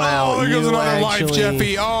 Okay, wow. Oh, there goes you another life, actually-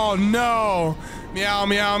 Jeffy. Oh no. Meow,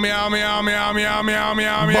 meow, meow, meow, meow, meow, meow,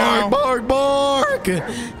 meow, meow. Bark, bark, bark.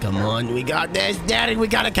 Come on, we got this. Daddy, we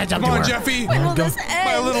gotta catch up Come to on, her. Jeffy. When will this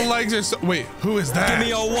My end? little legs are so... Wait, who is that? Give me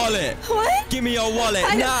your wallet. What? Give me your wallet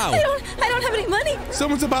I now. don't have any money.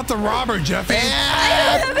 Someone's about to rob her, Jeffy.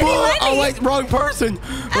 I don't have any money. Oh, wait, wrong person.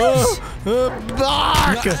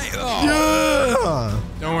 Bark. Yeah.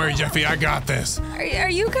 Don't worry, Jeffy. I got this. Are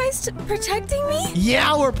you guys protecting me?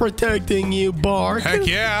 Yeah, we're protecting you, Bark. Heck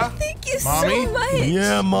yeah. Thank you Mommy? so much.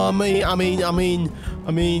 Yeah, mommy. I mean.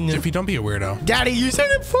 Jeffy, don't be a weirdo. Daddy, you said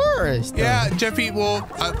it first. Yeah, Jeffy, well,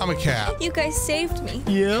 I'm a cat. You guys saved me.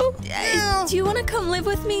 Yeah? Do you want to come live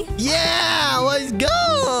with me? Yeah, let's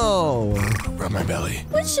go. Rub my belly.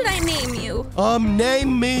 What should I name you?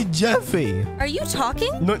 Name me Jeffy. Are you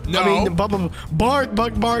talking? No. I mean, bark, bark,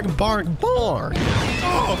 bark, bark, bark.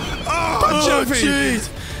 Oh, Jeffy. Jeez.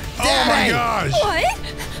 Oh, my gosh. What?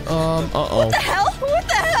 Uh-oh. What the hell? What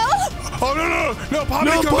the hell? Oh, no, PONMI,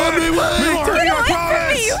 No, come back. PONMI, wait. We won't hurt you, I Get away from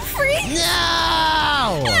promise. me, you freak! No!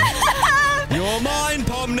 You're mine,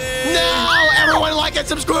 PONMI. No! Everyone like and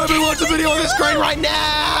subscribe and watch the video on the screen right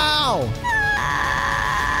now!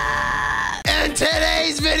 In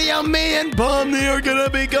today's video, me and PONMI are gonna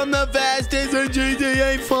become the fastest in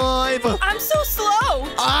GTA 5. I'm so slow.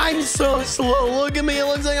 I'm so slow. Look at me. It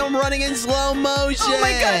looks like I'm running in slow motion. Oh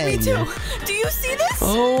my god, me too. Do you see this?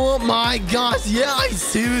 Oh my gosh. Yeah, I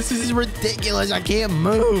see this. This is ridiculous. I can't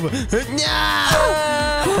move. No!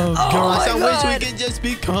 Oh gosh, I wish we could just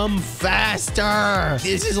become faster.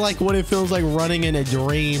 This is like what it feels like running in a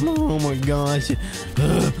dream. Oh my gosh.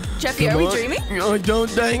 Jeffy, are we dreaming? I don't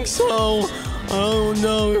think so. Oh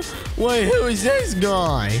no. Wait, who is this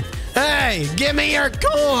guy? Hey, give me your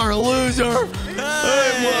car, loser.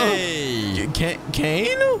 Hey.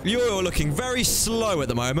 Kane? You're looking very slow at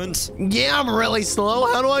the moment. Yeah, I'm really slow.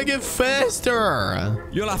 How do I get faster?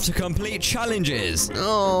 You'll have to complete challenges.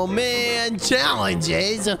 Oh man,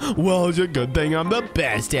 challenges. Well, it's a good thing I'm the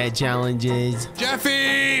best at challenges.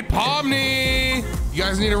 Jeffy, PONMI, you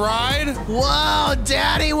guys need a ride? Whoa,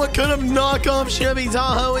 Daddy, what kind of knockoff Chevy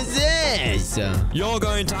Tahoe is this? You're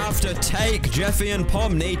going to have to take Jeffy and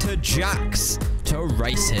PONMI to Jack's to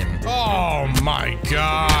race him. Oh my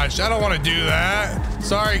gosh, I don't want to do that.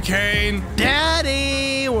 Sorry, Kane.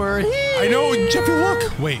 Daddy, we're here. I know, Jeffy,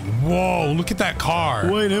 look. Wait, whoa, look at that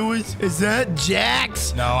car. Wait, is that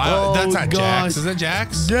Jax? No, that's not gosh. Jax. Is that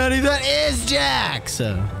Jax? Daddy, that is Jax.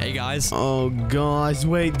 Hey, guys. Oh gosh,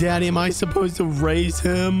 wait, Daddy, am I supposed to race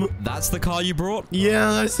him? That's the car you brought?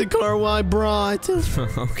 Yeah, that's the car I brought.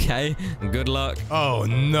 Okay, good luck. Oh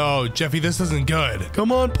no, Jeffy, this isn't good.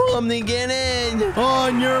 Come on, PONMI, get in.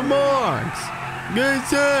 On your marks. Get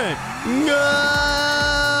set. Go.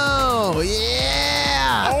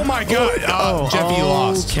 Yeah. Oh my god. Jeffy, you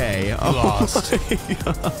lost. Okay. You lost.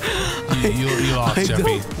 You lost,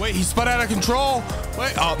 Jeffy. Wait, he spun out of control.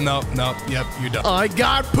 Wait. Oh, no. Yep, you're done. I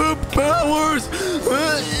got poop powers.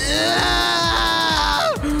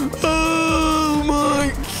 Oh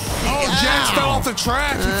my. Oh, Jax fell off the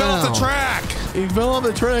track. He fell off the track. He fell off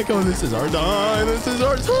the track. Oh, this is our time. This is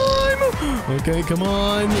our time. Okay, come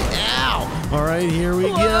on. Ow. All right, here we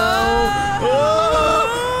go.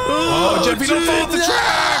 Oh, Jeffy, don't fall off the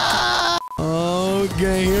track.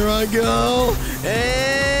 Okay, here I go.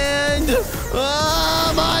 And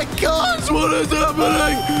oh my gosh, what is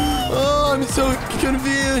happening? Oh, I'm so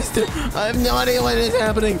confused. I have no idea what is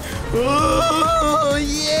happening. Oh,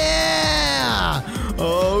 yeah.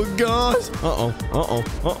 Oh gosh. Oh.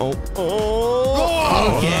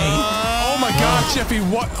 Okay. Oh my gosh, Jeffy,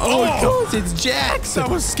 what? Oh gosh, it's Jax. That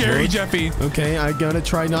was scary, Jeffy. Okay, I gotta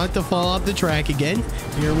try not to fall off the track again.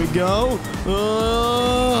 Here we go.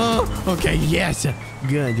 Okay, yes.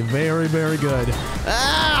 Good, very, very good.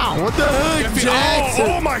 Ow! What the heck, Jeffy, Jax?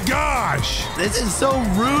 oh my gosh! This is so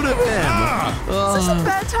rude of him. Is this a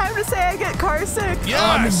bad time to say I get car sick?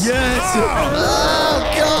 Yes! Yes! Oh,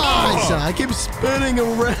 gosh! I keep spinning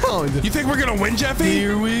around. You think we're gonna win, Jeffy?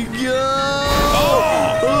 Here we go!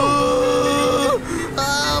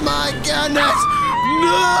 Oh my goodness!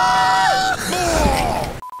 No!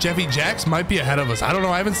 Jeffy, Jax might be ahead of us. I don't know.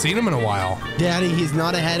 I haven't seen him in a while. Daddy, he's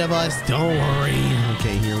not ahead of us. Don't worry.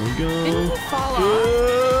 Okay, here we go. Didn't he fall off?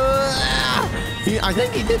 I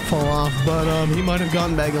think he did fall off, but he might have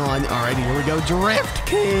gotten back on. All right, here we go. Drift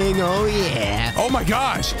King. Oh, yeah. Oh, my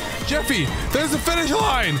gosh. Jeffy, there's the finish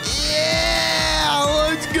line. Yeah,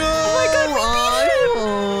 let's go. Oh, my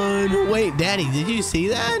God, wait, Daddy, did you see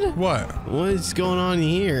that? What? What's going on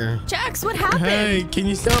here? Jax, what happened? Hey, can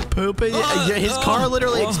you stop pooping? His car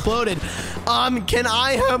literally exploded. Can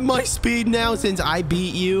I have my speed now since I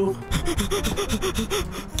beat you?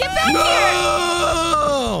 Get back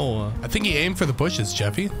No! I think he aimed for the bushes,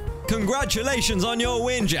 Jeffy. Congratulations on your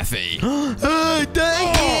win, Jeffy. Hey,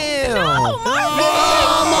 thank you! No, Marvin!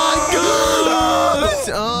 Oh my goodness!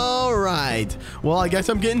 All right. Well, I guess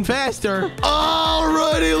I'm getting faster.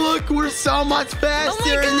 Alrighty, look, we're so much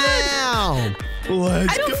faster now.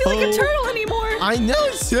 Let's I don't go. feel like a turtle anymore. I know,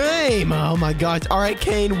 same. Oh my gosh. All right,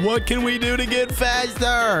 Kane, what can we do to get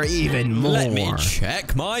faster? Even more. Let me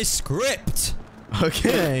check my script.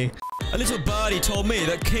 Okay. A little birdie told me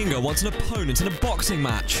that Kinga wants an opponent in a boxing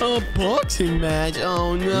match. A boxing match?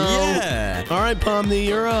 Oh no. Yeah. All right, PONMI,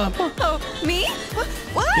 you're up. Oh, me?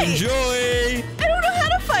 Why? Enjoy. I don't know how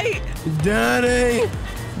to fight.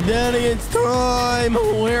 Daddy, it's time.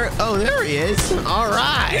 Where? Oh, there he is. All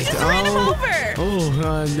right. You just ran him over.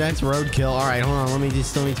 Oh, that's roadkill. All right, hold on. Let me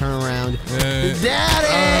turn around. Daddy,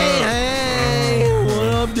 hey, what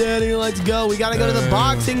up, Daddy? Let's go. We gotta go to the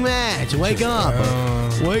boxing match. Wake up.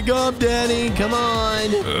 Wake up, Daddy. Come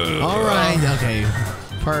on. All right. Okay.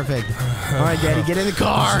 Perfect. All right, Daddy, get in the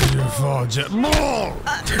car. Your fault, Jeff.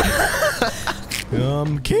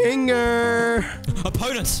 Kinger.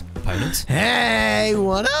 Opponents. Hey,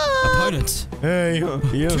 what up? Opponents. Hey,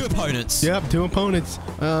 yeah. 2 opponents. Yep, 2 opponents.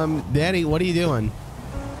 Daddy, what are you doing?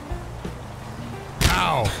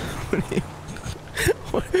 Ow.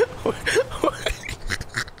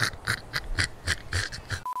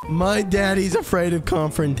 My daddy's afraid of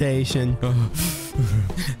confrontation.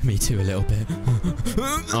 Me too, a little bit.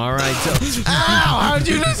 All right, so. Ow! How'd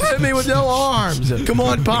you just hit me with no arms? Come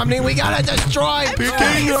on, PONMI, we gotta destroy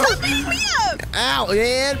King. Ow,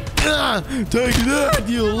 and take that,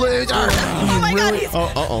 you loser. Oh my God, he's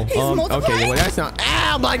Okay, well, that's not.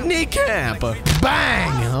 Ow, my kneecap.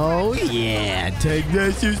 Bang. Oh, yeah. Take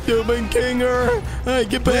this, you stupid Kinger. Hey,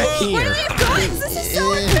 get back here. Where are you going? This is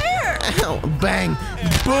so unfair. Ow, bang,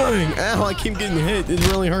 bang. Ow, I keep getting hit. It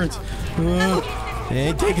really hurts.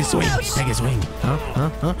 Hey, take a swing. Ouch. Take a swing.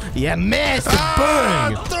 Huh? Yeah, miss.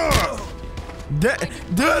 Bang.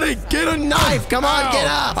 Daddy, get a knife. Come on, get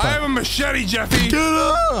up. I have a machete, Jeffy. Get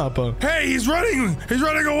up. Hey, he's running. He's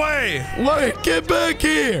running away. Wait, get back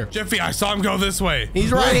here. Jeffy, I saw him go this way.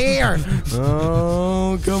 He's right here.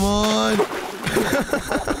 Oh, come on.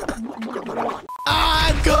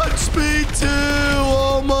 I've got speed too.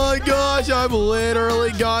 Oh my gosh, I've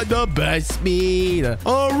literally got the best speed.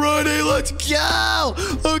 Alrighty, let's go.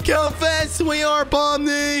 Look how fast we are,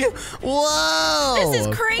 PONMI. Whoa. This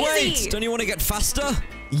is crazy. Wait, don't you want to get faster?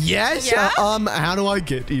 Yes. Yeah? How do I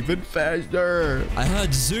get even faster? I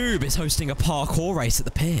heard Zoob is hosting a parkour race at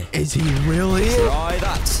the pier. Is he really? Try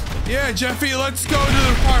that. Yeah, Jeffy, let's go to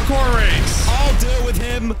the parkour race. I'll deal with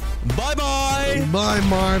him. Bye-bye. Bye,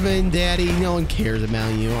 Marvin. Daddy, no one cares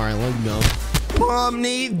about you. All right, let's go.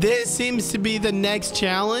 PONMI, this seems to be the next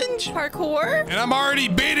challenge. Parkour? And I'm already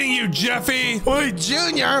beating you, Jeffy. Wait,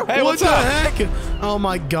 Junior. Hey, what what's the up? heck? Oh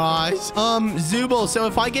my gosh. Zooble, so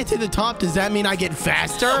if I get to the top, does that mean I get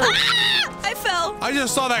faster? I fell. I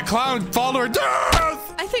just saw that clown fall to her death.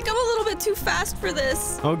 I think I'm a little bit too fast for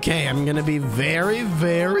this. Okay, I'm gonna be very,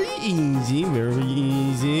 very easy. Very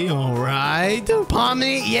easy. All right.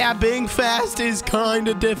 PONMI, yeah, being fast is kind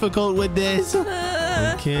of difficult with this.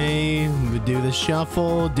 Okay, we do the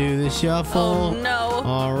shuffle. Do the shuffle. Oh no.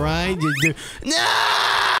 All right.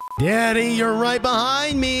 No! Daddy, you're right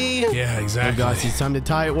behind me. Yeah, exactly. Oh gosh, it's time to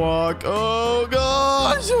tight walk. Oh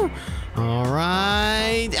gosh. All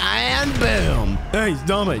right, and boom. Hey,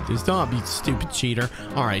 stop it. Stop, you stupid cheater.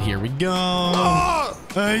 All right, here we go. Oh!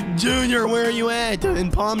 Hey, Junior, where are you at?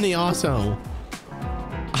 And PONMI also.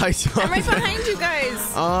 I saw I'm right that. behind you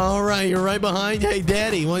guys. All right, you're right behind. Hey,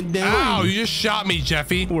 Daddy, one down. Ow, you just shot me,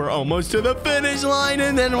 Jeffy. We're almost to the finish line,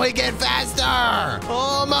 and then we get faster.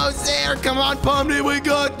 Almost there. Come on, PONMI, we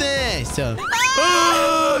got this.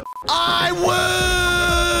 I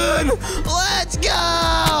win! Let's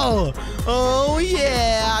go! Oh,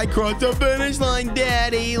 yeah. I crossed the finish line,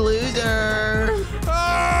 Daddy. Loser.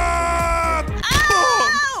 Ah!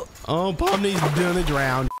 Oh, PONMI's gonna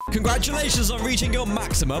drown. Congratulations on reaching your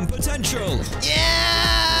maximum potential. Yeah!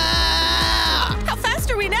 How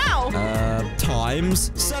fast are we now?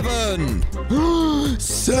 Times 7.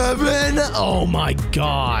 7? Oh my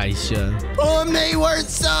gosh. PONMI, we're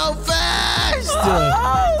so fast!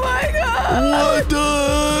 Oh my God! What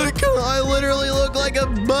the heck? I literally look like a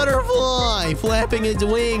butterfly flapping its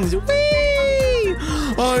wings. Whee!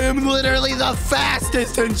 I am literally the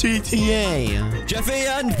fastest in GTA. Jeffy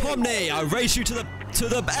and PONMI, I race you to the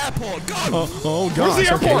airport. Go! Oh gosh. Where's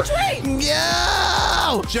the airport? Okay. Yeah!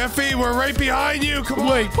 go! Jeffy, we're right behind you. Come on.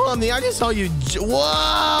 Wait, Pomni, I just saw you.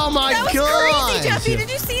 Whoa, my That was God! crazy, Jeffy. Did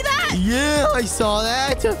you see that? Yeah, I saw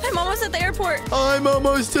that. I'm almost at the airport. I'm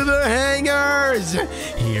almost to the hangars.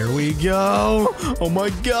 Here we go. Oh my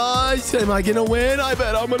gosh. Am I going to win? I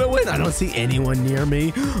bet I'm going to win. I don't see anyone near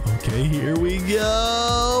me. Okay, here we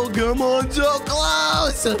go. Come on, so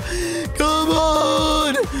close. Come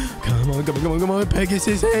on. Come on, come on, come on, come on.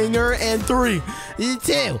 Pegasus hangar. And 3,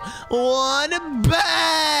 2, 1.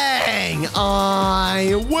 Bang.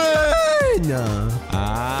 I win.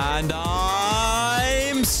 And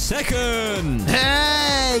I'm second.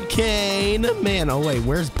 Hey, Kane. Man, oh wait,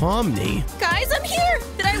 where's Pomni? Guys, I'm here.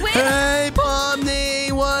 Did I win? Hey,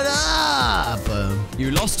 Pomni, what up?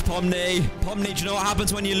 You lost, Pomni. Pomni, do you know what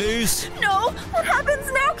happens when you lose? No. What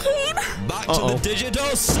happens now, Kane? Back to the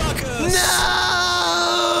digital circus.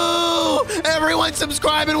 No! Everyone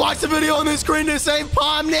subscribe and watch the video on the screen to save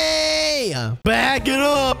Pomni. Back it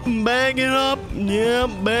up. Back it up. Yeah,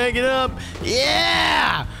 back it up.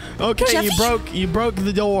 Yeah. Okay, Jeffy? you broke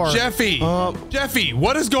the door. Jeffy, Jeffy,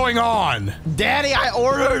 what is going on? Daddy, I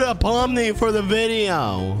ordered a Pomni for the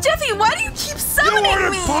video. Jeffy, why do you keep summoning You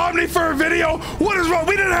ordered me? Pomni for a video? What is wrong?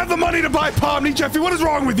 We didn't have the money to buy Pomni, Jeffy. What is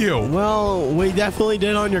wrong with you? Well, we definitely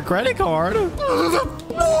did on your credit card.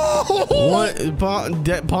 What?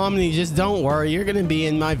 Pomni, just don't worry. You're going to be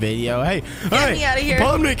in my video. Hey, Get me out of here.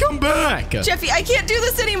 Pomni, come back. Jeffy, I can't do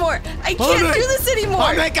this anymore. I can't do this anymore.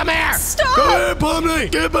 Pomni, come here. Stop. Come here,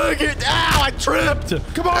 Pomni. Get back here. Ow, I tripped.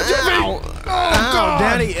 Come on, Jeffy. Ow. God.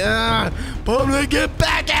 Daddy. Pomni, get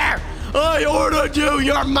back here. I ordered you.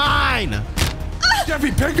 You're mine.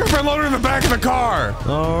 Jeffy, pick up and load her in the back of the car.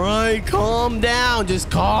 All right, calm down.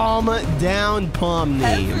 Just calm down,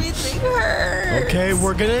 Pomni. Everything hurts. Okay,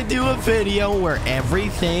 we're gonna do a video where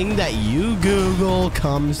everything that you Google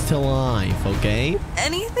comes to life, okay?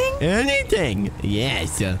 Anything? Anything.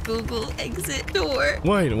 Yes. Google exit door.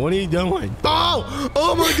 Wait, what are you doing?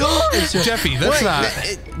 Oh my gosh. Jeffy, that's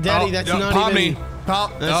not. Daddy, that's not Pomni. even.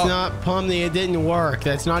 That's not Pomni. It didn't work.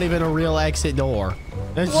 That's not even a real exit door.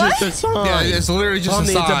 That's just a sign. Yeah, it's literally just Pomni,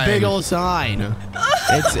 a sign. It's a big old sign.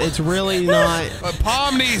 It's really not.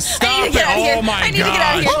 Pomni, stop it! Oh my I need to get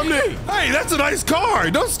out of God! here. Pomni. Hey, that's a nice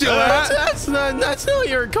car. Don't steal that. That's not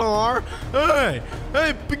your car. Hey,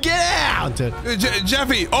 get out.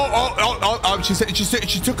 Jeffy.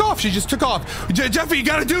 She took off. She just took off. Jeffy, you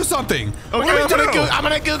gotta do something. Okay, I'm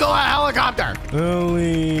gonna Google a helicopter.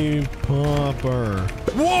 Helicopter.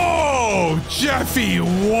 Whoa, Jeffy,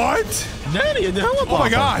 what? Daddy, a helicopter. Oh my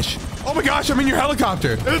gosh. Oh my gosh, I'm in your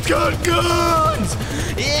helicopter. It's got guns.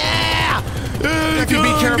 Yeah. Jeffy,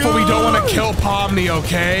 be careful. We don't want to kill Pomni,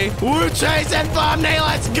 okay? We're chasing Pomni.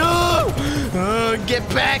 Let's go. Get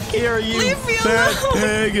back here, you Leave me fat alone.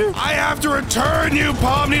 pig. I have to return you,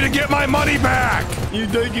 Pomni, to get my money back. You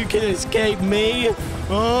think you can escape me?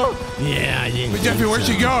 Huh? Yeah, I didn't. But Jeffy, where'd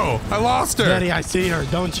she go? I lost her. Daddy, I see her.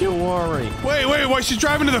 Don't you worry. Wait, she's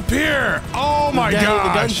driving to the pier. Oh my Daddy, gosh.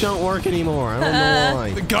 the guns don't work anymore. I don't know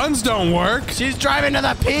why. The guns don't work. She's driving to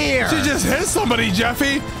the pier. She just hit somebody,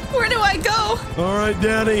 Jeffy. Where do I go? All right,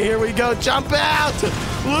 Daddy, here we go. Jump out.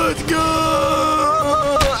 Let's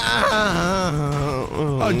go.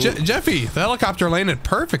 Oh, Jeffy, the helicopter landed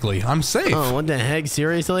perfectly. I'm safe. Oh, what the heck?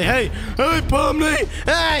 Seriously? Hey, Pomni.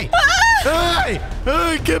 Hey,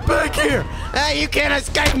 hey, get back here. Hey, you can't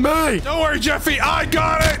escape me. Don't worry, Jeffy. I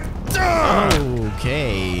got it.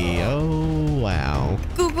 Okay. Oh, wow.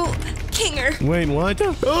 Google Kinger. Wait, what?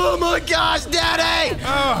 Oh my gosh, Daddy!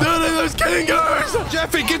 Daddy, there's kingers!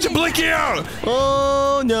 Jeffy, get your blicky out!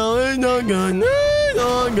 Oh no, it's not good. It's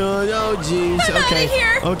not good. Oh jeez. I'm outta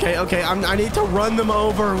here. Okay. I need to run them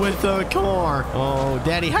over with the car. Oh,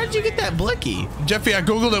 Daddy, how did you get that blicky? Jeffy, I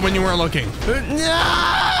googled it when you weren't looking.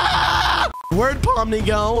 No! Where'd Pomni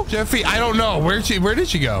go? Jeffy, I don't know. Where did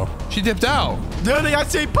she go? She dipped out. Daddy, I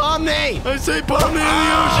see Pomni! I see Pomni in the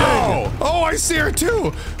ocean! Oh, I see her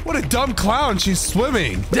too! What a dumb clown. She's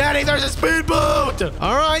swimming. Daddy, there's a speedboat!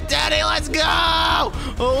 All right, Daddy, let's go!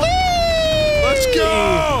 Whee! Let's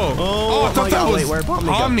go! Oh, I thought that was where'd Pomni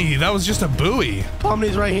go? Pomni. That was just a buoy.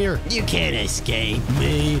 Pomni's right here. You can't escape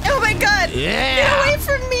me. Oh my God! Yeah! Get away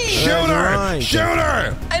from me! Shoot her! Right. Shoot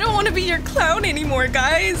her! I don't want to be your clown anymore,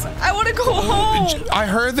 guys. I want to go home. I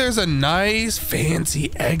heard there's a nice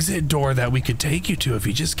fancy exit door that we could take you to if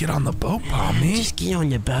you just get on the boat, Pomni. Just get on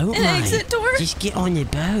the boat, An exit door? Just get on the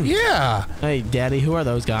boat. Yeah. Hey, Daddy, who are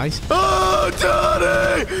those guys? Oh,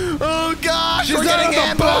 Daddy! Oh, gosh! She's we're not getting on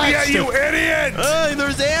the boat ambushed! yet, you idiot! Hey,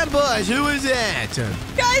 there's ambush! Who is that?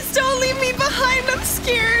 Guys, don't leave me behind. I'm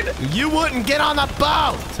scared. You wouldn't get on the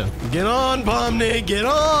boat! Get on, Pomni, get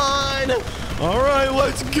on! All right,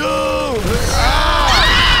 let's go! Ah!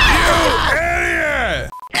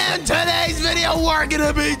 are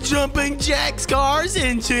gonna be jumping Jack's cars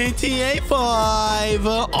in GTA 5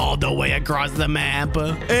 all the way across the map.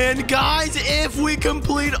 And guys, if we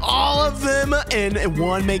complete all of them and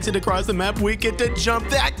one makes it across the map, we get to jump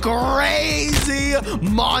that crazy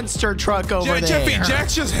monster truck over there. Jeffy,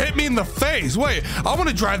 Jax just hit me in the face. Wait, I want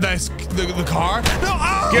to drive the car.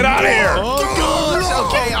 No, get out of here. Oh,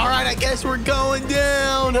 gosh. Okay, all right, I guess we're going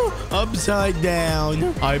down. Upside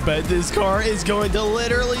down. I bet this car is going to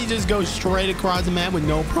literally just go straight across the map with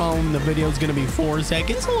no problem. The video is going to be 4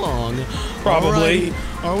 seconds long. Probably.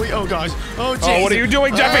 Alrighty. Are we? Oh, gosh. Oh, jeez. Oh, what are you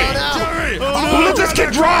doing, Jeffy? Oh, no. Jeffy! Oh, let this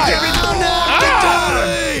kid drive.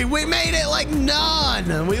 Oh, no. We made it like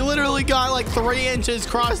none. We literally got like 3 inches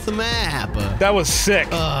across the map. That was sick.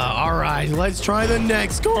 All right, let's try the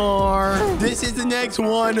next car. This is the next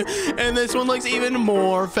one, and this one looks even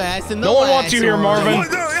more fast than the last one. No one wants you here, Marvin.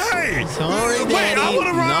 What? No, hey! Sorry, Daddy. Wait, I want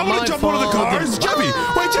to run. I want to jump one of the cars. Jeffy,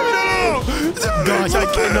 wait, Jeffy, no. Gosh, I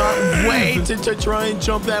cannot wait to try and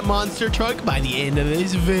jump that monster truck by the end of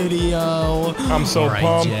this video. I'm so pumped.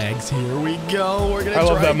 All right, Jax, here we go. We're gonna. I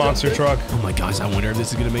love that monster truck. Oh my gosh, I wonder if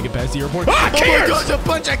this is gonna make it past the airport. Ah, oh my gosh, a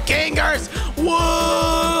bunch of kingers!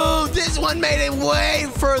 Whoa! This one made it way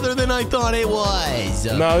further than I thought it was.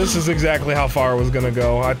 No, this is exactly how far it was gonna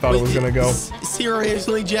go. I thought it was gonna go.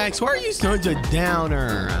 Seriously, Jax, why are you such a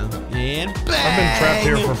downer? And bang! I've been trapped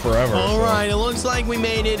here for forever. All right, it looks like we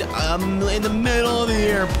made it in the middle of the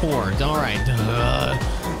airport. All right.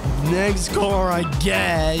 Next car, I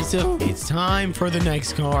guess. It's time for the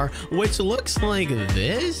next car, which looks like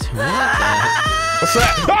this. What's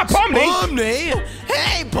that? Ah, Pomni! Pomni!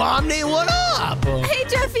 Hey, Pomni, what up? Hey,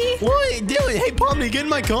 Jeffy. What are you doing? Hey, Pomni, get in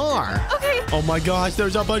my car. Okay. Oh my gosh,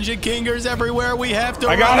 there's a bunch of kingers everywhere. We have to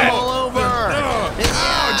run them all over. Oh,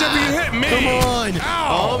 Jeffy, you hit me. Come on.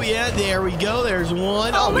 Ow. Oh, yeah, there we go. There's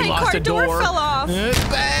one. Oh, we my lost car a door. fell off.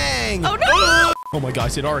 Bang. Oh, no. Oh my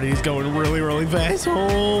gosh, it already is going really, really fast.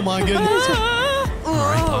 Oh my goodness. All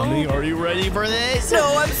right, Pomni, are you ready for this?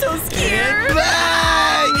 No, I'm so scared. And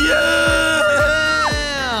bang! Yeah!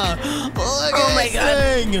 Look Oh my at God.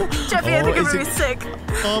 this thing. Jeffy, I think I'm really sick.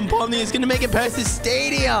 Pomni is gonna make it past the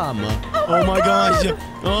stadium. Oh my gosh.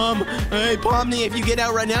 Hey, Pomni, if you get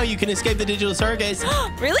out right now, you can escape the digital circus.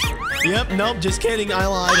 Really? Yep, nope, just kidding. I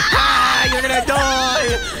lied. Ah, you're gonna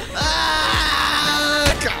die.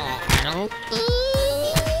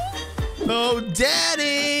 Oh,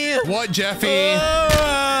 Daddy! What, Jeffy? Oh,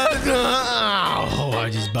 I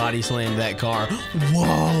just body slammed that car.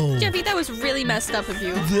 Whoa! Jeffy, that was really messed up of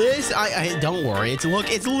you. This, I don't worry. It's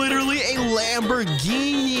literally a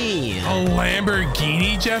Lamborghini. A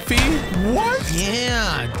Lamborghini, Jeffy? What?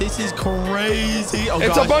 Yeah, this is crazy. Oh,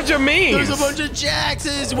 it's gosh. a bunch of memes. There's a bunch of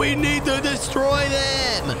Jaxes. We need to destroy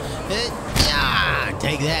them. Yeah,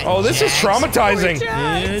 take that. Oh, this is traumatizing.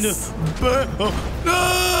 And,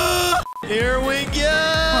 here we go.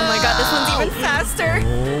 Oh my God, this one's even faster.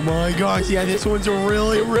 Oh my gosh, yeah, this one's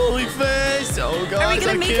really, really fast. Oh gosh, Are we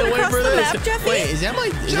gonna I make can't it wait across for the this. map, Jeffy? Wait, is that my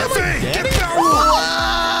Jeffy, daddy? get down.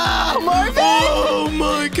 Wow, Marvin! Oh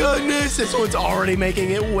my goodness, this one's already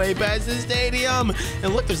making it way past the stadium.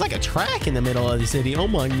 And look, there's like a track in the middle of the city. Oh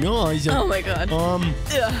my gosh. Oh my God.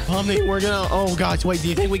 Pomni, we're gonna. Oh gosh, wait, do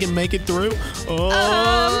you think we can make it through?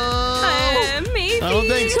 Maybe. I don't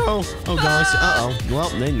think so. Oh gosh. Uh-oh. Well,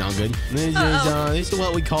 they're not good. This is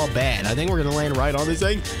what we call bad. I think we're gonna land right on this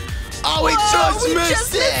thing. Oh, we just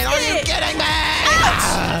missed it! Are you kidding me?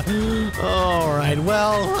 All right.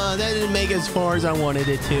 Well, that didn't make as far as I wanted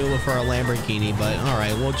it to for a Lamborghini, but all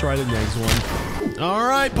right, we'll try the next one. All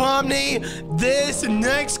right, Pomni. This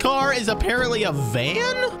next car is apparently a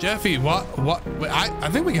van? Jeffy, what? I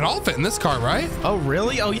think we can all fit in this car, right? Oh,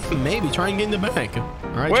 really? Oh, yeah, maybe. Try and get in the back. All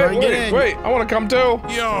right, Wait, try and get in. wait. I want to come too.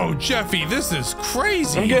 Yo, Jeffy, this is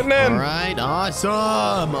crazy. I'm getting in. All right,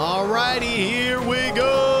 awesome. All righty, here we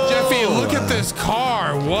go. Jeffy, look at this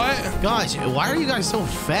car. What? Gosh, why are you guys so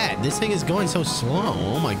fat? This thing is going so slow.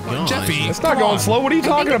 Oh my gosh. Jeffy, it's not going slow. What are you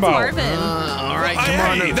talking about? Marvin. All right,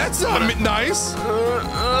 come Hey, on. that's not nice.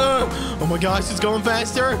 Oh my gosh, it's going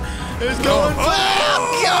faster. It's going fast.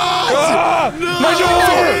 Oh gosh. Ah, my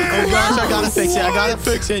door. Oh gosh, I gotta fix it. I gotta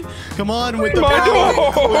fix it. Come on with the My power. door.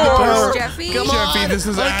 With the power. Jeffy. Come on. Jeffy, this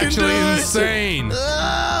is I can actually do it. insane.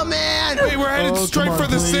 Oh man. Wait, we're headed Oh, straight come for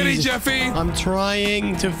on, the city, please. Jeffy. I'm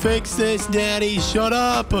trying to fix this, Daddy. Shut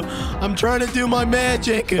up. I'm trying to do my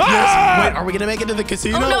magic. Ah! Yes. Wait, are we gonna make it to the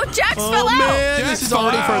casino? Oh, no, Jax fell out. Man, Jax this is fell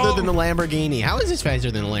already out. further than the Lamborghini. How is this faster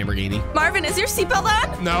than the Lamborghini? Marvin, is your seatbelt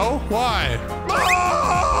on? No? Why?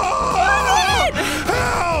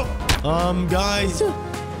 Guys, it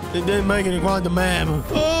didn't make it across the map.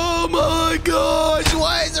 Oh my gosh,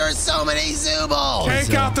 why is there are so many Zoobles.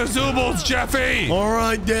 Take out the Zoobles, Jeffy. All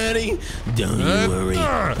right, Daddy. Don't you worry.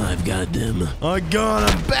 I've got them. I got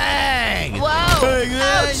them. Bang. Whoa. Take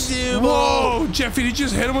that, Zooble. Whoa, Jeffy, did you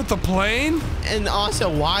just hit him with the plane? And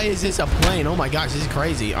also, why is this a plane? Oh my gosh, this is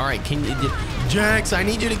crazy. All right, can you... Jax, I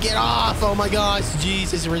need you to get off. Oh my gosh,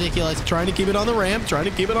 jeez, this is ridiculous. Trying to keep it on the ramp. Trying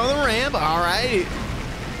to keep it on the ramp. All right.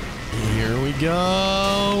 Here we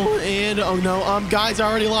go. And, oh no, guys, I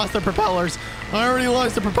already lost the propellers.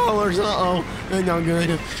 Uh-oh. No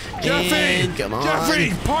good. Jeffy! And, come on.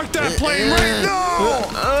 Jeffy, park that plane right now!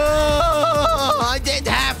 I didn't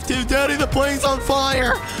have to, Daddy. The plane's on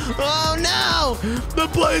fire. Oh no! The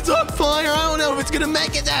plane's on fire. I don't know if it's gonna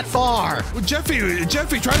make it that far. Well, Jeffy,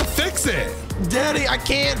 try to fix it. Daddy, I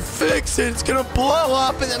can't fix it. It's gonna blow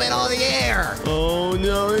up in the middle of the air. Oh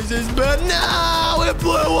no, this is bad. No, it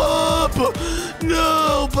blew up.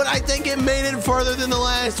 No, but I think it made it further than the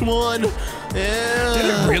last one. Yeah. Did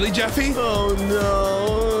it really, Jeffy? Oh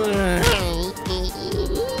no.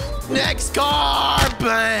 Next car,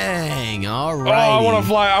 bang! All right. Oh, I want to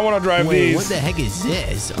fly. I want to drive these. What the heck is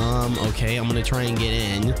this? Okay, I'm gonna try and get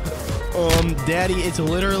in. Daddy, it's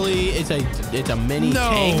literally it's a mini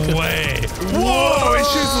tank. No way! Whoa!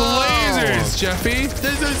 It's just lasers, Jeffy.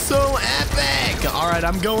 This is so epic. All right,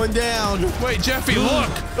 I'm going down. Wait, Jeffy, look!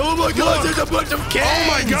 Oh my gosh, there's a bunch of cans.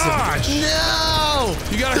 Oh my gosh! No!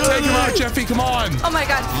 You gotta take him out, Jeffy. Come on! Oh my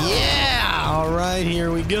god! Yeah! All right, here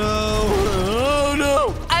we go. Oh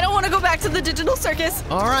no! I don't want to go back to the digital circus.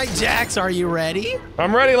 All right, Jax, are you ready?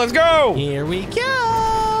 I'm ready. Let's go. Here we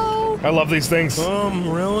go. I love these things.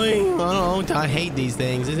 Really? I don't. I hate these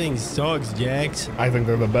things. This thing sucks, Jax. I think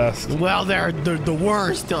they're the best. Well, they're the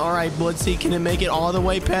worst. All right, let's see. Can it make it all the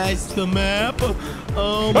way past the map?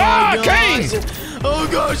 Oh my gosh! Kane! Oh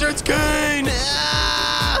gosh, it's Kane!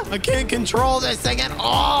 I can't control this thing at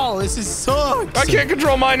all. This sucks. I can't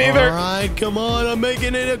control mine either. All right, come on. I'm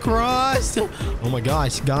making it across. Oh my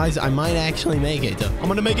gosh, guys, I might actually make it. I'm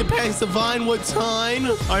gonna make it past the Vinewood sign.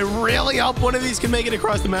 I really hope one of these can make it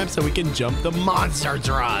across the map so we can jump the monster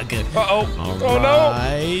truck. Uh-oh. All no.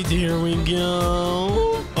 right, here we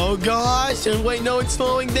go. Oh gosh, and wait, no, it's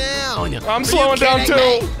slowing down. I'm slowing down too.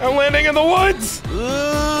 Me? I'm landing in the woods.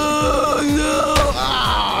 Oh, no.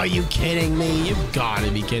 Oh, are you kidding me? You've got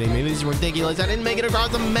to be kidding me. This is ridiculous. I didn't make it across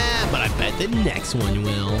the map, but I bet the next one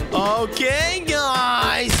will. Okay,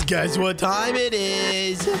 guys. Guess what time it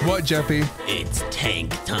is? What, Jeffy? It's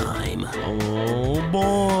tank time. Oh,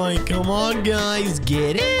 boy. Come on, guys.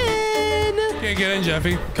 Get in. Can't get in,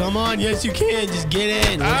 Jeffy. Come on. Yes, you can. Just get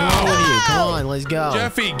in. What's wrong with you? Come on. Let's go.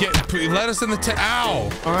 Jeffy, let us in the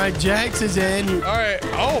ow. All right, Jax is in. All right.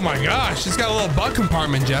 Oh, my gosh. It's got a little butt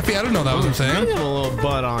compartment, Jeffy. I didn't know that was a thing. Got a little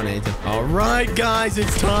butt on it. All right, guys.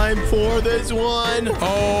 It's time for this one.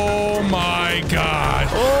 Oh, my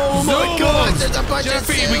gosh. Oh, my gosh. There's a bunch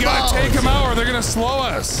Jeffy, of we got to take them out or they're going to slow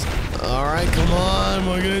us. All right, come on.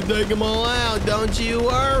 We're going to take them all out. Don't you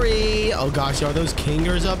worry. Oh, gosh. Are those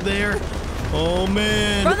Kingers up there? Oh,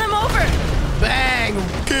 man. Run them over. Bang.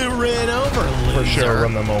 Get ran over, loser. For sure,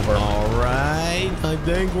 run them over. All right. I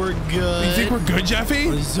think we're good. You think we're good,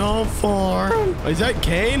 Jeffy? So far. Is that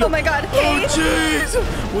Kane? Oh, my God. Kane. Oh, jeez.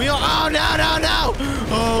 Oh, no.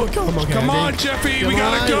 Oh, come on. Come on, Jeffy. We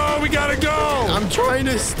got to go. We got to go. I'm trying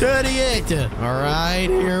to steady it. All right,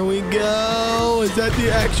 here we go. Is that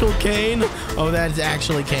the actual Kane? Oh, that is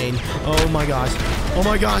actually Kane. Oh, my gosh. Oh,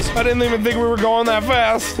 my gosh. I didn't even think we were going that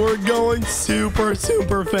fast. We're going super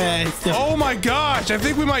fast. Oh, my gosh. I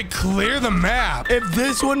think we might clear the map. If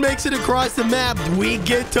this one makes it across the map, we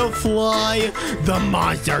get to fly the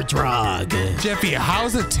monster truck. Jeffy,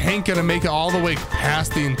 how's a tank going to make it all the way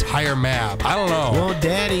past the entire map? I don't know. Well,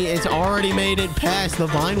 Daddy, it's already made it past the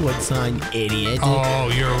Vinewood sign, idiot. Oh,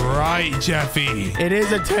 you're right, Jeffy. It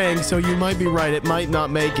is a tank, so you might be right. It might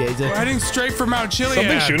not make it. We're heading straight for Mount Chiliad.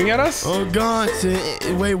 Something shooting at us? Oh, gosh.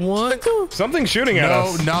 Wait, what? Something's shooting at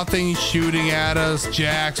us. No, nothing shooting at us,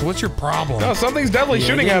 Jax. What's your problem? No, something's definitely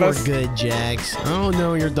shooting at us. We're good, Jax. Oh,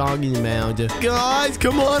 no, you're doggy mouth. Guys,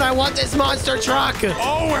 come on. I want this monster truck.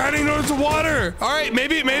 Oh, we're heading towards the water. All right,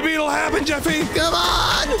 maybe it'll happen, Jeffy. Come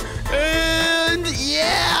on. And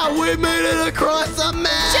yeah, we made it across the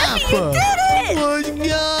map. Jeffy, you did it. Let's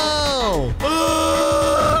go.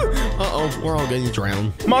 Uh-oh, we're all going to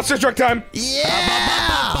drown. Monster truck time.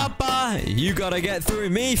 Yeah. You gotta get through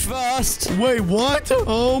me first. Wait, what?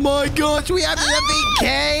 Oh my gosh, we have to defeat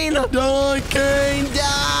Kane. Die, Kane,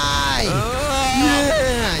 die.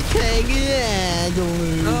 Yeah, take it,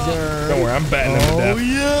 loser. Don't worry, I'm betting him to death. Oh,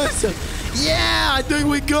 yes. Yeah, I think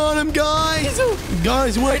we got him, guys.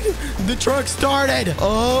 Guys, wait. The truck started.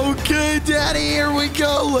 Okay, Daddy, here we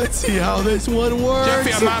go. Let's see how this one works.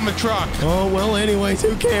 Jeffy, I'm not in the truck. Oh, well, anyways,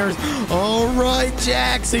 who cares? All right,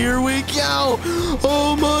 Jax, here we go.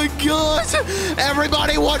 Oh, my gosh.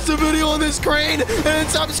 Everybody watch the video on the screen and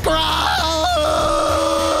subscribe.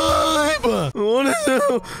 What is it?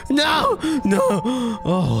 No.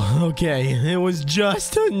 Oh, okay. It was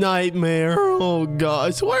just a nightmare. Oh,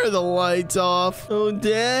 gosh. Why are the lights off? Oh,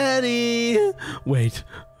 Daddy. Wait.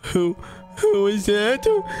 Who is that?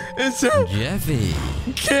 Is that Jeffy.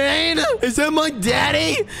 Kane? Is that my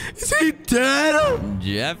daddy? Is he dead?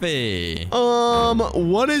 Jeffy.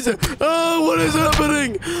 What is it? Oh, what is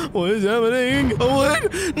happening? What is happening? Oh,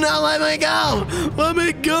 wait. No, let me go. Let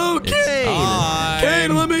me go, Kane.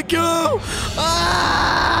 Kane, let me go.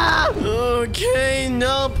 Ah! Okay,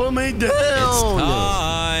 no, put me down. It's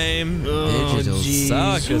time. Digital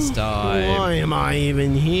circus time. Why am I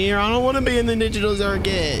even here? I don't want to be in the digital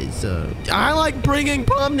circus. I like bringing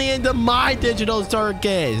PONMI into my digital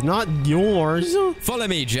circus, not yours. Follow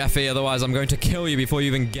me, Jeffy, otherwise I'm going to kill you before you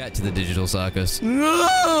even get to the digital circus.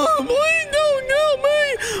 No, please don't kill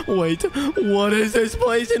me. Wait, what is this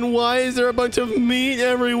place and why is there a bunch of meat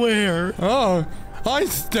everywhere? Oh, I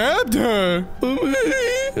stabbed her.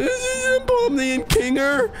 This isn't PONMI and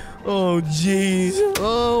Kinger. Oh, jeez.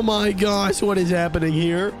 Oh, my gosh. What is happening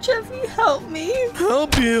here? Jeffy, help me.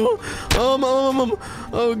 Help you?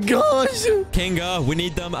 Oh, gosh. Kinga, we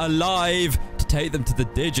need them alive to take them to the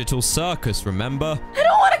digital circus, remember? I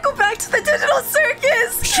don't want to go back to the digital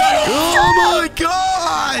circus. Shut up! Oh, my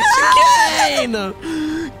gosh. Kane!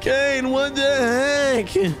 Kane, what the heck?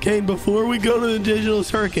 Kane, before we go to the digital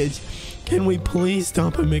circus, can we please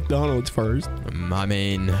stop at McDonald's first? I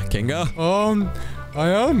mean, Kinga? I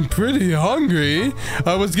am pretty hungry.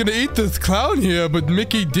 I was gonna eat this clown here, but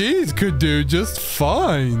Mickey D's could do just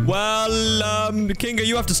fine. Well, Kinga,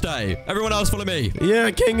 you have to stay. Everyone else follow me. Yeah,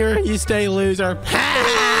 Kinger, you stay, loser.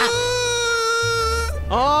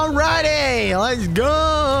 Alrighty, let's go.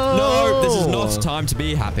 No, this is not time to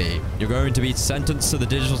be happy. You're going to be sentenced to the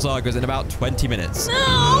digital circus in about 20 minutes.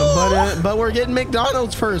 No. But we're getting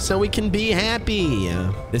McDonald's first so we can be happy.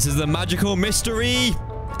 This is the magical mystery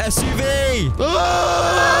SUV.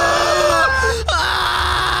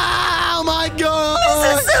 Oh my god!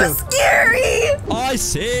 This is so scary. I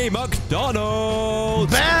see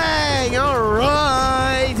McDonald's. Bang! All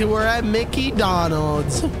right, we're at Mickey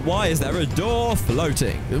Donald's. Why is there a door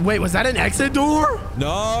floating? Wait, was that an exit door?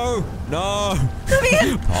 No.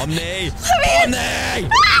 PONMI.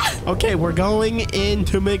 Okay, we're going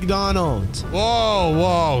into McDonald's.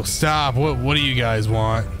 Whoa, stop. What do you guys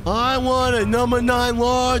want? I want a number 9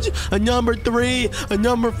 large, a number 3, a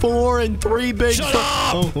number 4, and 3 big. Shut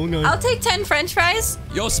up! Oh, okay. I'll take 10 French fries.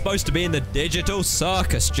 You're supposed to be in the digital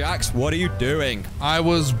circus, Jax. What are you doing? I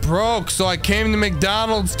was broke, so I came to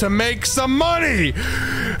McDonald's to make some money.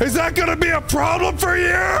 Is that gonna be a problem for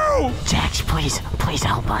you? Jax, please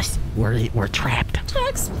help us. We're trapped.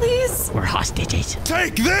 Jax, please. We're hostages.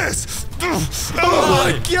 Take this! Oh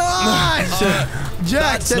my gosh!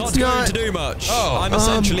 Jax, that's not going to do much. I'm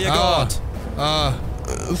essentially a god.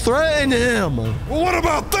 Threaten him. Well, what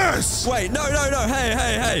about this? Wait, no.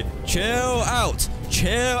 Hey. Chill out,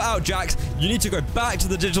 Jax. You need to go back to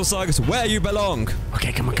the digital circus where you belong.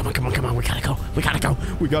 Okay, come on. We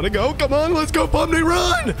gotta go. Come on, let's go, PONMI.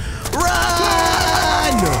 Run!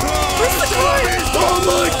 Oh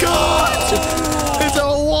my gosh! It's a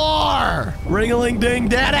war! Ring-a-ling-ding,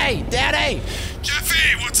 Daddy!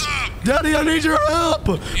 Jeffy, what's up? Daddy, I need your help!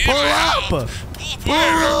 Pull up! Pull up where? Where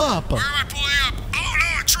am I pulling up? Oh, no,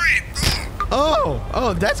 a tree.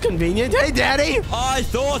 Oh, that's convenient. Hey, Daddy! I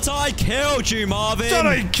thought I killed you, Marvin.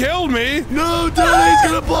 Daddy killed me? No, Daddy's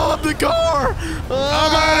gonna blow up the car!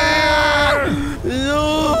 I'm out of here!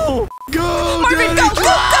 No! Go, Marvin, Daddy!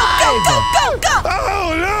 go!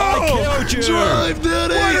 Oh, no! I killed you. Drive,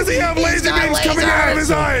 Daddy! Why does he have laser beams coming out of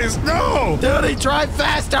his eyes? No! Daddy, drive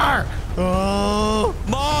faster! Oh,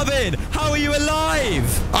 Marvin, how are you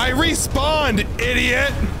alive? I respawned,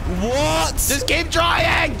 idiot! What? just keep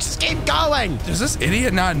trying! Just keep going! Does this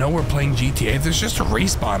idiot not know we're playing GTA? There's just a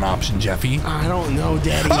respawn option, Jeffy. I don't know,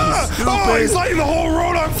 Daddy. He's stupid. Oh, he's lighting the whole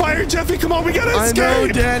road on fire, Jeffy. Come on, we gotta escape. I know,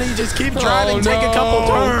 Daddy. Just keep driving. Oh, Take a couple no.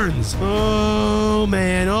 turns. Oh,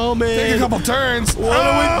 man. Take a couple turns. What do we?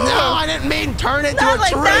 No, I didn't mean turn into Not a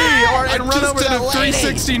like tree that. or and I run just over did that a lady.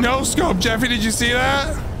 360 no scope, Jeffy. Did you see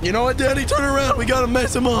that? You know what, Daddy? Turn around. We gotta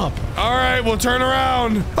mess him up. All right, we'll turn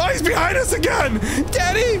around. Oh, he's behind us again.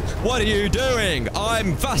 Daddy! What are you doing?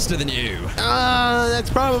 I'm faster than you. That's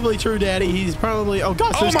probably true, Daddy. He's probably... Oh,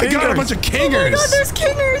 gosh, there's Oh, my kingers. God, a bunch of kingers. Oh my God, there's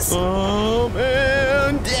kingers. Oh,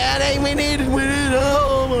 man. Daddy, we need it.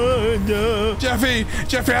 Oh, my God. Jeffy,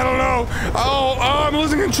 I don't know. Oh, I'm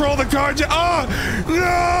losing control of the car. Oh, no!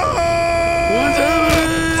 What's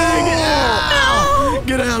happening? Oh.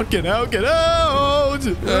 Get out. Get out. Get out.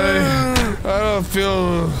 I don't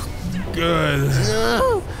feel good.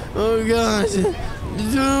 Oh, gosh.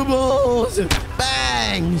 Zoobles.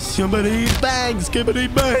 Bang. Somebody bang. Skibbity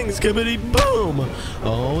bang. Skibbity boom.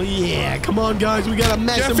 Oh, yeah. Come on, guys. We gotta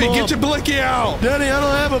mess him up. Jeffy, get your blicky out. Daddy, I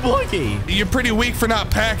don't have a blicky. You're pretty weak for not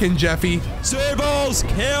packing, Jeffy. Zoobles,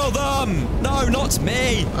 kill them. No, not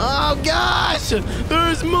me. Oh, gosh.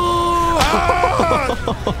 There's more.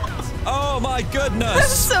 Ah! Oh my goodness! I'm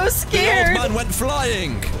so scared. The old man went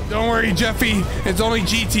flying. Don't worry, Jeffy. It's only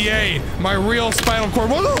GTA. My real spinal cord.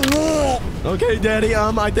 Okay, Daddy.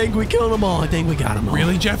 I think we killed them all. I think we got them all.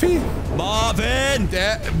 Really, Jeffy? Marvin!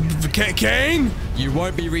 Kane? You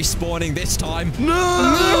won't be respawning this time.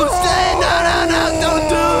 No! Stay! No! Don't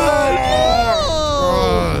do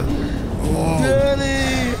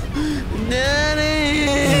it!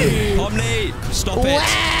 Daddy! PONMI, stop it!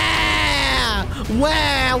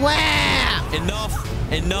 Wow!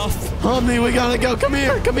 Enough! PONMI, we gotta go. Come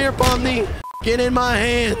here, PONMI. Get in my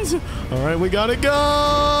hands. All right, we gotta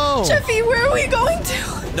go. Jeffy, where are we going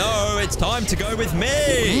to? No, it's time to go with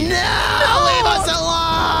me. No! Leave us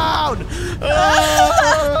alone!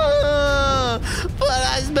 Put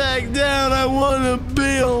us back down. I want to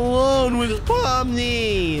be alone with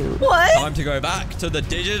PONMI. What? Time to go back to the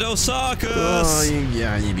digital circus. Oh,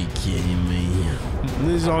 you be kidding me.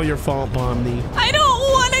 This is all your fault, PONMI. I don't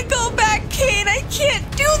want to go back, Kane. I can't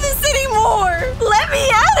do this anymore. Let me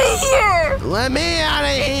out of here. Let me out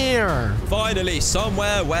of here. Finally,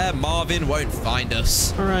 somewhere where Marvin won't find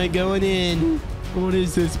us. All right, going in. What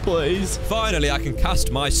is this place? Finally, I can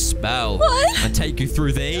cast my spell. What? And take you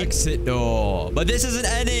through the exit door. But this isn't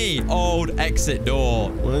any old exit door.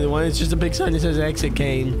 Why it's just a big sign that says exit,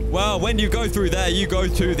 Kane? Well, when you go through there, you go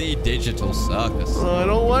to the digital circus. I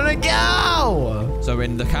don't want to go. So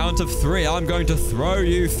in the count of 3, I'm going to throw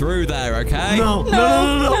you through there, okay? No.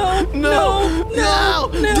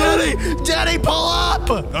 Daddy, pull up.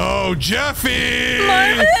 Oh, Jeffy!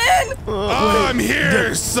 Marvin! Oh, I'm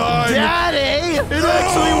here, son! Daddy! It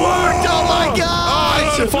actually worked! Oh my gosh! I don't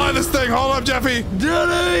know how to fly this thing. Hold up, Jeffy.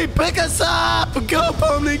 Daddy, pick us up! Go,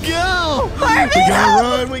 PONMI, go!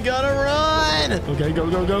 Marvin, We gotta run! Okay,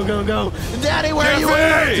 go. Daddy, where Jeffy,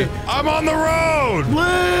 are you at? I'm on the road.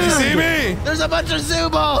 Where? You see me? There's a bunch of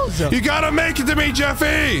Zoobles! You gotta make it to me,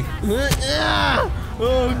 Jeffy.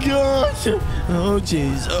 Oh gosh! Oh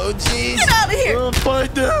jeez! get out of here. Oh,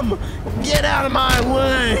 fight them! Get out of my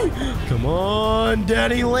way! Come on,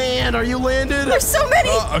 Daddy, land! Are you landed? There's so many.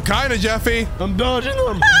 Kinda, Jeffy. I'm dodging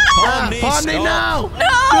them. PONMI, no!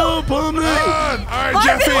 No! Go, PONMI! All right, Marvin,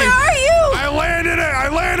 Jeffy. where are you? I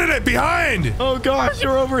landed it behind. Oh gosh,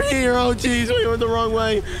 you're over here. Oh jeez, we went the wrong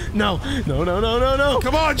way. No.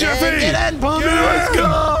 Come on, Jeffy. Get in, PONMI, let's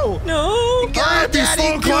go! No. Go, Alright, you Daddy,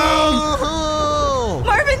 slow clown. go!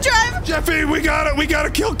 Marvin, drive. Jeffy, we gotta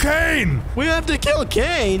kill Kane. We have to kill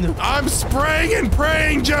Kane. I'm spraying and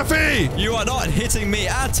praying, Jeffy. You are not hitting me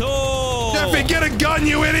at all. Jeffy, get a gun,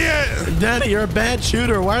 you idiot. Daddy, you're a bad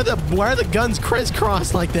shooter. Why are the guns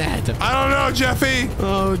crisscrossed like that? I don't know, Jeffy.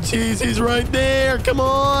 Oh jeez, he's right there. Come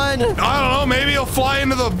on. I don't know. Maybe he'll fly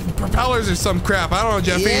into the propellers or some crap. I don't know,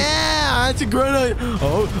 Jeffy. Yeah, that's a great idea.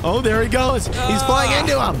 Oh, there he goes. He's flying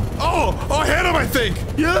into him. Oh, I hit him, I think.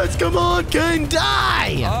 Yes, come on, Kane, die.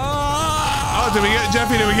 Oh, did we get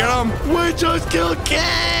Jeffy? Did we get him? We just killed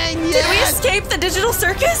Kane. Did we Yes. escape the digital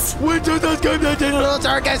circus? We just escaped the digital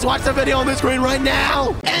circus. Watch the video on the screen right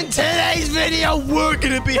now. In today's video, we're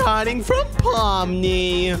gonna be hiding from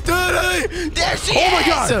PONMI. Daddy, there she is. Oh my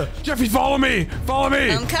God! Jeffy, follow me! Follow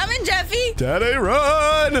me! I'm coming, Jeffy. Daddy,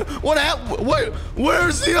 run! What happened? Wait,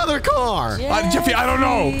 where's the other car? Jeffy, I don't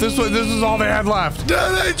know. This is all they had left.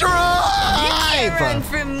 Daddy, You can't run drive!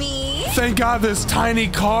 from me. Thank God this tiny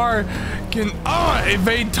car can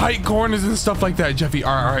evade tight corners and stuff like that, Jeffy.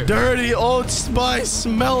 All right. Dirty Old Spice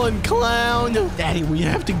smelling clown. Daddy, we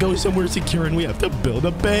have to go somewhere secure and we have to build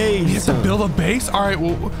a base. We have to build a base? All right,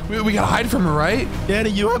 well, we gotta hide from her, right? Daddy,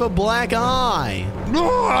 you have a black eye.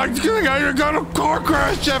 Oh, I got a car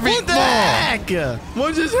crash, Jeffy. What the heck?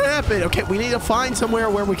 What just happened? Okay, we need to find somewhere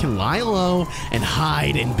where we can lie low and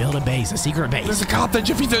hide and build a base, a secret base. There's a cop that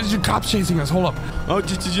Jeffy. There's a cop's chasing us. Hold up. Oh,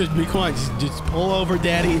 just be quiet. Just pull over,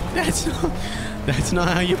 Daddy. That's not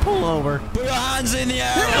how you pull over. Put your hands in the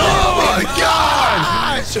air. Oh my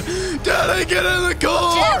gosh! Daddy, get in the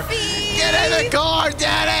car! Jeffy! Get in the car,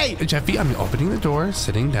 Daddy! Jeffy, I'm opening the door,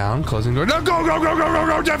 sitting down, closing the door. No,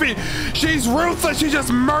 go, Jeffy! She's ruthless. She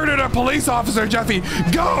just murdered a police officer, Jeffy.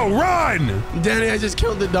 Go, run! Daddy, I just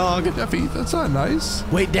killed the dog. Jeffy, that's not nice.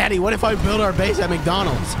 Wait, Daddy, what if I build our base at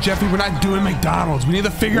McDonald's? Jeffy, we're not doing McDonald's. We need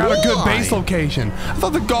to figure out a good base location. I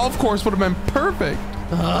thought the golf course would have been perfect.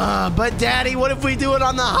 But Daddy, what if we do it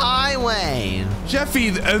on the highway? Jeffy,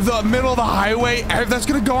 the middle of the highway, that's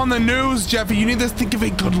gonna go on the news, Jeffy. You need to think of a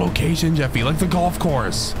good location, Jeffy, like the golf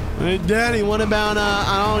course. Hey, Daddy, what about,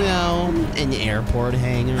 I don't know, an airport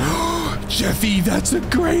hangar? Jeffy, that's a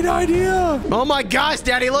great idea. Oh my gosh,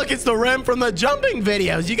 Daddy, look, it's the rim from the jumping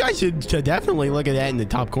videos. You guys should definitely look at that in the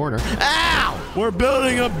top corner. Ow! We're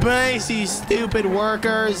building a base, you stupid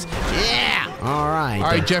workers. Yeah. All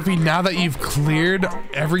right, Jeffy, now that you've cleared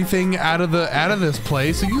everything out of this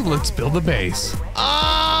place, let's build a base.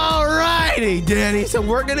 All righty, Daddy. So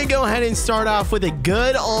we're gonna go ahead and start off with a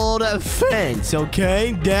good old fence,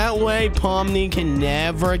 okay? That way PONMI can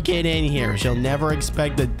never get in here. She'll never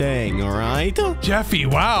expect a thing, all right? Jeffy,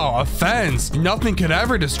 wow, a fence. Nothing could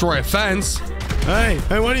ever destroy a fence. Hey,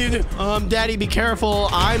 what do you do? Daddy, be careful.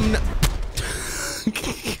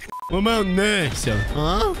 What about this?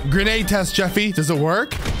 Huh? Grenade test, Jeffy. Does it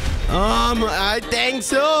work? I think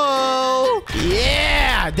so.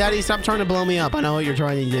 Yeah. Daddy, stop trying to blow me up. I know what you're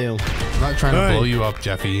trying to do. I'm not trying to blow you up,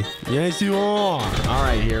 Jeffy. Yes, you are. All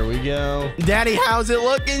right, here we go. Daddy, how's it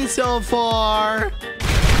looking so far?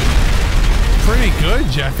 Pretty good,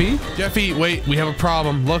 Jeffy. Jeffy, wait, we have a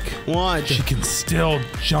problem. Look. What? She can still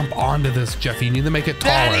jump onto this, Jeffy. You need to make it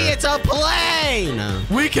taller. Daddy, it's a plane.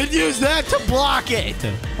 We could use that to block it.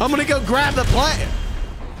 I'm gonna go grab the plane.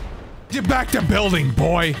 Get back to building,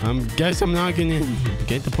 boy. Guess I'm not gonna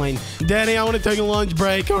get the plane. Daddy, I want to take a lunch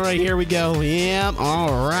break. All right, here we go. Yep.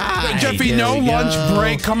 All right. Jeffy, no lunch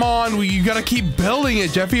break. Come on. You gotta keep building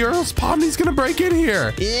it, Jeffy, or else PONMI's gonna break in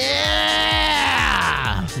here.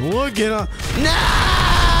 Yeah. Look at no,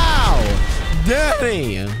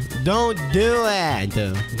 Daddy, don't do it.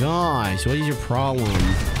 Gosh, what is your problem?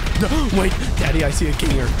 Wait, Daddy, I see a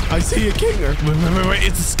kinger. I see a kinger. Wait,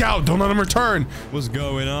 it's a scout. Don't let him return. What's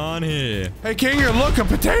going on here? Hey, kinger, look, a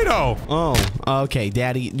potato. Oh, okay,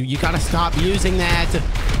 Daddy, you gotta stop using that.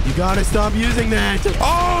 You gotta stop using that.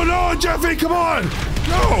 Oh, no, Jeffy, come on.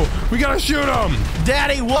 No, we gotta shoot him.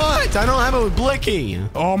 Daddy, what? I don't have it with Blicky.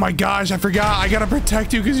 Oh, my gosh, I forgot. I gotta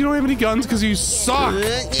protect you because you don't have any guns because you suck.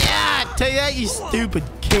 Yeah, tell you that, you stupid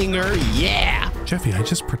kinger. Yeah. Jeffy, I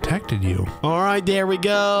just protected you. All right, there we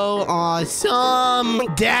go. Awesome.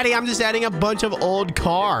 Daddy, I'm just adding a bunch of old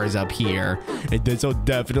cars up here. This will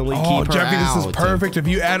definitely keep her Jeffy, out. This is perfect. If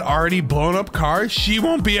you add already blown up cars, she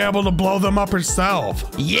won't be able to blow them up herself.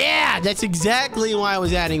 Yeah, that's exactly why I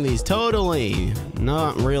was adding these. Totally.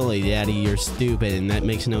 Not really, Daddy. You're stupid, and that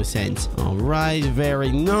makes no sense. All right,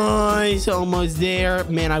 very nice. Almost there.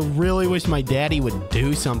 Man, I really wish my daddy would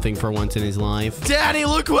do something for once in his life. Daddy,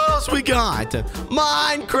 look what else we got.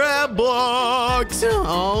 Minecraft blocks.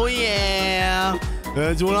 Oh, yeah.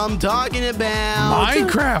 That's what I'm talking about.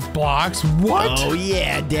 Minecraft blocks? What? Oh,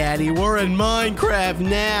 yeah, Daddy. We're in Minecraft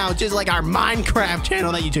now. Just like our Minecraft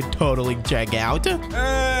channel that you should totally check out.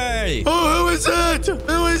 Hey! Oh, who is it?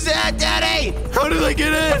 Who is that, Daddy? How did I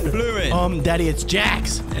get in? Flew in. Daddy, it's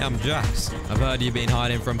Jax. Hey, I'm Jax. I've heard you've been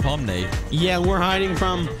hiding from PONMI. Yeah, we're hiding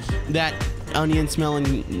from that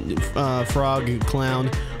onion-smelling frog clown.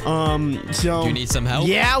 So do you need some help?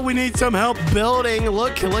 Yeah, we need some help building.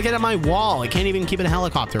 Look at my wall. I can't even keep a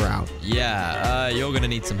helicopter out. Yeah, you're gonna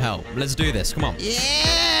need some help. Let's do this. Come on.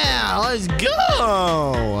 Yeah, let's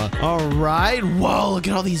go. All right. Whoa, look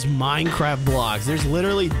at all these Minecraft blocks. There's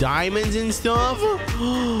literally diamonds and stuff.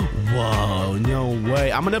 Whoa, no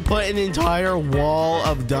way. I'm gonna put an entire wall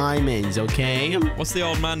of diamonds, okay? What's the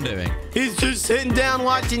old man doing? He's just sitting down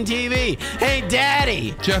watching TV. Hey,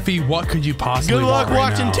 Daddy. Jeffy, what could you possibly Good luck want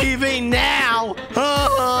watching TV now.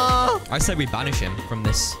 I say we banish him from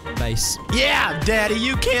this base. Yeah, Daddy,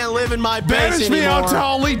 you can't live in my base Banish me anymore. out to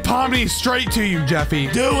I'll lead PONMI straight to you, Jeffy.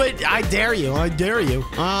 Do do it. I dare you. I dare you.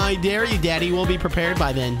 I dare you, Daddy. We'll be prepared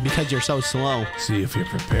by then because you're so slow. See if you're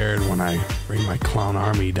prepared when I bring my clown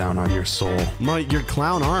army down on your soul. Your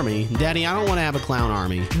clown army? Daddy, I don't want to have a clown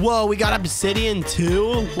army. Whoa, we got obsidian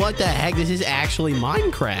too? What the heck? This is actually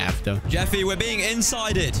Minecraft. Jeffy, we're being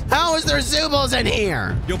insided. How is there Zubals in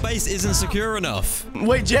here? Your base isn't secure enough.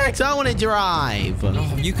 Wait, Jax, I want to drive.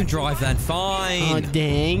 Oh, you can drive then. Fine. Oh,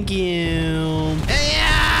 thank you.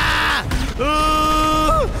 Yeah!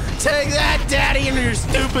 Ooh, take that, Daddy, and your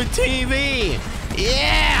stupid TV.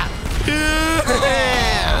 Yeah!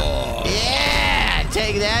 Yeah! Yeah!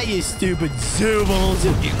 Take that, you stupid Zubals.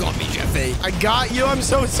 You got me, Jeffy. I got you. I'm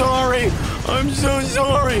so sorry. I'm so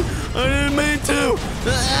sorry. I didn't mean to.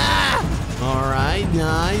 Ah! All right,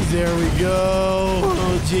 nice. There we go.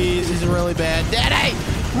 Oh, jeez, this is really bad. Daddy,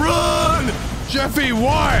 run! Jeffy,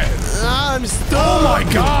 what? I'm stuck. Oh my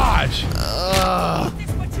gosh!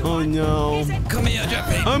 Oh no! Come here,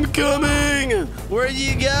 Jeffy. I'm coming. Where'd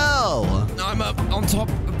you go? I'm up on top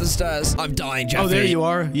of the stairs. I'm dying, Jeffy. Oh, there you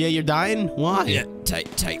are. Yeah, you're dying. Why? Yeah, take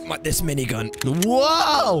this minigun.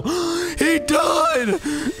 Whoa! He died!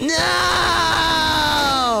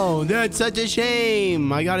 No! That's such a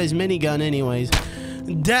shame. I got his minigun anyways.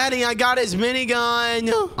 Daddy, I got his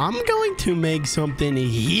minigun. I'm going to make something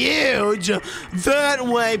huge. That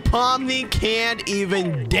way, PONMI can't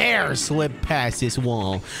even dare slip past this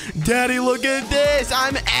wall. Daddy, look at this.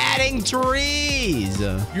 I'm adding trees.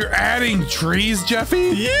 You're adding trees, Jeffy?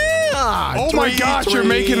 Yeah. Oh my gosh, you're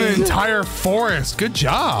making an entire forest. Good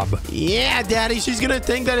job. Yeah, Daddy, she's going to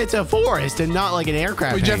think that it's a forest and not like an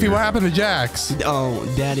aircraft Wait, Jeffy, hangar. what happened to Jax? Oh,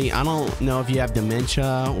 Daddy, I don't know if you have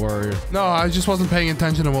dementia or... No, I just wasn't paying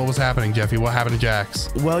attention to what was happening, Jeffy. What happened to Jax?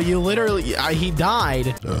 Well, you literally... he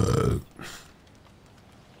died.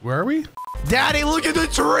 Where are we? Daddy, look at the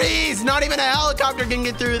trees! Not even a helicopter can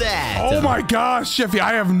get through that. Oh my gosh, Jeffy,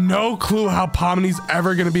 I have no clue how PONMI's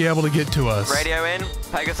ever going to be able to get to us. Radio in.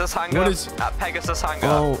 Pegasus hangar. What is... At Pegasus hangar.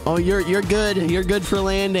 Oh, you're good. You're good for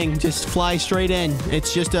landing. Just fly straight in.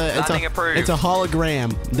 It's just a... Landing approved. It's a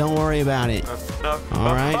hologram. Don't worry about it. No.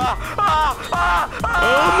 All right.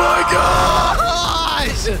 Oh my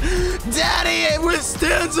gosh! Daddy, it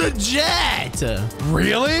withstands a jet!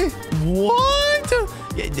 Really? What?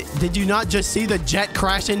 Did you not just see the jet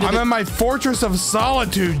crash into I'm in my fortress of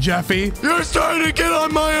solitude, Jeffy. You're starting to get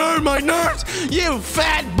on my nerves, you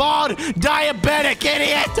fat, bald, diabetic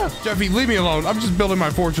idiot! Jeffy, leave me alone. I'm just building my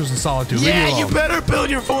fortress of solitude. Leave me Yeah, alone. you better build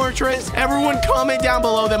your fortress. Everyone comment down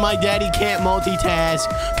below that my daddy can't multitask.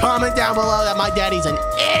 Comment down below that my daddy's an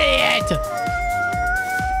idiot!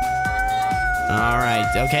 All right,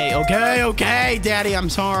 okay, Daddy, I'm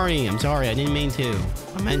sorry. I didn't mean to.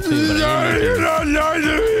 I meant to, but I didn't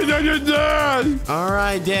mean to. All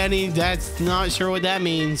right, Daddy, that's not sure what that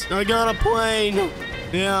means. I got a plane.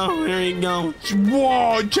 Yeah, there you go.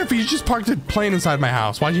 Whoa, Jeffy, you just parked a plane inside my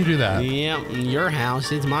house. Why'd you do that? Yeah, your house.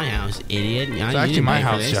 It's my house, idiot. It's actually my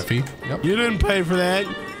house, Jeffy. Yep. You didn't pay for that.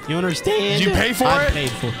 You understand? Did you pay for I it? paid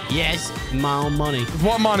for it. Yes, my own money.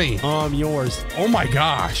 What money? Yours. Oh my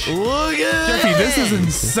gosh. Look at Jeffy, this is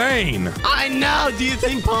insane. I know. Do you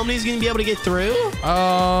think PONMI's gonna be able to get through?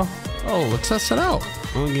 Oh, let's test it out.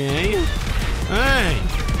 Okay. Hey,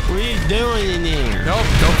 what are you doing in there? Nope,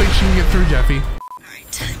 don't think she can get through, Jeffy.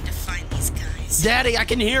 Alright, time to find these guys. Daddy, I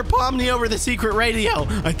can hear PONMI over the secret radio.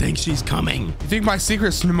 I think she's coming. You think my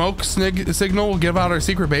secret smoke signal will give out our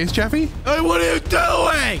secret base, Jeffy? Hey, what are you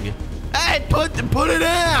doing? Hey, put it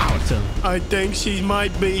out. I think she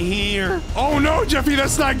might be here. Oh no, Jeffy,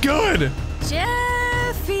 that's not good.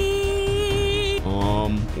 Jeffy!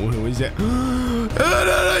 Who is that?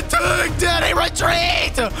 Attack! Daddy,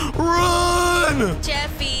 retreat! Run!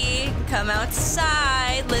 Jeffy, come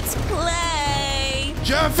outside. Let's play.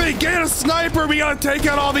 Jeffy, get a sniper. We gotta take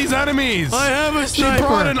out all these enemies. I have a sniper. She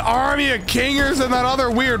brought an army of kingers and that other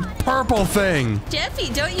weird purple thing. Jeffy,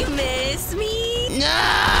 don't you miss me?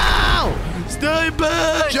 No! Stay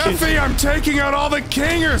back! Jeffy, I'm taking out all the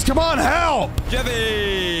kingers. Come on, help!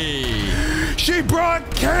 Jeffy! She brought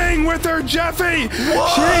King with her, Jeffy! What?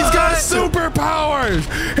 She's got superpowers!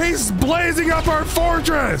 He's blazing up our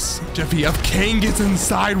fortress! Jeffy, if King gets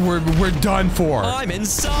inside, we're done for. I'm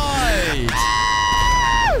inside!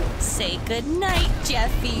 Say goodnight,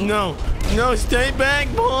 Jeffy. No, stay back,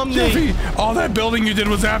 PONMI. Jeffy, all that building you did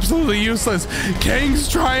was absolutely useless. King's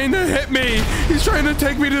trying to hit me. He's trying to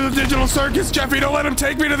take me to the digital circus. Jeffy, don't let him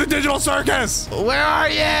take me to the digital circus. Where are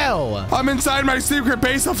you? I'm inside my secret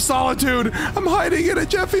base of solitude. I'm hiding in it,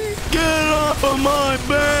 Jeffy. Get off of my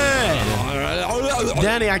bed!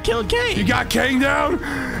 Danny, I killed King. You got King down?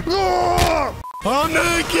 Oh!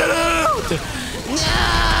 PONMI, get out!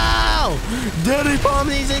 No! no! Daddy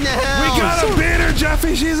PONMI's in the house! We gotta beat her,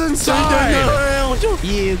 Jeffy. She's inside.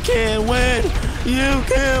 You can't win! You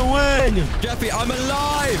can't win! Jeffy, I'm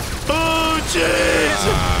alive! Oh, jeez!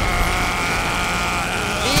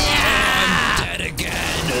 I'm dead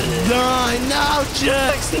again! No,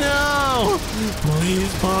 Jax, no!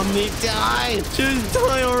 Please, PONMI, die! Just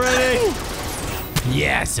die already!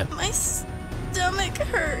 Yes! My stomach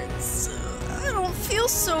hurts. I don't feel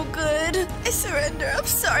so good. I surrender. I'm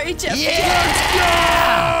sorry, Jeffy. Yeah!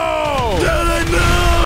 Let's go! No!